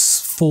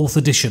GURPS 4th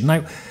edition.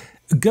 Now,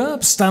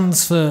 GURPS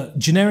stands for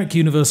Generic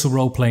Universal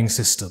Role-Playing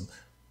System.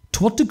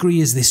 To what degree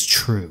is this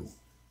true?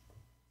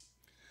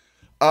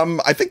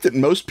 I think that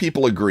most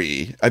people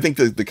agree. I think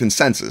that the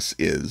consensus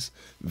is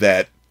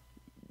that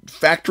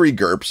factory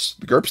GURPS,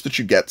 the GURPS that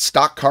you get,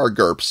 stock car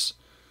GURPS,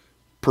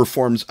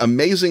 performs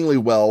amazingly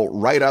well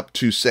right up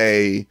to,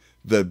 say,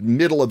 the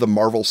middle of the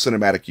Marvel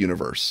Cinematic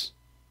Universe.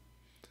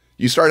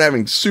 You start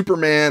having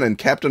Superman and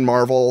Captain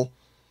Marvel,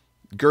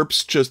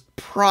 GURPS just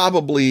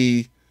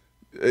probably...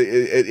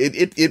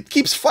 It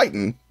keeps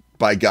fighting,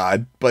 by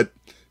God, but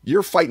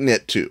you're fighting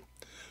it too.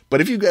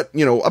 But if you get,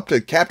 up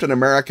to Captain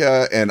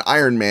America and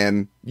Iron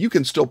Man, you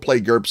can still play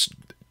GURPS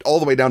all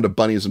the way down to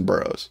bunnies and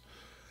burrows.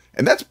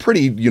 And that's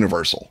pretty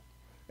universal.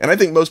 And I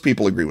think most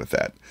people agree with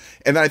that.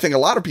 And then I think a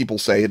lot of people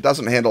say it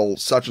doesn't handle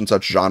such and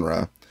such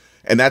genre.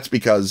 And that's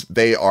because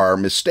they are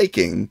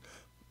mistaking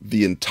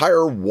the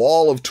entire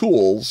wall of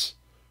tools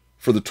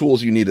for the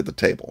tools you need at the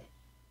table.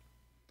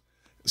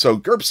 So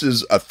GURPS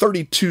is a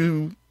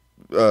 32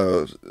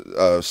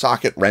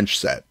 socket wrench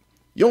set.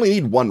 You only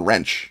need one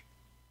wrench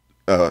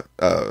head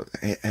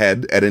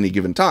at any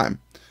given time.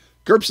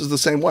 GURPS is the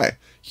same way.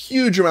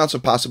 Huge amounts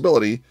of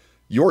possibility.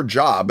 Your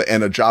job,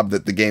 and a job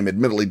that the game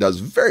admittedly does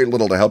very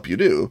little to help you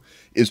do,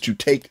 is to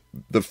take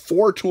the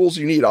 4 tools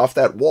you need off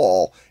that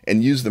wall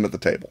and use them at the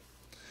table.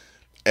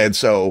 And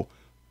so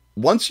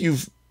once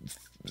you've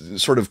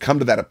sort of come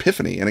to that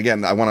epiphany, and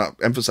again, I want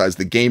to emphasize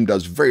the game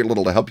does very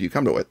little to help you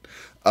come to it,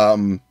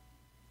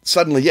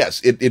 suddenly,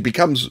 yes, it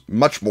becomes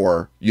much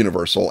more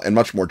universal and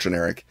much more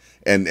generic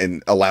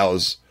and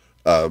allows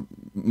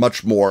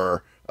much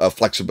more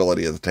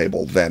flexibility at the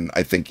table than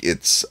I think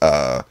its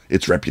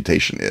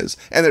reputation is.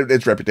 And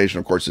its reputation,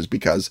 of course, is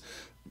because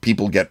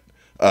people get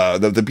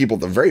the people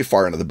at the very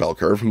far end of the bell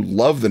curve who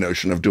love the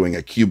notion of doing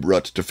a cube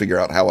root to figure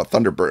out how a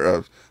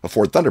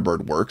Ford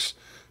Thunderbird works,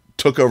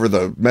 took over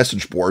the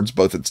message boards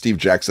both at Steve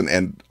Jackson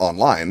and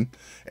online,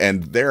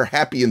 and their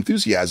happy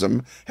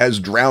enthusiasm has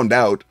drowned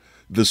out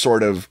the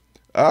sort of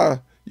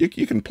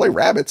you can play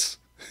rabbits.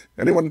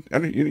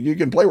 You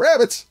can play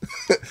rabbits.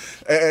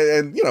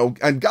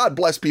 and God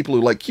bless people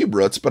who like cube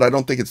roots, but I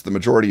don't think it's the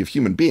majority of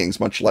human beings,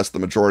 much less the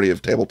majority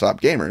of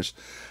tabletop gamers.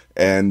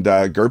 And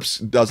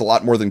GURPS does a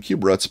lot more than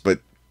cube roots, but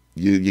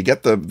you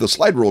get the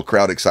slide rule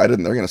crowd excited,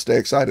 and they're going to stay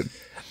excited.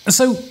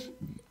 So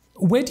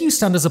where do you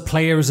stand as a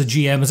player, as a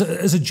GM,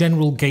 as a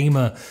general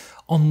gamer,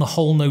 on the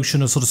whole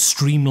notion of sort of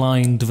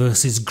streamlined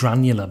versus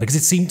granular? Because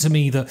it seemed to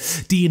me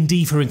that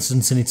D&D, for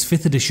instance, in its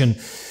 5th edition,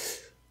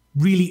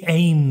 really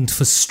aimed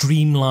for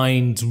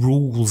streamlined,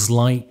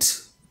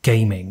 rules-light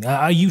gaming.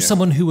 Are you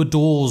someone who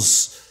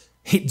adores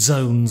hit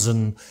zones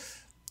and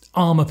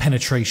armor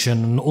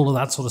penetration and all of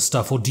that sort of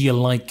stuff, or do you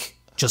like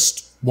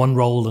just one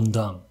roll and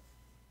done?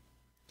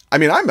 I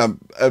mean,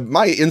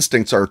 my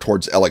instincts are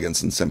towards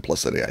elegance and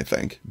simplicity, I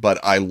think, but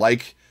I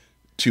like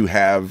to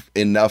have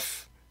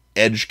enough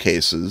edge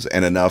cases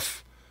and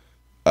enough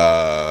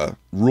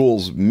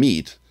rules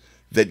meet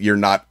that you're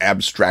not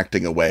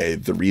abstracting away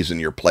the reason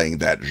you're playing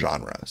that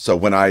genre. So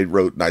when I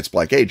wrote Night's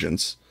Black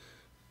Agents,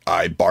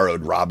 I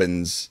borrowed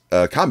Robin's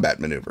combat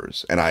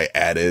maneuvers, and I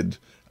added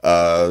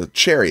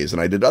cherries,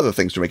 and I did other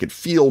things to make it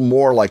feel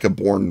more like a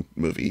Bourne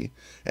movie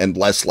and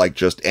less like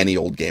just any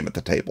old game at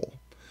the table.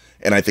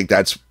 And I think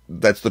that's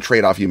the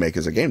trade-off you make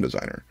as a game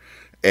designer.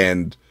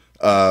 And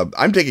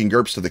I'm taking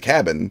GURPS to the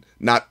cabin,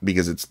 not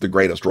because it's the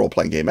greatest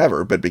role-playing game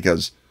ever, but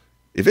because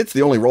if it's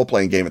the only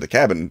role-playing game at the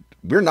cabin,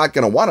 we're not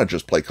going to want to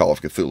just play Call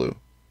of Cthulhu.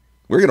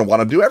 We're going to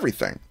want to do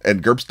everything.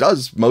 And GURPS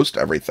does most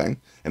everything,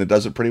 and it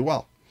does it pretty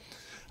well.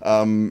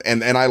 And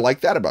I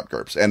like that about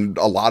GURPS. And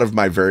a lot of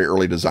my very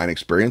early design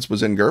experience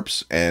was in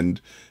GURPS,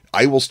 and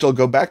I will still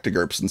go back to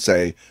GURPS and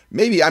say,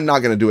 maybe I'm not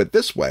going to do it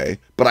this way,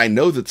 but I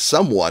know that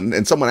someone,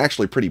 and someone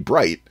actually pretty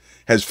bright,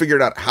 has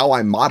figured out how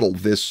I modeled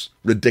this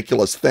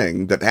ridiculous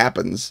thing that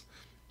happens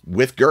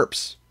with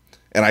GURPS.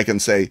 And I can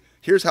say,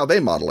 here's how they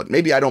model it.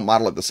 Maybe I don't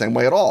model it the same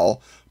way at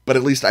all, but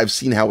at least I've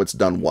seen how it's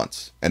done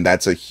once. And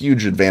that's a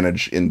huge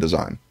advantage in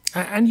design.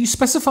 And you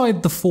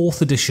specified the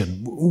 4th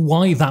edition.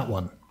 Why that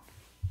one?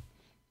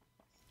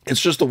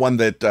 It's just the one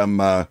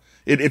that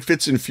it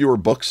fits in fewer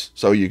books,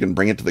 so you can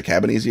bring it to the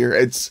cabin easier.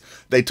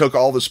 They took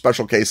all the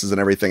special cases and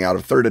everything out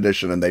of 3rd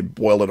edition, and they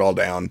boiled it all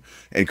down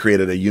and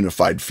created a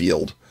unified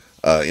field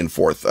in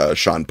 4th.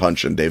 Sean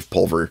Punch and Dave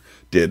Pulver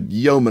did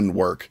yeoman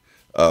work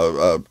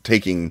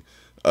taking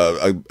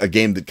a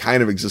game that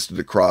kind of existed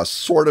across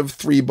sort of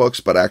 3 books,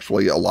 but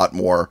actually a lot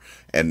more,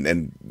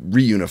 and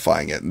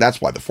reunifying it. And that's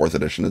why the 4th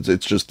edition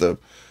it's just the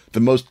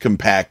most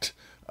compact,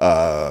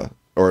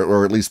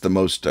 or at least the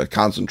most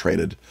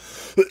concentrated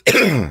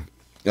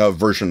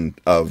version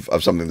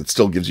of something that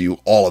still gives you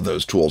all of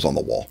those tools on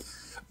the wall.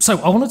 So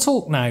I want to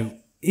talk now.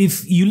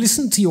 If you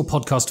listen to your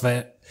podcast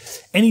for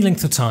any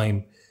length of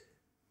time,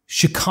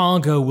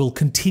 Chicago will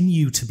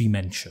continue to be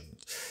mentioned.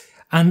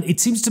 And it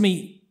seems to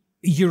me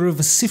you're a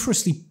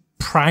vociferously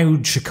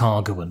proud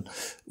Chicagoan.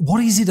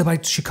 What is it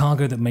about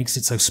Chicago that makes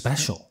it so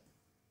special?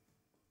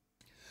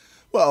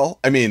 Well,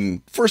 I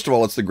mean, first of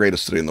all, it's the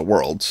greatest city in the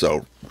world,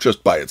 so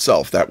just by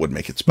itself, that would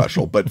make it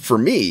special. But for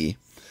me,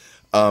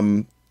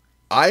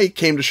 I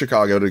came to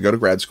Chicago to go to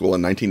grad school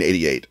in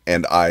 1988,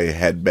 and I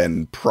had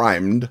been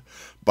primed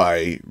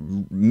by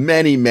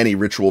many, many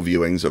ritual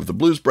viewings of the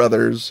Blues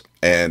Brothers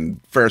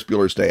and Ferris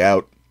Bueller's Day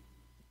Out.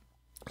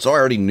 So I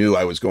already knew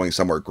I was going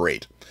somewhere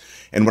great.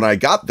 And when I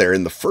got there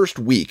in the first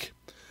week,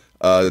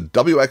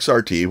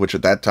 WXRT, which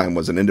at that time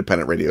was an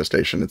independent radio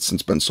station, it's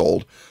since been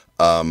sold,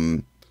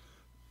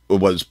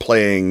 was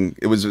playing,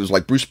 it was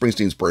like Bruce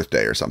Springsteen's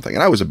birthday or something.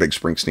 And I was a big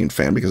Springsteen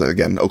fan because,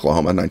 again,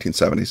 Oklahoma,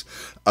 1970s,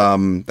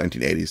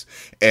 1980s.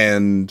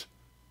 And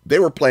they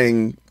were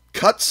playing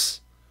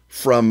cuts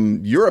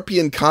from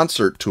European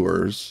concert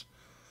tours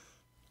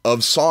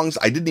of songs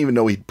I didn't even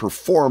know he'd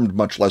performed,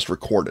 much less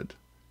recorded.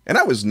 And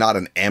I was not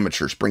an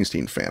amateur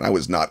Springsteen fan. I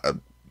was not a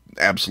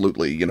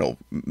absolutely,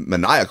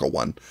 maniacal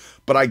one.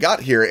 But I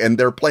got here and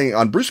they're playing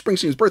on Bruce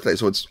Springsteen's birthday.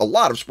 So it's a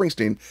lot of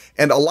Springsteen,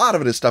 and a lot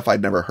of it is stuff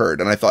I'd never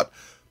heard. And I thought,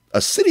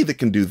 a city that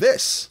can do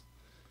this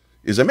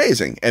is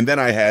amazing. And then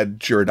I had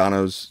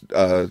Giordano's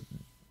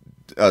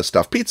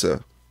stuffed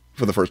pizza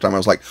for the first time. I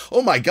was like,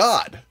 oh my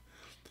God,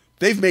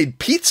 they've made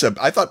pizza.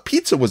 I thought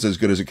pizza was as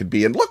good as it could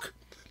be. And look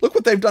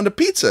what they've done to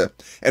pizza.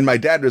 And my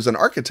dad was an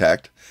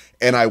architect,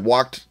 and I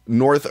walked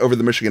north over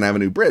the Michigan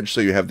Avenue Bridge. So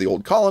you have the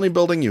old Colony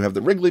building, you have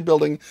the Wrigley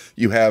building,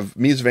 you have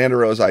Mies van der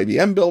Rohe's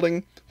IBM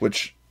building,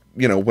 which,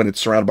 when it's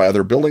surrounded by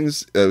other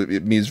buildings,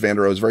 Mies van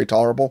der Rohe is very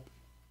tolerable.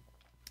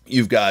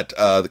 You've got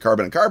the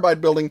Carbon and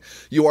Carbide building.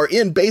 You are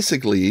in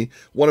basically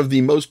one of the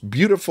most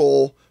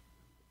beautiful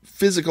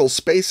physical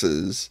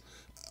spaces,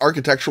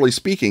 architecturally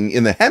speaking,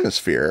 in the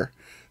hemisphere.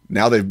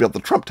 Now they've built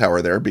the Trump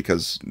Tower there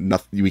because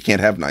we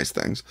can't have nice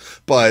things.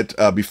 But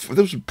before,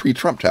 this was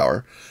pre-Trump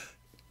Tower.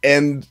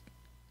 And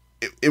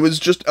it was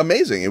just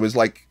amazing. It was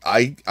like,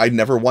 I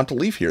never want to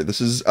leave here.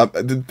 This is,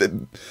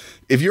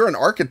 if you're an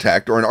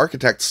architect or an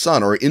architect's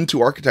son or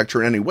into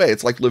architecture in any way,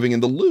 it's like living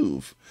in the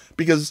Louvre.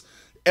 Because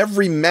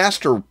every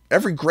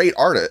great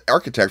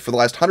architect for the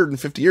last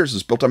 150 years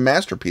has built a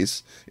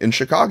masterpiece in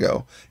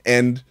Chicago.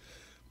 And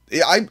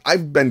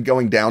I've been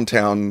going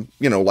downtown,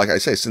 like I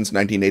say, since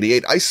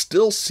 1988. I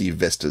still see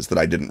vistas that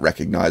I didn't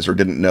recognize or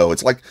didn't know.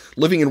 It's like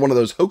living in one of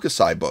those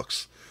Hokusai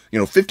books,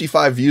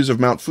 55 views of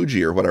Mount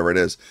Fuji or whatever it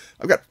is.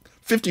 I've got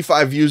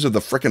 55 views of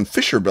the frickin'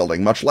 Fisher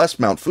Building, much less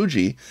Mount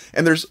Fuji.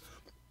 And there's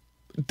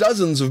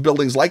dozens of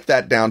buildings like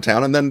that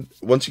downtown. And then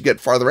once you get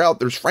farther out,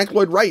 there's Frank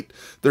Lloyd Wright.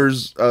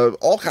 There's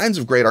all kinds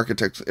of great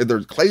architects.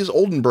 There's Claes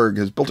Oldenburg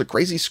has built a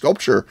crazy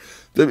sculpture.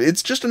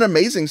 It's just an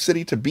amazing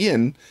city to be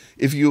in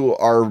if you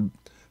are an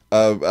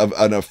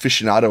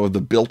aficionado of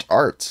the built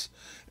arts.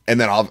 And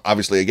then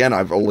obviously, again,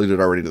 I've alluded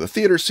already to the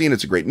theater scene.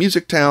 It's a great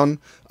music town.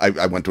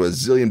 I went to a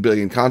zillion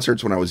billion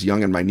concerts when I was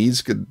young and my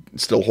knees could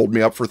still hold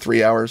me up for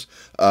 3 hours.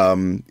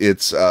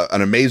 It's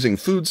an amazing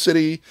food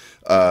city.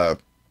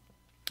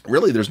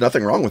 Really, there's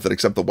nothing wrong with it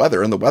except the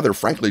weather. And the weather,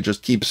 frankly,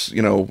 just keeps,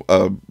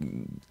 the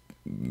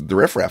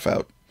riffraff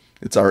out.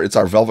 It's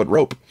our velvet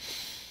rope.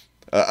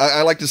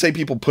 I like to say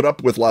people put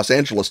up with Los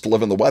Angeles to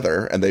live in the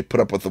weather, and they put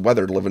up with the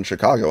weather to live in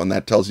Chicago. And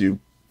that tells you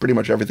pretty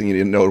much everything you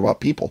need to know about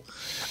people.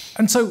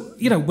 And so,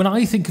 when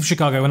I think of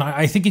Chicago, and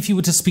I think if you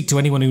were to speak to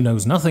anyone who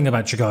knows nothing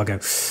about Chicago,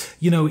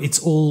 it's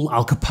all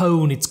Al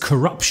Capone, it's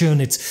corruption,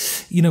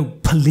 it's,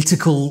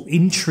 political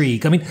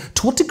intrigue. I mean,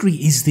 to what degree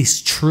is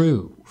this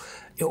true?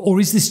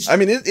 Or is this... I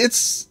mean,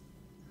 it's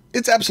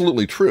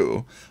absolutely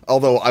true.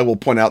 Although I will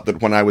point out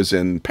that when I was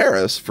in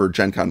Paris for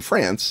Gen Con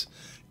France,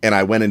 and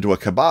I went into a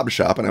kebab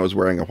shop and I was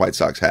wearing a White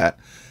Sox hat,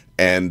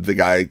 and the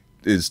guy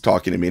is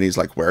talking to me and he's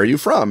like, "Where are you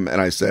from?" And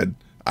I said,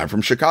 "I'm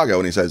from Chicago."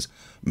 And he says,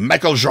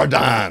 "Michael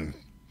Jordan."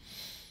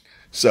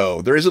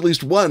 So there is at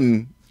least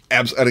one,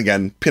 and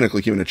again, pinnacle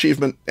human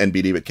achievement,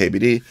 NBD but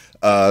KBD,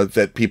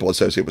 that people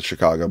associate with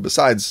Chicago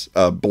besides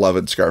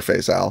beloved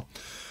Scarface Al.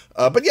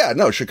 But yeah,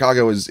 no,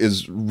 Chicago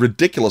is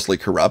ridiculously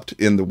corrupt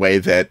in the way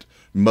that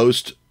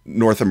most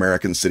North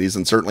American cities,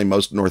 and certainly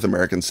most North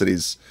American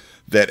cities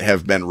that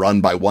have been run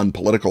by one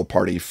political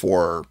party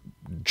for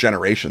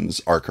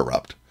generations, are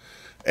corrupt.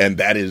 And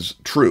that is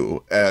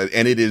true.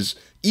 And it is,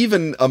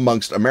 even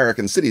amongst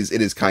American cities,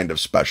 it is kind of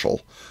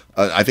special.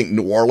 I think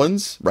New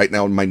Orleans, right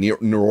now, my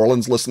New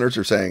Orleans listeners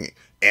are saying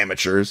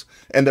amateurs,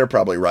 and they're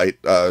probably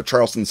right.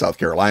 Charleston, South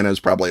Carolina is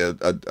probably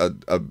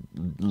a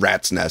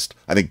rat's nest.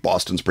 I think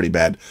Boston's pretty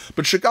bad.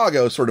 But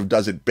Chicago sort of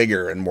does it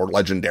bigger and more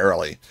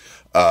legendarily.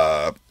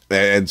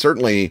 And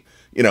certainly,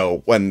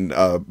 when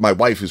my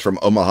wife, who's from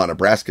Omaha,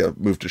 Nebraska,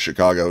 moved to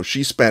Chicago,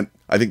 she spent,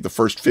 I think, the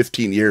first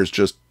 15 years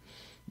just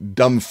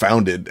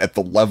dumbfounded at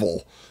the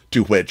level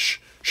to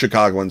which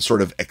Chicagoans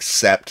sort of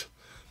accept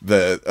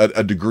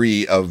a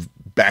degree of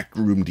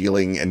backroom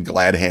dealing and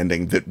glad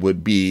handing that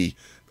would be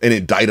an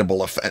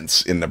indictable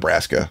offense in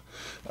Nebraska.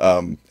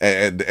 But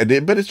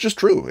it's just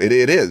true. It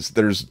is.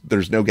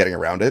 There's no getting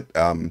around it.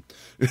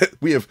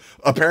 We have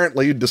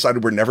apparently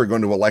decided we're never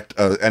going to elect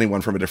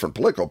anyone from a different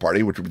political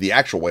party, which would be the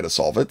actual way to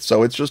solve it.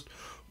 So it's just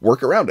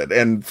work around it.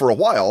 And for a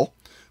while,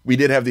 we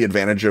did have the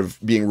advantage of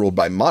being ruled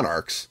by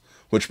monarchs,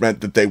 which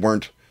meant that they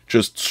weren't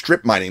just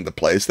strip mining the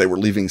place. They were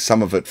leaving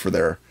some of it for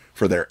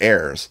their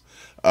heirs.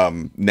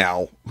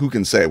 Now, who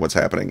can say what's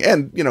happening?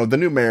 And, you know, the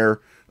new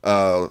mayor,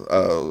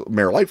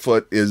 Mayor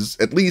Lightfoot, is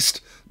at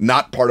least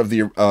not part of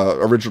the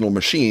original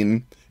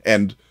machine,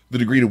 and the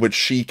degree to which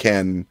she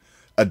can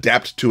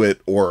adapt to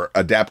it or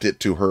adapt it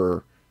to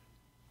her,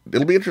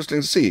 it'll be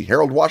interesting to see.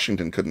 Harold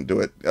Washington couldn't do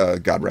it,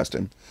 God rest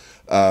him.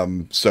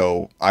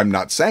 So I'm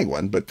not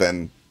sanguine, but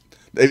then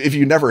if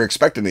you never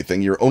expect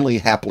anything, you're only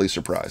happily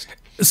surprised.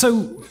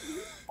 So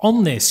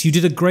on this, you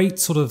did a great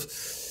sort of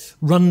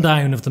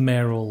rundown of the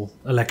mayoral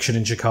election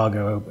in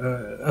Chicago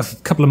a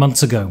couple of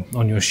months ago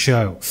on your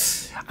show.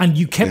 And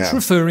you kept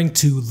referring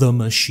to the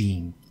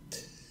machine.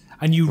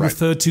 And you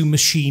referred to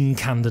machine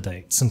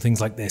candidates and things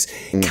like this.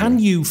 Mm-hmm. Can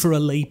you, for a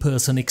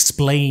layperson,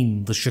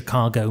 explain the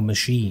Chicago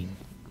machine?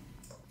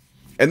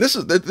 And this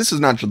is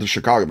not just the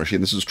Chicago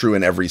machine. This is true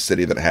in every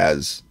city that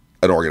has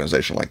an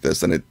organization like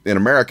this. And in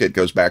America, it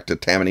goes back to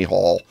Tammany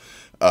Hall,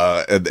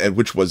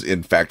 which was,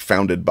 in fact,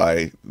 founded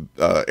by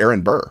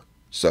Aaron Burr.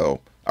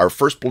 So our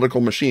first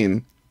political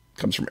machine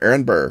comes from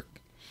Aaron Burr.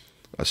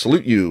 I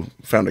salute you,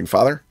 founding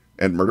father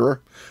and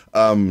murderer.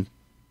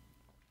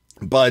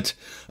 But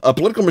a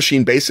political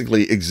machine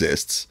basically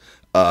exists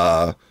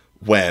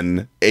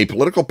when a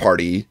political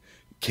party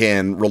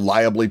can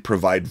reliably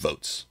provide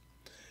votes.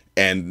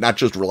 And not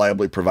just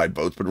reliably provide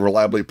votes, but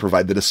reliably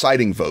provide the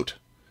deciding vote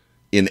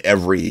in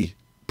every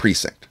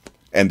precinct.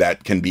 And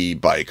that can be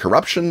by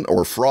corruption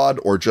or fraud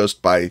or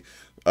just by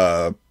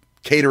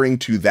catering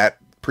to that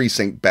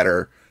precinct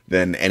better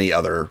than any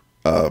other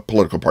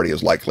political party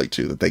is likely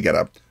to, that they get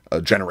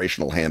a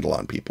generational handle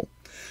on people.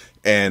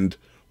 And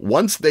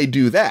once they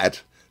do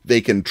that, they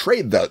can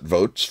trade that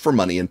votes for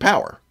money and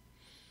power.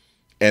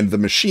 And the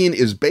machine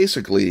is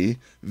basically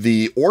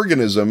the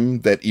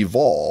organism that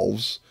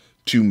evolves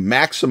to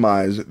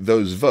maximize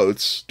those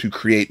votes to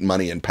create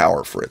money and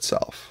power for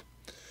itself.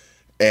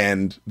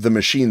 And the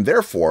machine,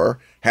 therefore,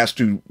 has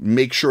to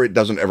make sure it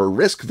doesn't ever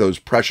risk those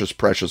precious,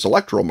 precious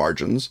electoral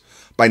margins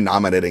by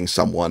nominating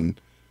someone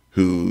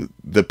who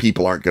the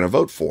people aren't going to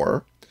vote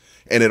for.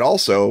 And it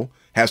also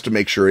has to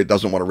make sure it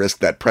doesn't want to risk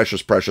that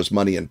precious, precious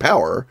money and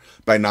power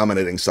by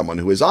nominating someone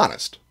who is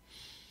honest.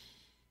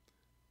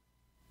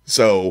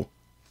 So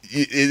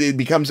it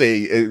becomes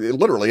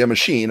literally a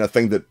machine, a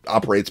thing that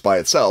operates by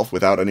itself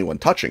without anyone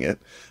touching it,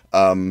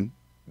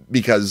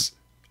 because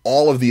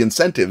all of the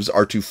incentives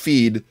are to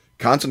feed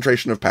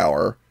concentration of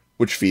power,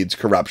 which feeds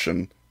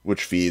corruption,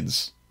 which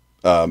feeds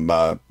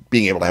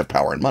being able to have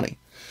power and money.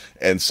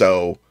 And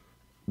so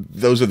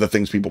those are the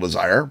things people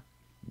desire.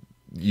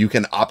 You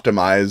can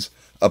optimize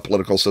a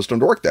political system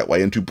to work that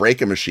way. And to break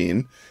a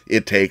machine,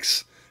 it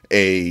takes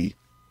a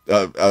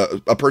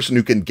person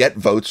who can get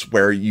votes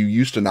where you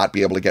used to not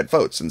be able to get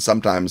votes. And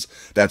sometimes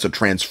that's a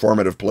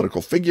transformative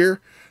political figure.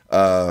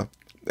 And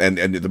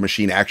the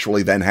machine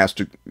actually then has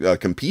to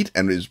compete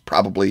and is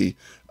probably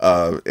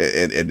and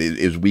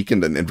is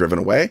weakened and driven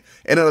away.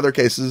 And in other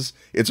cases,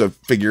 it's a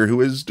figure who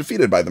is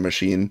defeated by the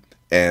machine.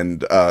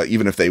 And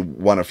even if they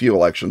won a few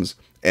elections,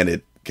 and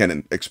it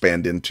can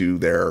expand into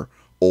their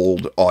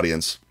old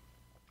audience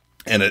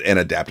and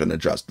adapt and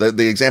adjust.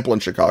 The example in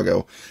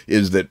Chicago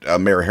is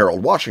that Mayor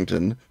Harold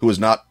Washington, who was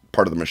not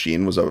part of the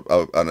machine, was an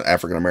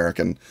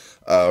African-American,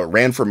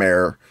 ran for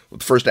mayor,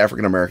 the first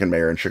African-American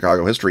mayor in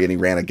Chicago history, and he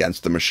ran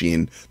against the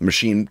machine. The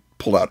machine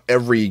pulled out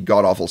every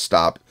god-awful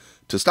stop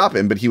to stop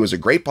him, but he was a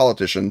great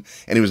politician,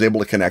 and he was able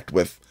to connect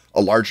with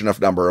a large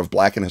enough number of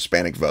Black and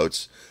Hispanic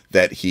votes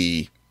that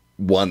he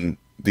won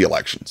the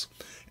elections.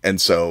 And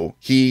so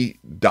he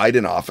died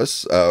in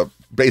office,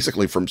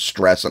 basically from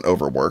stress and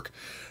overwork.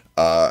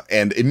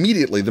 And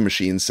immediately the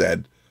machine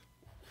said,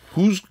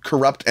 who's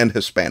corrupt and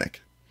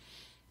Hispanic?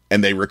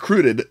 And they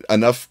recruited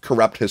enough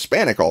corrupt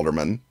Hispanic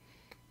aldermen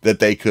that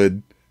they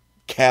could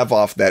calve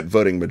off that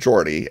voting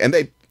majority. And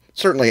they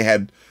certainly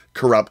had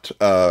corrupt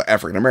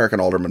African-American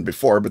aldermen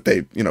before, but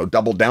they,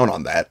 doubled down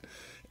on that.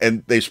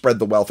 And they spread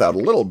the wealth out a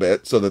little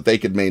bit so that they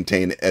could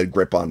maintain a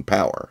grip on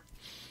power.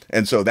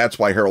 And so that's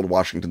why Harold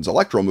Washington's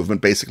electoral movement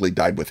basically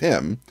died with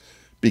him,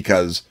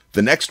 because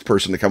the next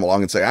person to come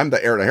along and say, I'm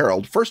the heir to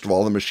Harold, first of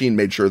all, the machine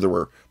made sure there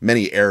were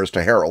many heirs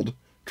to Harold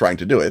trying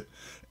to do it.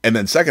 And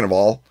then second of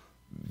all,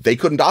 they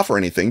couldn't offer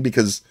anything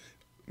because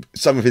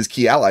some of his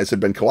key allies had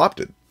been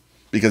co-opted,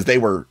 because they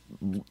were,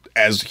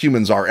 as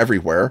humans are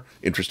everywhere,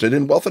 interested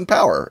in wealth and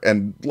power,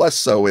 and less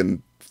so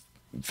in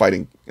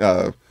fighting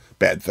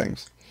bad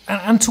things.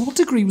 And to what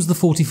degree was the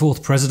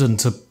 44th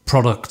president a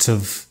product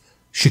of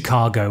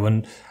Chicago,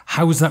 and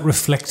how was that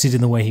reflected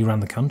in the way he ran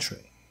the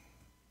country?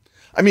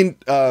 I mean,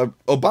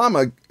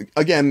 Obama,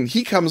 again,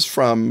 he comes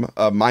from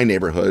my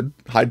neighborhood,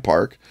 Hyde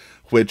Park,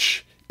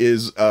 which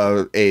is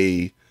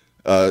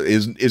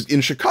is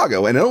in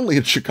Chicago, and only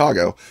in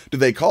Chicago do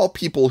they call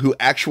people who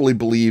actually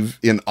believe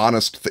in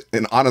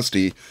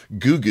honesty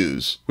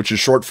goo-goos, which is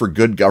short for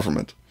good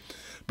government.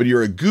 But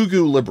you're a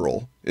goo-goo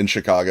liberal in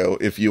Chicago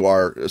if you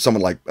are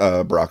someone like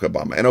Barack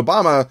Obama. And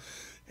Obama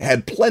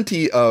had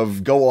plenty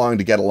of go-along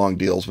to get-along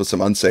deals with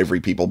some unsavory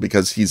people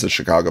because he's a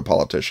Chicago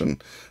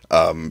politician.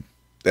 And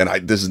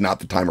this is not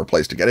the time or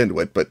place to get into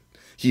it, but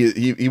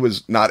he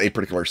was not a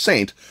particular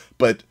saint,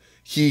 but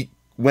he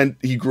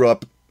he grew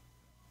up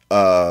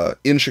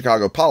in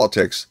Chicago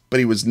politics, but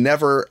he was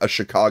never a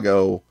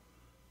Chicago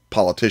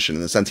politician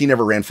in the sense he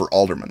never ran for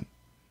alderman.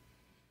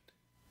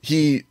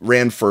 He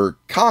ran for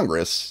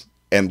Congress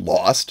and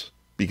lost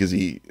because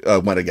he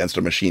went against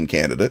a machine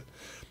candidate.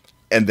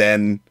 And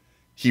then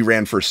he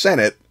ran for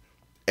Senate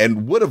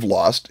and would have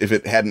lost if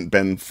it hadn't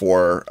been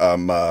for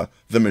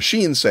the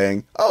machine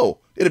saying, oh,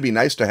 it'd be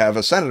nice to have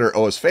a senator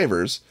owe us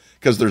favors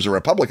because there's a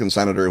Republican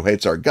senator who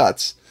hates our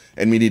guts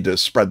and we need to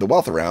spread the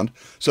wealth around.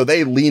 So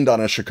they leaned on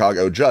a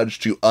Chicago judge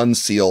to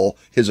unseal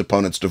his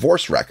opponent's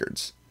divorce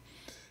records.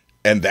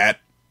 And that,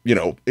 you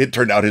know, it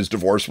turned out his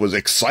divorce was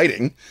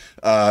exciting.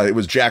 It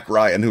was Jack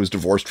Ryan, who was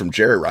divorced from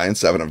Jerry Ryan,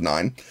 7 of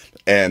 9.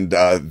 And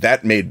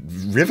that made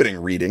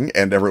riveting reading.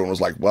 And everyone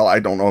was like, well, I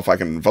don't know if I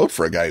can vote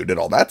for a guy who did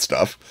all that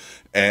stuff.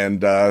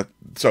 And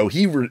so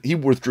he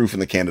withdrew from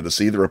the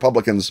candidacy. The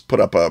Republicans put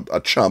up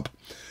a chump.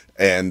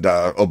 And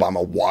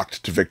Obama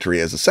walked to victory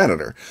as a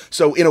senator.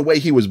 So in a way,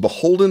 he was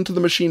beholden to the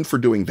machine for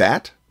doing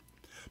that.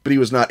 But he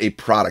was not a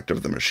product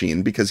of the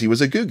machine because he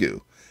was a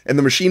goo-goo. And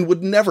the machine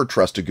would never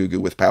trust a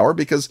goo-goo with power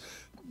because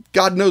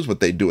God knows what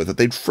they'd do with it.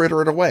 They'd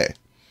fritter it away.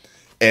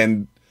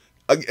 And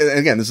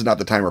again, this is not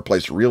the time or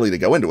place really to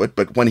go into it,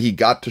 but when he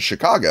got to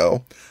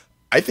Chicago,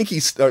 I think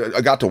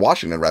got to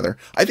Washington, rather,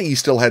 I think he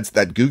still had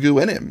that goo-goo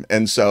in him.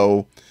 And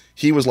so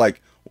he was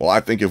like, well, I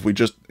think if we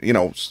just,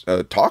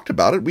 talked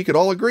about it, we could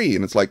all agree.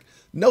 And it's like,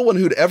 no one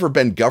who'd ever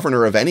been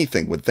governor of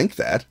anything would think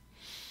that.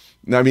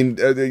 I mean,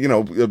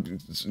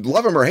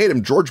 love him or hate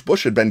him, George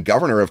Bush had been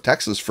governor of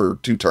Texas for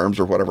 2 terms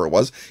or whatever it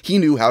was. He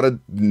knew how to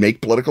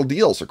make political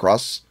deals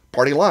across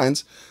party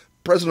lines.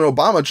 President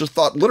Obama just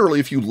thought literally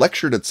if you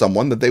lectured at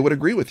someone that they would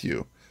agree with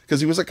you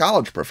because he was a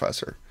college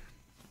professor.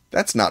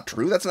 That's not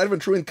true. That's not even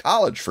true in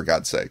college, for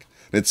God's sake.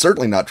 And it's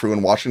certainly not true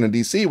in Washington,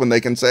 D.C. when they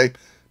can say,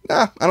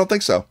 nah, I don't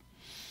think so.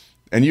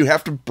 And you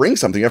have to bring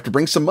something. You have to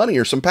bring some money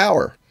or some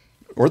power,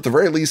 or at the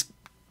very least,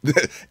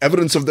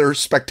 evidence of their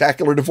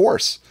spectacular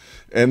divorce.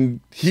 And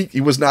he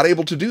was not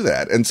able to do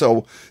that. And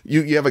so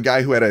you have a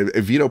guy who had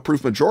a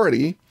veto-proof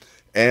majority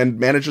and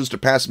manages to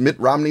pass Mitt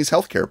Romney's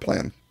healthcare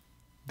plan.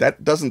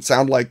 That doesn't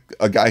sound like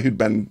a guy who'd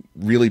been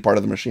really part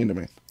of the machine to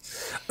me.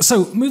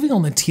 So moving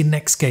on then to your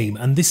next game,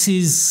 and this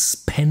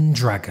is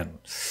Pendragon.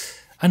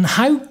 And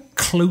how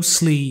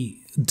closely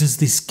does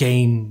this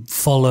game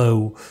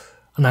follow,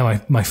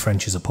 now my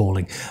French is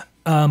appalling,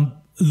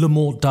 Le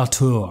Mort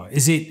d'Arthur?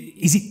 Is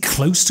it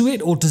close to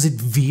it, or does it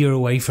veer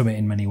away from it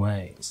in many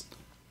ways?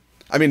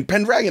 I mean,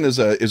 Pendragon is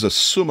a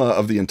summa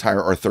of the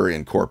entire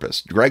Arthurian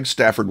corpus. Greg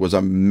Stafford was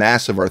a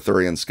massive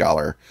Arthurian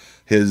scholar.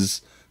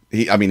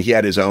 He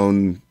had his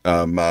own,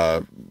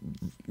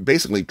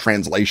 basically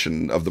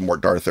translation of the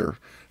Mort d'Arthur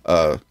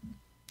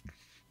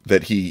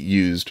that he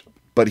used.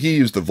 But he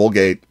used the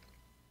Vulgate.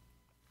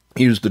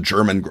 He used the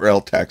German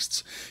Grail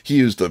texts. He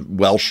used the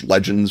Welsh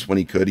legends when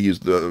he could. He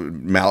used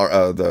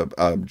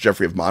the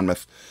Geoffrey of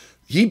Monmouth.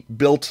 He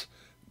built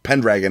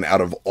Pendragon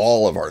out of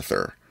all of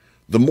Arthur.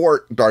 The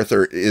Mort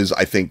d'Arthur is,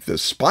 I think, the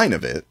spine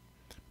of it,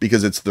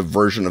 because it's the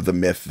version of the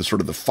myth, the sort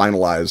of the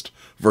finalized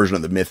version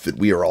of the myth that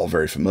we are all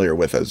very familiar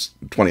with as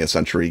 20th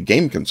century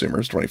game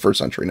consumers, 21st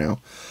century now.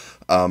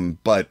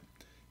 But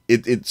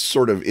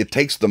it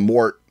takes the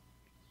Mort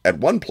at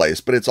one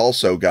place, but it's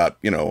also got,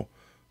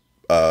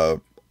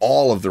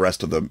 all of the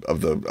rest of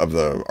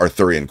the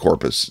Arthurian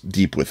corpus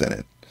deep within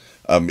it.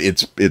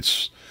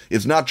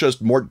 It's not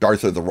just Mort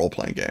d'Arthur, the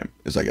role-playing game,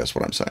 is I guess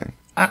what I'm saying.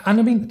 And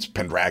I mean, it's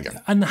Pendragon.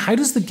 And how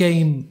does the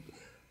game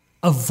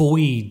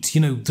avoid,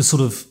 the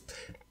sort of,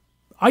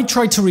 I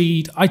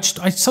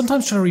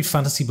sometimes try to read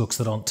fantasy books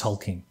that aren't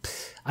Tolkien,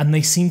 and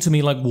they seem to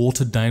me like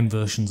watered down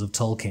versions of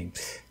Tolkien.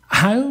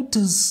 How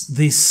does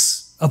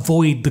this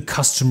avoid the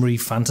customary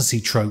fantasy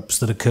tropes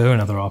that occur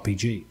in other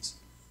RPGs?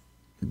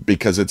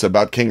 Because it's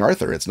about King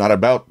Arthur. It's not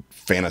about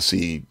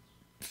fantasy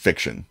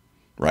fiction,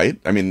 right?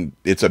 I mean,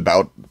 it's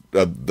about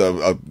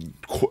a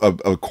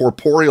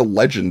corporeal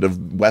legend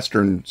of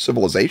Western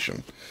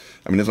civilization.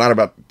 I mean, it's not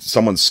about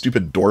someone's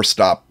stupid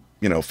doorstop,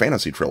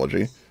 fantasy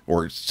trilogy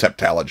or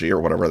septology or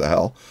whatever the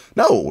hell.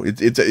 No,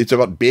 it's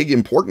about big,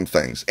 important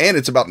things. And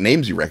it's about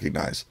names you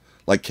recognize,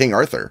 like King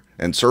Arthur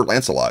and Sir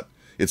Lancelot.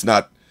 It's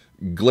not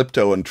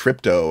Glypto and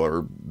Tripto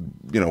or,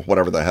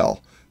 whatever the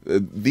hell.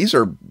 These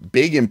are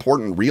big,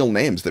 important, real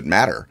names that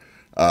matter.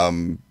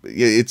 And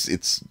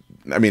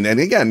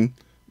again,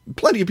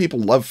 plenty of people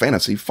love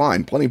fantasy,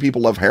 fine. Plenty of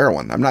people love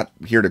heroin. I'm not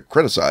here to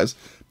criticize,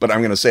 but I'm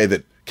going to say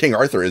that King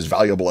Arthur is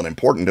valuable and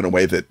important in a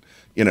way that,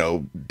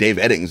 Dave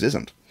Eddings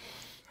isn't.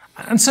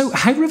 And so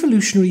how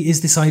revolutionary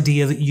is this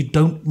idea that you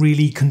don't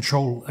really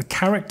control a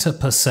character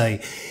per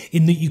se,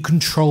 in that you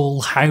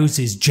control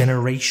houses,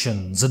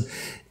 generations, and,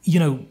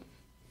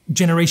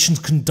 generations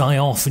can die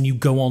off and you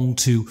go on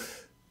to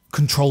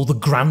control the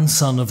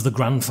grandson of the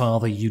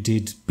grandfather you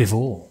did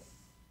before?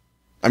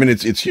 I mean,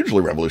 it's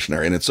hugely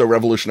revolutionary, and it's so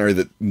revolutionary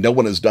that no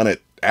one has done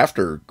it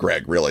after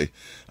Greg, really.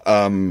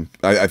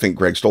 I think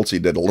Greg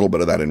Stolze did a little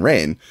bit of that in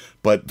Reign,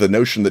 but the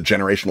notion that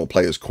generational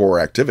play is core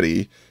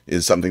activity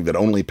is something that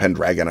only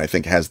Pendragon, I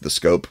think, has the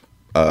scope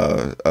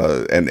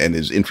and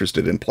is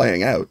interested in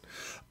playing out.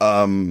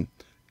 I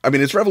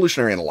mean, it's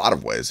revolutionary in a lot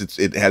of ways.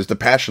 It has the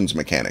passions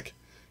mechanic,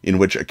 in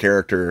which a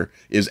character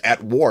is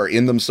at war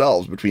in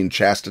themselves between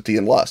chastity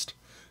and lust.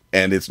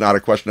 And it's not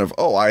a question of,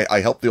 oh,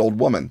 I helped the old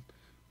woman.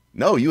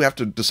 No, you have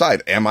to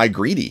decide, am I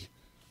greedy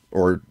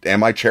or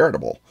am I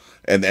charitable?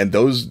 And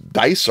those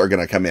dice are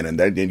going to come in,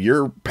 and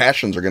your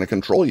passions are going to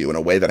control you in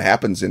a way that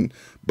happens in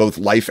both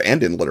life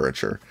and in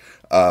literature.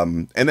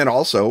 And then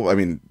also, I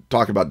mean,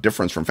 talk about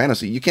difference from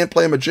fantasy. You can't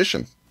play a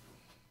magician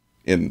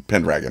in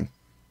Pendragon,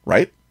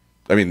 right?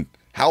 I mean,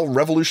 how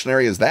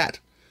revolutionary is that?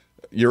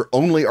 You're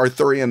only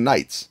Arthurian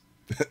knights.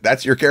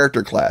 That's your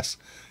character class.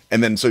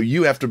 And then so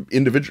you have to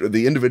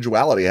the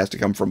individuality has to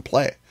come from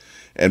play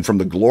and from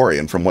the glory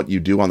and from what you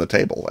do on the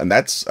table. And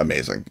that's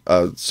amazing.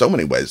 So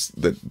many ways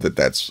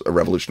that's a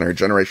revolutionary.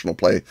 Generational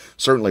play,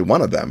 certainly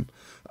one of them.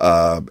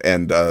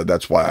 And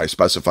that's why I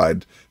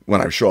specified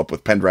when I show up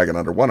with Pendragon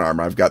under one arm,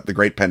 I've got the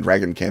Great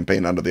Pendragon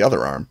campaign under the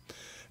other arm.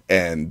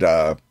 And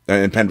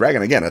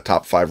Pendragon, again, a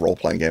top 5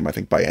 role-playing game, I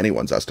think, by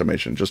anyone's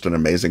estimation. Just an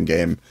amazing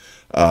game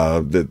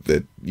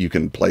that you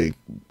can play,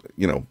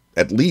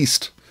 at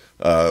least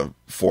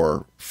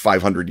for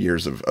 500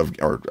 years or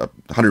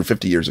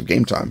 150 years of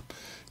game time,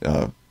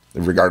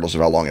 regardless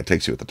of how long it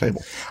takes you at the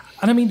table.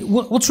 And I mean,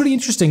 what's really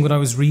interesting when I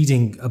was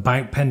reading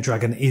about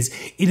Pendragon is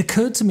it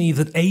occurred to me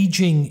that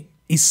aging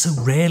is so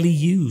rarely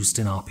used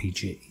in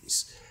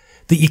RPGs,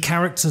 that your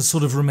characters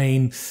sort of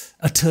remain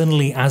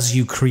eternally as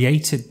you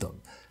created them.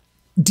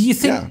 Do you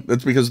think... Yeah,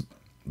 that's because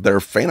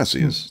they're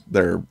fantasies.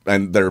 They're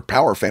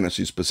power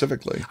fantasies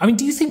specifically. I mean,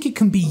 do you think it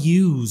can be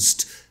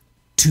used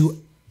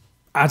to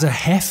add a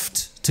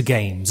heft to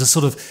games, a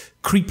sort of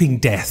creeping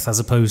death as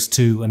opposed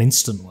to an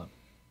instant one?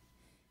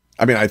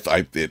 I mean,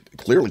 it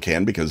clearly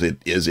can, because it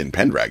is in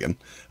Pendragon.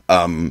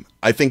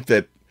 I think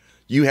that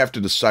you have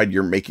to decide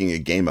you're making a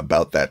game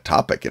about that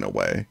topic in a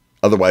way.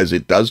 Otherwise,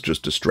 it does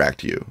just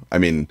distract you. I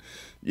mean,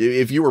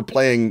 if you were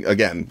playing,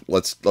 again,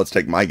 let's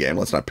take my game.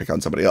 Let's not pick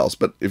on somebody else.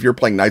 But if you're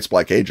playing Night's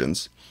Black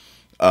Agents,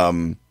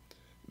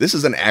 this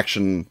is an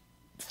action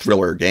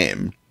thriller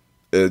game.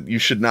 You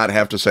should not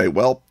have to say,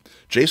 well,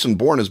 Jason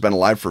Bourne has been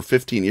alive for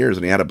 15 years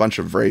and he had a bunch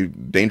of very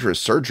dangerous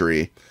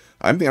surgery.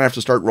 I'm going to have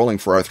to start rolling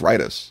for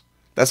arthritis.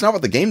 That's not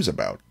what the game's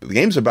about. The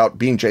game's about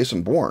being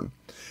Jason Bourne.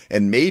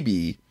 And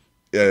maybe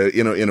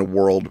in a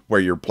world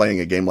where you're playing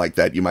a game like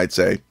that, you might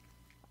say,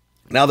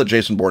 now that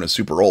Jason Bourne is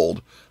super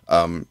old,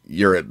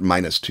 you're at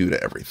 -2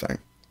 to everything,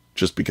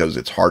 just because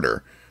it's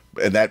harder.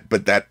 And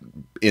that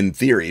in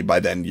theory,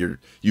 by then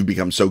you've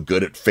become so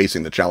good at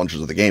facing the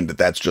challenges of the game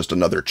that's just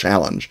another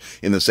challenge.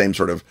 In the same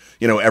sort of,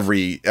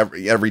 every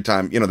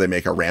time they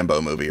make a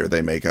Rambo movie or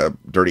they make a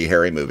Dirty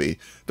Harry movie,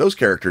 those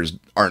characters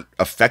aren't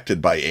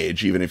affected by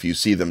age, even if you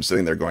see them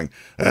sitting there going,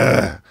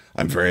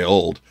 I'm very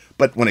old.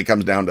 But when it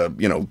comes down to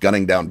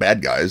gunning down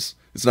bad guys,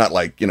 it's not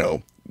like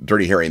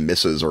Dirty Harry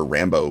misses or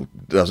Rambo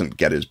doesn't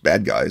get his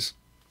bad guys.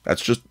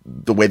 That's just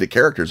the way the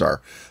characters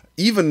are.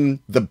 Even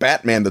the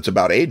Batman that's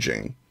about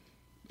aging,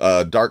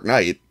 Dark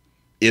Knight,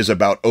 is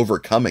about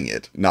overcoming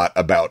it, not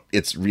about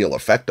its real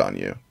effect on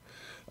you.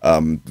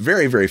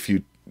 Very, very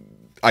few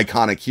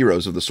iconic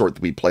heroes of the sort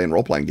that we play in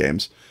role-playing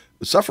games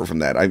suffer from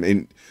that. I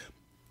mean,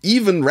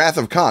 even Wrath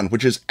of Khan,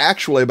 which is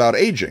actually about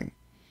aging,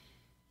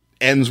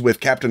 ends with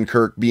Captain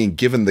Kirk being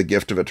given the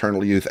gift of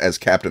eternal youth as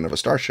captain of a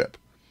starship.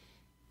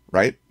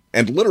 Right?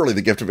 And literally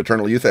the gift of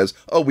eternal youth as,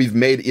 we've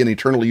made an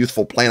eternally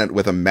youthful planet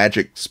with a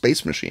magic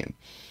space machine.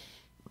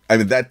 I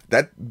mean,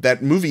 that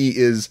movie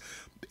is...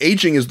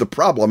 Aging is the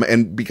problem,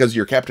 and because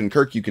you're Captain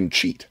Kirk, you can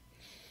cheat.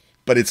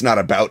 But it's not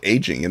about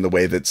aging in the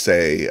way that,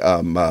 say,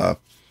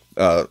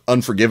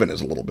 Unforgiven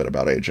is a little bit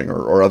about aging,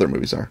 or other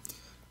movies are.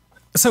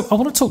 So I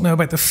want to talk now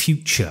about the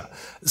future.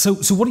 So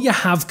what do you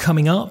have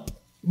coming up,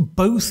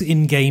 both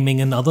in gaming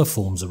and other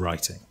forms of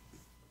writing?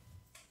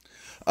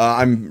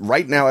 I'm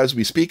right now, as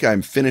we speak,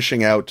 I'm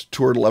finishing out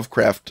Tour de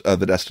Lovecraft,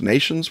 The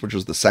Destinations, which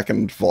was the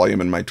second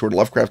volume in my Tour de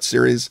Lovecraft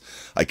series.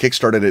 I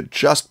kickstarted it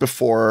just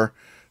before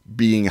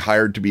being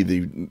hired to be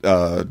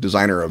the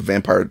designer of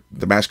Vampire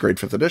the Masquerade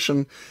 5th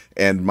edition,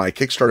 and my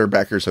Kickstarter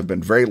backers have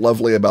been very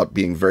lovely about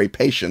being very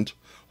patient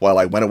while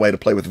I went away to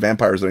play with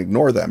vampires and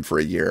ignore them for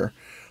a year.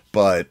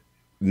 But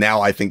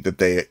now I think that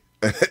they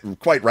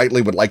quite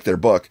rightly would like their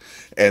book,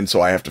 and so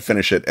I have to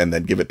finish it and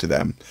then give it to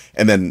them.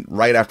 And then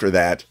right after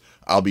that,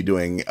 I'll be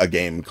doing a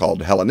game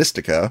called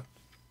Hellenistica,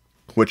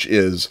 which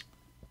is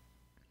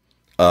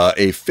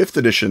a 5th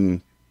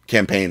edition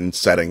campaign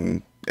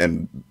setting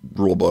and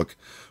rulebook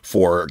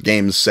for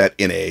games set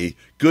in a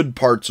good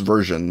parts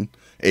version,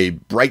 a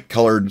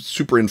bright-colored,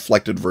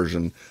 super-inflected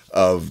version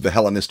of the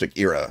Hellenistic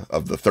era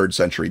of the 3rd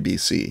century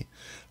BC.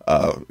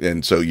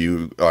 And so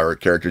you are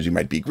characters, you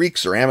might be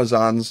Greeks or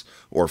Amazons,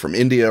 or from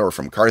India, or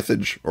from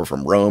Carthage, or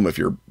from Rome, if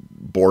you're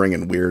boring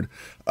and weird.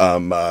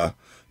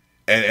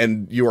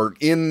 And you are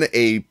in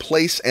a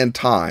place and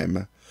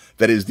time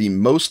that is the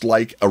most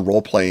like a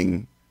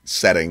role-playing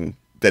setting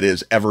that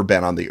has ever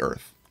been on the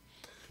Earth.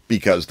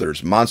 Because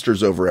there's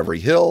monsters over every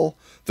hill,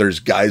 there's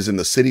guys in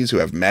the cities who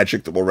have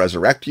magic that will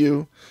resurrect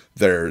you,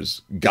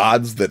 there's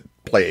gods that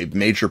play a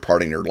major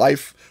part in your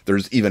life.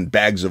 There's even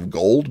bags of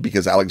gold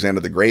because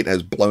Alexander the Great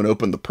has blown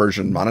open the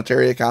Persian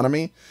monetary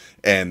economy,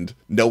 and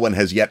no one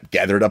has yet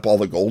gathered up all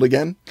the gold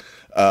again.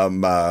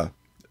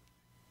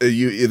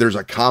 There's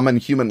a common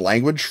human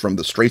language from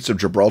the Straits of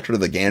Gibraltar to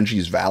the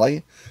Ganges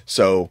Valley.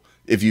 So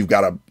if you've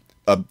got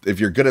if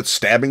you're good at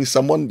stabbing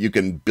someone, you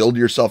can build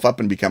yourself up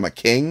and become a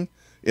king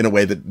in a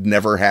way that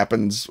never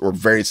happens or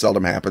very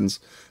seldom happens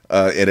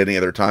at any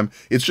other time.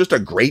 It's just a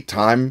great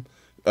time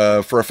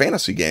for a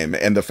fantasy game.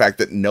 And the fact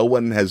that no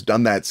one has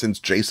done that since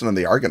Jason and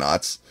the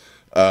Argonauts,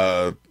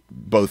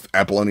 both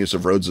Apollonius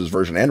of Rhodes's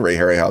version and Ray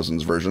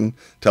Harryhausen's version,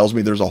 tells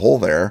me there's a hole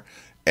there.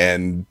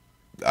 And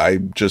I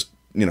just,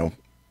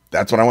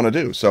 that's what I want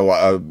to do. So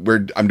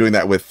I'm doing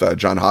that with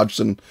John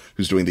Hodgson,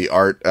 who's doing the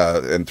art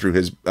and through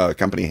his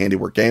company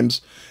Handiwork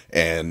Games.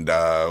 And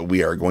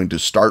we are going to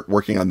start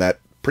working on that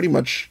pretty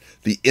much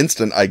the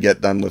instant I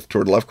get done with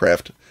Tour de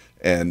Lovecraft,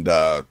 and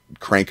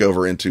crank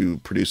over into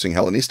producing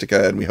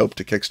Hellenistica, and we hope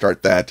to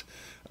kickstart that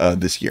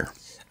this year.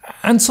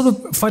 And sort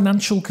of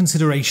financial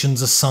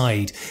considerations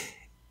aside,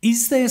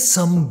 is there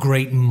some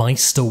great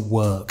Meister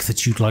work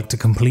that you'd like to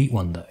complete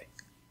one day?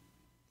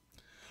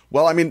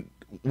 Well, I mean,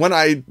 when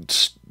I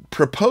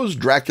proposed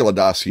Dracula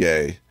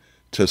Dossier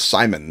to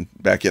Simon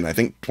back in, I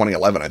think,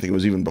 2011, I think it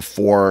was even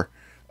before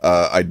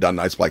I'd done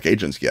Night's Black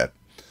Agents yet,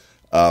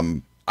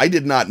 I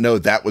did not know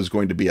that was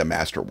going to be a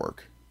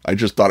masterwork. I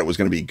just thought it was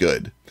going to be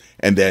good.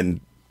 And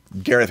then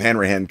Gareth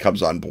Hanrahan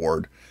comes on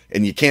board,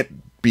 and you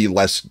can't be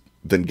less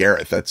than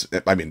Gareth.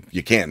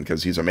 You can,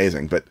 because he's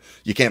amazing, but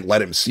you can't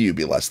let him see you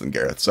be less than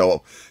Gareth.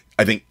 So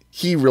I think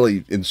he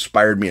really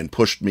inspired me and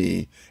pushed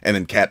me. And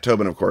then Kat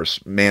Tobin, of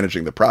course,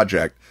 managing the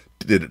project,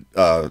 did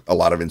a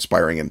lot of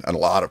inspiring and a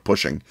lot of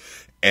pushing.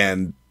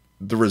 And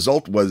the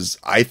result was,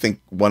 I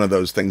think, one of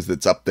those things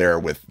that's up there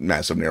with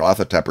Massive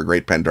Nyarlathotep or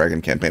Great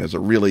Pendragon Campaign as a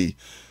really,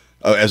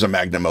 as a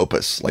magnum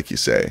opus, like you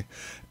say.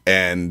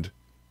 And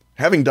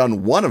having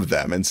done one of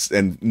them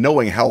and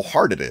knowing how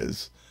hard it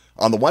is,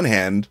 on the one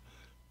hand,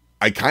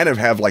 I kind of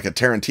have like a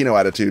Tarantino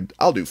attitude.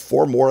 I'll do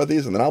 4 more of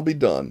these and then I'll be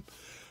done.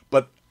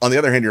 But on the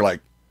other hand, you're like,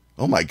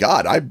 oh my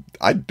God,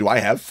 do I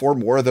have 4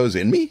 more of those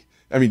in me?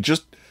 I mean,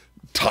 just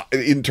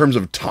in terms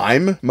of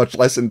time, much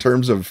less in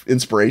terms of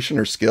inspiration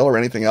or skill or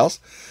anything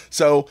else.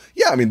 So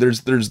yeah, I mean,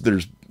 there's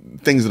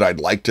things that I'd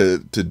like to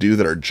do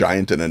that are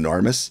giant and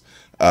enormous,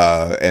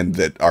 and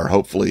that are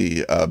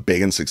hopefully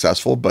big and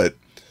successful. But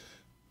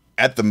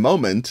at the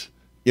moment,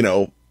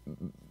 you'll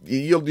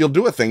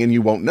do a thing and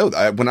you won't know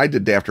that. When I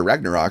did Day After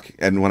Ragnarok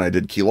and when I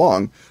did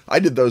Keylong, I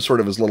did those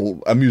sort of as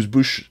little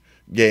amuse-bouche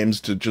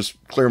games to just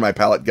clear my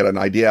palate, get an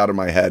idea out of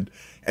my head.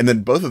 And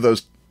then both of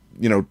those,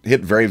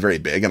 hit very, very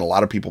big, and a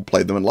lot of people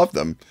played them and loved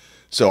them.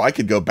 So I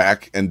could go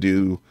back and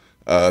do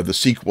the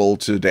sequel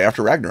to Day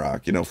After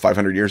Ragnarok,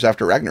 500 years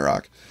after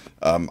Ragnarok.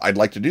 I'd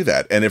like to do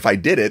that. And if I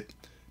did it,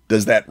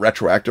 does that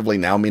retroactively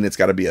now mean it's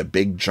got to be a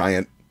big,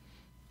 giant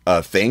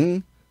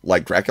thing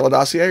like Dracula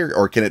Dossier,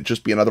 or can it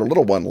just be another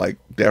little one like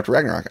Day After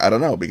Ragnarok? I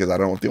don't know, because I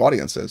don't know what the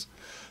audience is.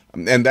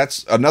 And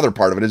that's another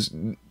part of it, is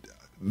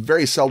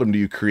very seldom do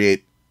you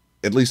create,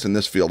 at least in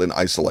this field, in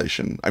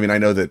isolation. I mean, I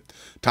know that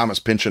Thomas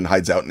Pynchon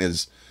hides out in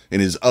his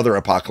other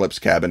apocalypse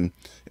cabin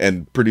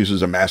and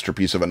produces a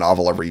masterpiece of a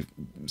novel every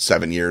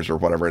 7 years or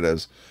whatever it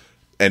is.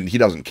 And he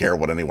doesn't care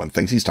what anyone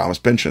thinks. He's Thomas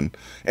Pynchon.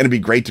 And it'd be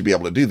great to be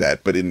able to do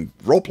that. But in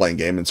role-playing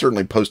game, and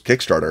certainly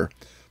post-Kickstarter,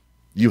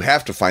 you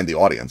have to find the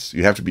audience.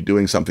 You have to be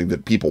doing something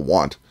that people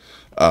want.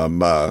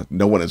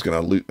 No one is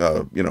going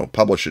to,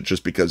 publish it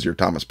just because you're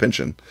Thomas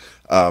Pynchon.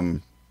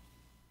 And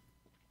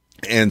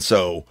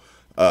so,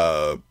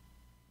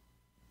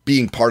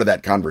 being part of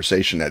that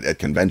conversation at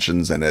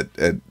conventions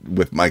and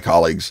with my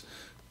colleagues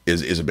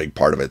is a big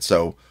part of it.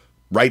 So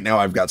right now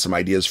I've got some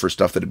ideas for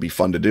stuff that'd be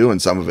fun to do, and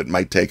some of it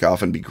might take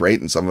off and be great,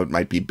 and some of it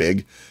might be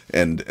big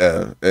and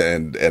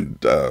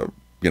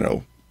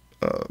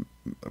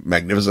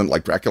magnificent,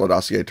 like Dracula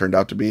Dossier turned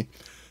out to be.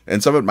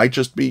 And some of it might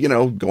just be,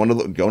 going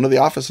to the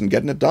office and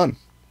getting it done.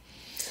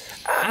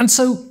 And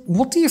so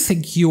what do you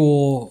think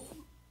your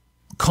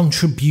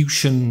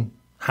contribution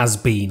has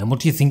been, and what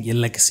do you think your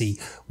legacy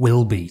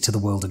will be to the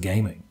world of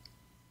gaming?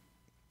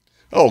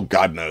 Oh,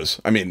 God knows.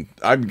 I mean,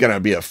 I'm going to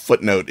be a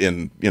footnote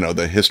in,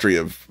 the history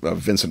of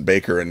Vincent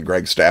Baker and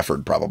Greg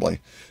Stafford, probably.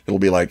 It'll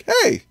be like,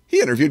 hey,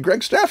 he interviewed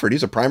Greg Stafford.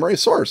 He's a primary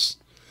source.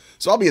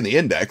 So I'll be in the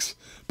index,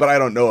 but I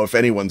don't know if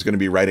anyone's going to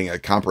be writing a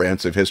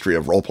comprehensive history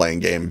of role-playing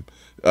game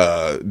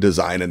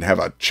design and have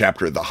a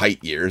chapter of the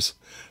Hite years.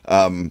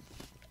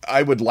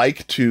 I would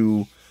like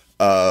to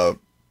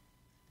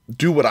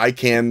do what I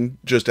can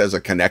just as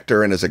a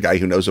connector and as a guy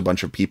who knows a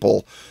bunch of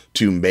people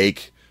to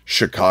make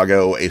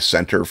Chicago a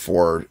center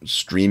for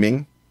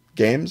streaming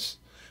games,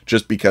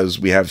 just because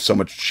we have so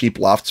much cheap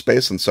loft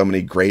space and so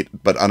many great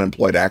but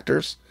unemployed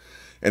actors.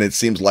 And it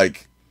seems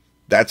like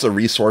that's a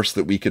resource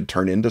that we could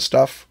turn into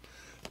stuff.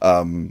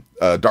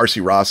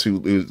 Darcy Ross, who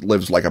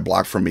lives like a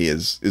block from me,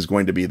 is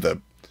going to be the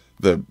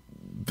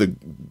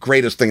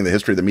greatest thing in the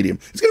history of the medium.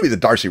 It's going to be the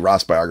Darcy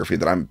Ross biography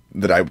that I am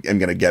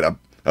going to get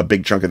a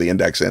big chunk of the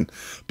index in.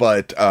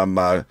 But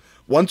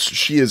once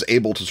she is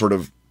able to sort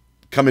of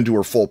come into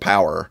her full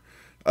power,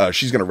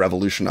 she's going to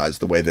revolutionize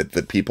the way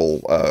that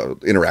people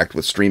interact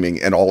with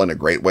streaming, and all in a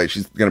great way.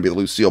 She's going to be the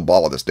Lucille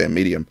Ball of this damn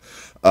medium.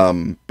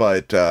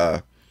 But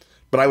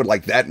I would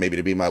like that maybe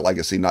to be my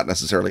legacy, not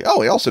necessarily,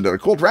 oh, he also did a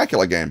cool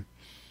Dracula game.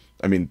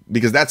 I mean,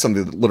 because that's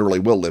something that literally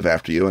will live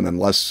after you. And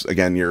unless,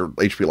 again, you're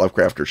H.P.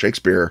 Lovecraft or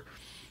Shakespeare,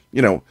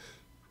 you know,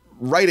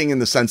 writing in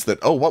the sense that,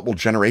 oh, what will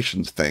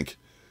generations think?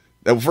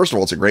 Well, first of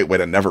all, it's a great way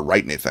to never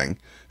write anything.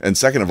 And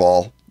second of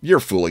all, you're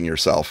fooling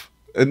yourself.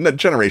 And the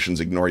generations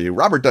ignore you.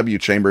 Robert W.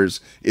 Chambers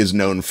is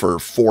known for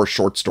 4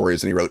 short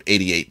stories, and he wrote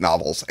 88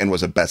 novels and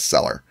was a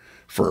bestseller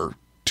for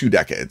 2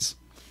 decades.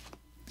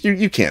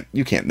 You can't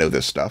know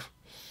this stuff.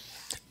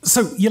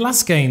 So your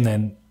last game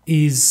then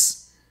is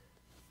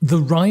the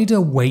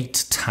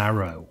Rider-Waite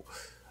Tarot.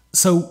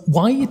 So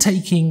why are you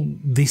taking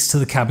this to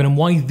the cabin, and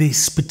why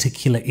this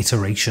particular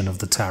iteration of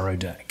the tarot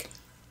deck?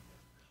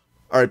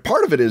 All right,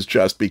 part of it is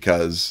just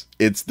because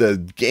it's the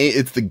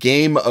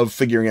game of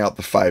figuring out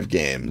the 5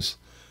 games.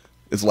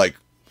 It's like,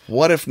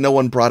 what if no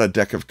one brought a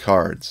deck of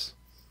cards?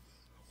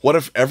 What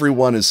if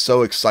everyone is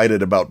so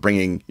excited about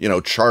bringing, you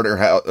know,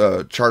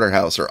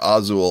 Charterhouse or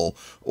Azul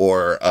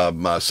or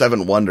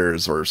 7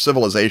 Wonders or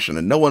Civilization,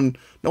 and no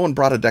one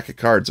brought a deck of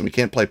cards, and we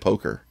can't play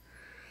poker.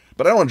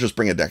 But I don't want to just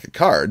bring a deck of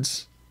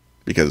cards,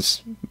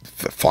 because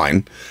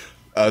fine.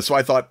 So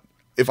I thought,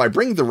 if I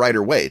bring the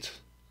Rider-Waite,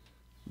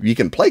 you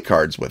can play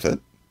cards with it.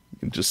 You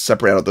can just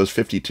separate out those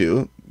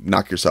 52,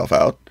 knock yourself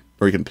out,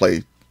 or you can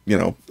play, you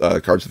know,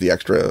 cards with the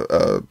extra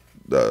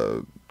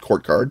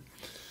court card,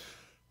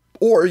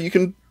 or you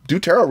can do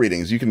tarot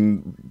readings. You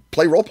can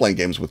play role-playing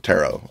games with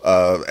tarot.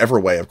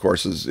 Everway, of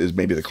course, is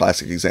maybe the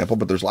classic example,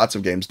 but there's lots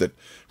of games that,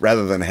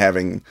 rather than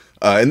having,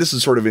 and this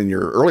is sort of in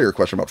your earlier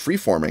question about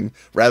freeforming,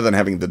 rather than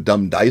having the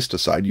dumb dice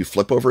decide, you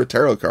flip over a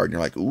tarot card and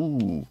you're like,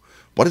 ooh,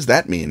 what does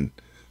that mean?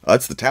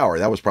 That's the Tower.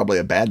 That was probably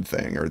a bad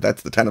thing. Or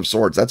that's the 10 of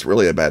Swords. That's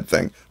really a bad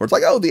thing. Or it's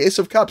like, oh, the Ace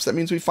of Cups. That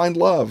means we find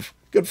love.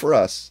 Good for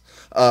us.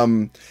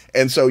 And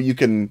so you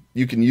can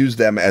use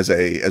them as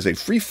a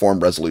free-form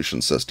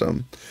resolution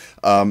system.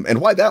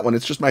 And why that one?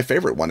 It's just my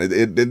favorite one.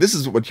 This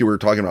is what you were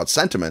talking about,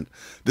 sentiment.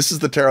 This is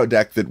the tarot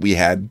deck that we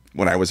had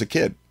when I was a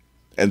kid.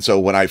 And so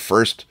when I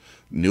first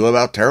knew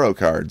about tarot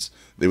cards,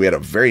 we had a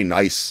very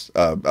nice,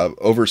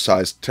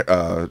 oversized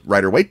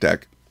Rider-Waite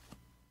deck.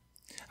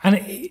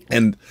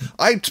 And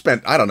I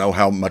spent, I don't know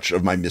how much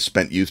of my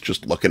misspent youth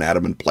just looking at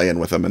them and playing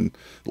with them and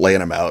laying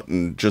them out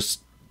and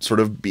just sort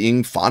of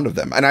being fond of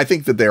them. And I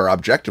think that they are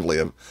objectively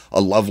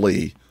a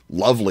lovely,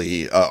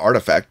 lovely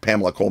artifact.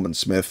 Pamela Coleman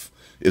Smith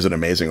is an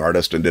amazing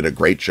artist and did a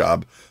great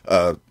job.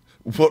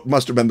 What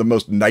must have been the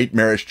most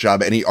nightmarish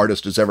job any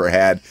artist has ever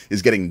had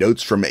is getting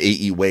notes from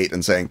A.E. Waite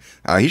and saying,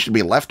 he should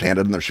be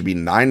left-handed and there should be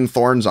 9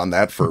 thorns on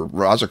that for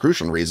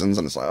Rosicrucian reasons.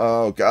 And it's like,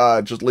 oh,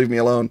 God, just leave me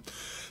alone.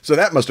 So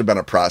that must have been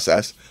a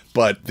process,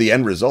 but the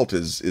end result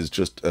is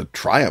just a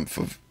triumph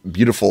of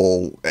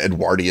beautiful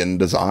Edwardian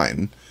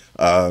design,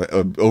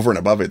 over and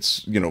above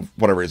its, you know,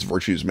 whatever its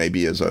virtues may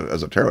be as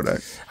a tarot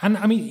deck. And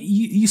I mean,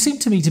 you seem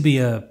to me to be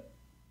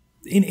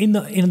in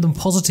the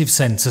positive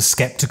sense, a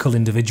skeptical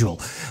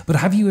individual. But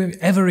have you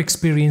ever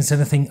experienced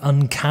anything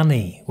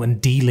uncanny when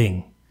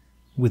dealing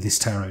with this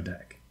tarot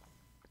deck?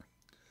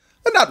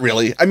 Not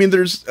really. I mean,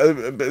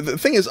 the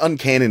thing is,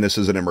 uncanniness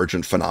is an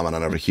emergent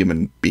phenomenon of a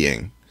human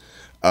being.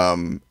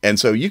 And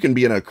so you can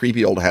be in a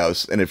creepy old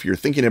house, and if you're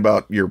thinking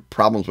about your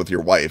problems with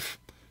your wife,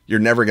 you're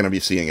never going to be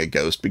seeing a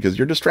ghost because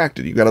you're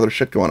distracted. You've got other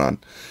shit going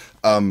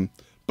on.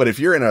 But if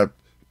you're in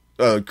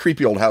a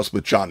creepy old house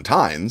with John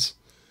Tynes,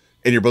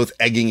 and you're both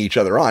egging each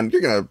other on,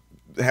 you're going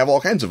to have all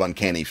kinds of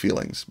uncanny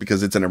feelings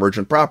because it's an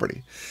emergent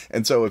property.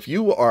 And so if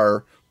you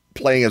are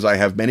playing, as I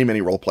have many,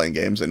 many role-playing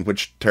games in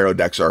which tarot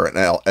decks are an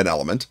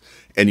element,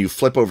 and you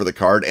flip over the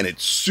card and it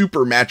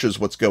super matches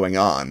what's going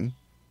on,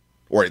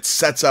 or it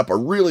sets up a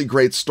really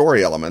great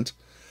story element,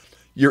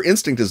 your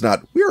instinct is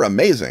not, we're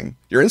amazing.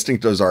 Your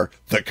instinct is,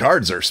 the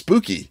cards are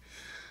spooky,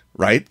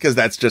 right? Because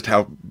that's just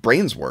how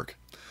brains work.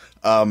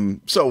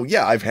 So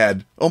yeah, I've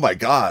had, oh my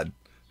God,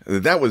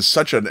 that was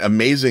such an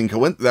amazing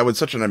that was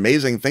such an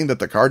amazing thing that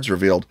the cards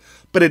revealed,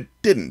 but it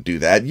didn't do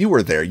that. You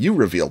were there. You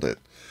revealed it.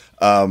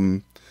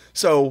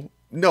 So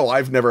no,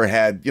 I've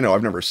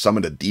never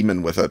summoned a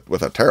demon with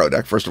a tarot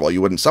deck. First of all,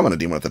 you wouldn't summon a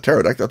demon with a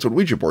tarot deck. That's what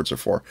Ouija boards are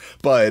for.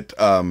 But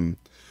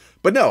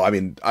no, I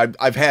mean,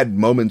 I've had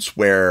moments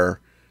where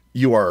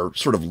you are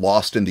sort of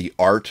lost in the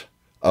art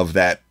of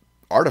that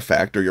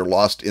artifact, or you're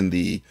lost in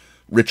the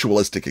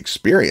ritualistic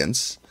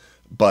experience,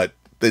 but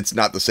it's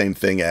not the same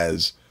thing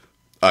as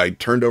I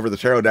turned over the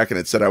tarot deck and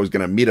it said I was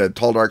going to meet a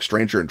tall, dark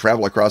stranger and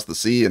travel across the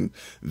sea, and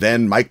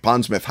then Mike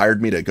Pondsmith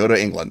hired me to go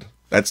to England.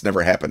 That's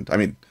never happened. I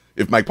mean,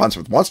 if Mike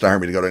Pondsmith wants to hire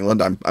me to go to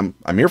England,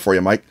 I'm here for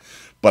you, Mike,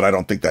 but I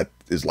don't think that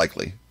is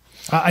likely.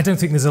 I don't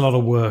think there's a lot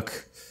of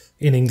work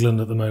in England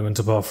at the moment,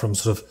 apart from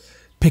sort of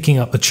picking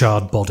up the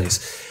charred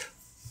bodies.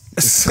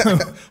 So,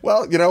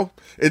 well, you know,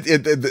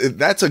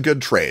 that's a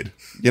good trade.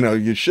 You know,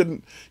 you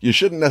shouldn't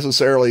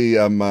necessarily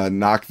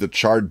knock the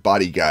charred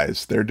body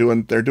guys. They're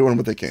doing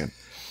what they can.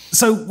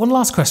 So one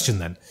last question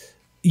then.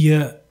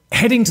 You're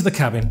heading to the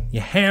cabin,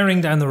 you're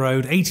herring down the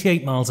road,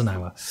 88 miles an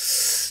hour.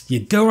 You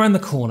go around the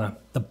corner,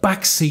 the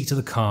back seat of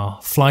the car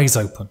flies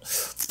open.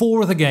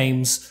 4 of the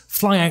games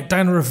fly out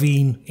down a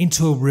ravine,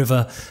 into a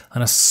river,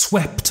 and are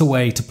swept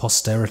away to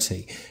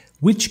posterity.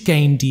 Which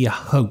game do you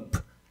hope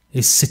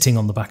is sitting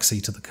on the back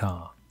seat of the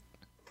car?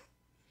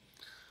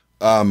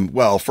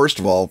 Well, first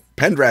of all,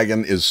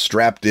 Pendragon is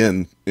strapped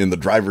in the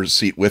driver's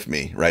seat with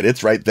me, right?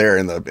 It's right there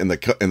in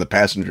the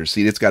passenger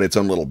seat. It's got its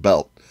own little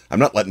belt. I'm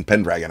not letting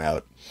Pendragon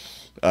out.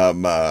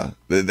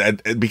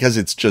 Because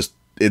it's just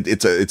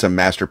it's a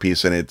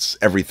masterpiece, and it's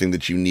everything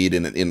that you need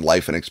in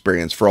life and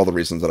experience for all the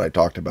reasons that I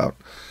talked about.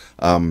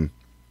 And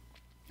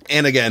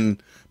again,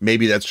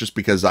 maybe that's just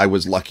because I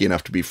was lucky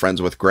enough to be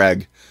friends with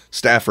Greg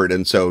Stafford,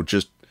 and so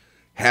just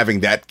having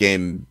that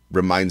game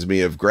reminds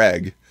me of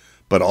Greg,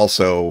 but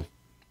also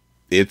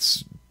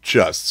it's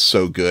just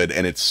so good,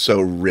 and it's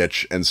so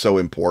rich and so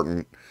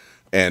important.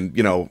 And,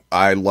 you know,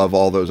 I love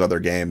all those other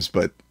games,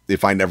 but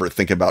if I never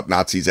think about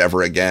Nazis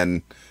ever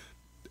again,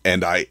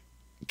 and I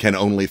can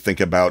only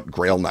think about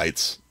Grail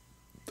Knights,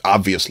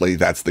 obviously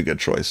that's the good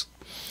choice.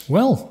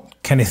 Well,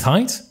 Kenneth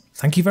Hite,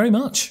 thank you very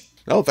much.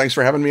 Oh, thanks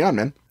for having me on,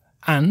 man.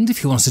 And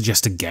if you want to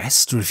suggest a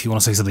guest, or if you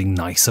want to say something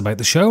nice about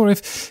the show, or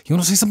if you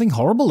want to say something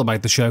horrible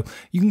about the show,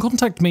 you can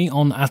contact me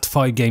on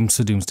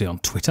 @5gamesfordoomsday on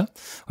Twitter,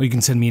 or you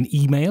can send me an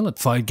email at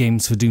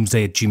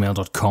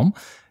 5gamesfordoomsday@gmail.com.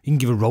 You can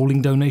give a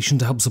rolling donation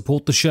to help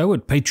support the show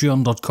at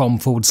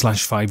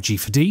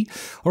patreon.com/5G4D,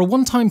 or a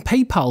one-time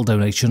PayPal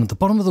donation at the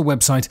bottom of the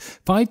website,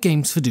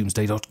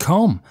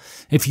 5gamesfordoomsday.com.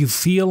 If you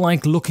feel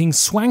like looking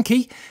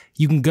swanky,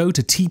 you can go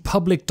to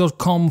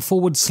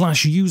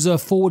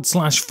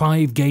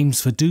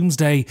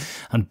tpublic.com/user/5gamesfordoomsday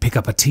and pick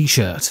up a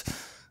t-shirt.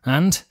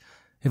 And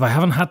if I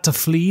haven't had to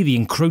flee the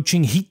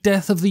encroaching heat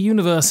death of the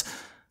universe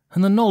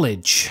and the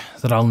knowledge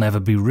that I'll never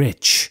be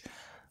rich,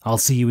 I'll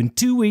see you in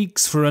 2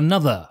 weeks for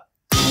another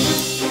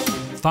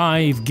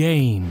 5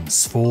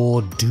 Games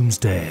for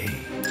Doomsday.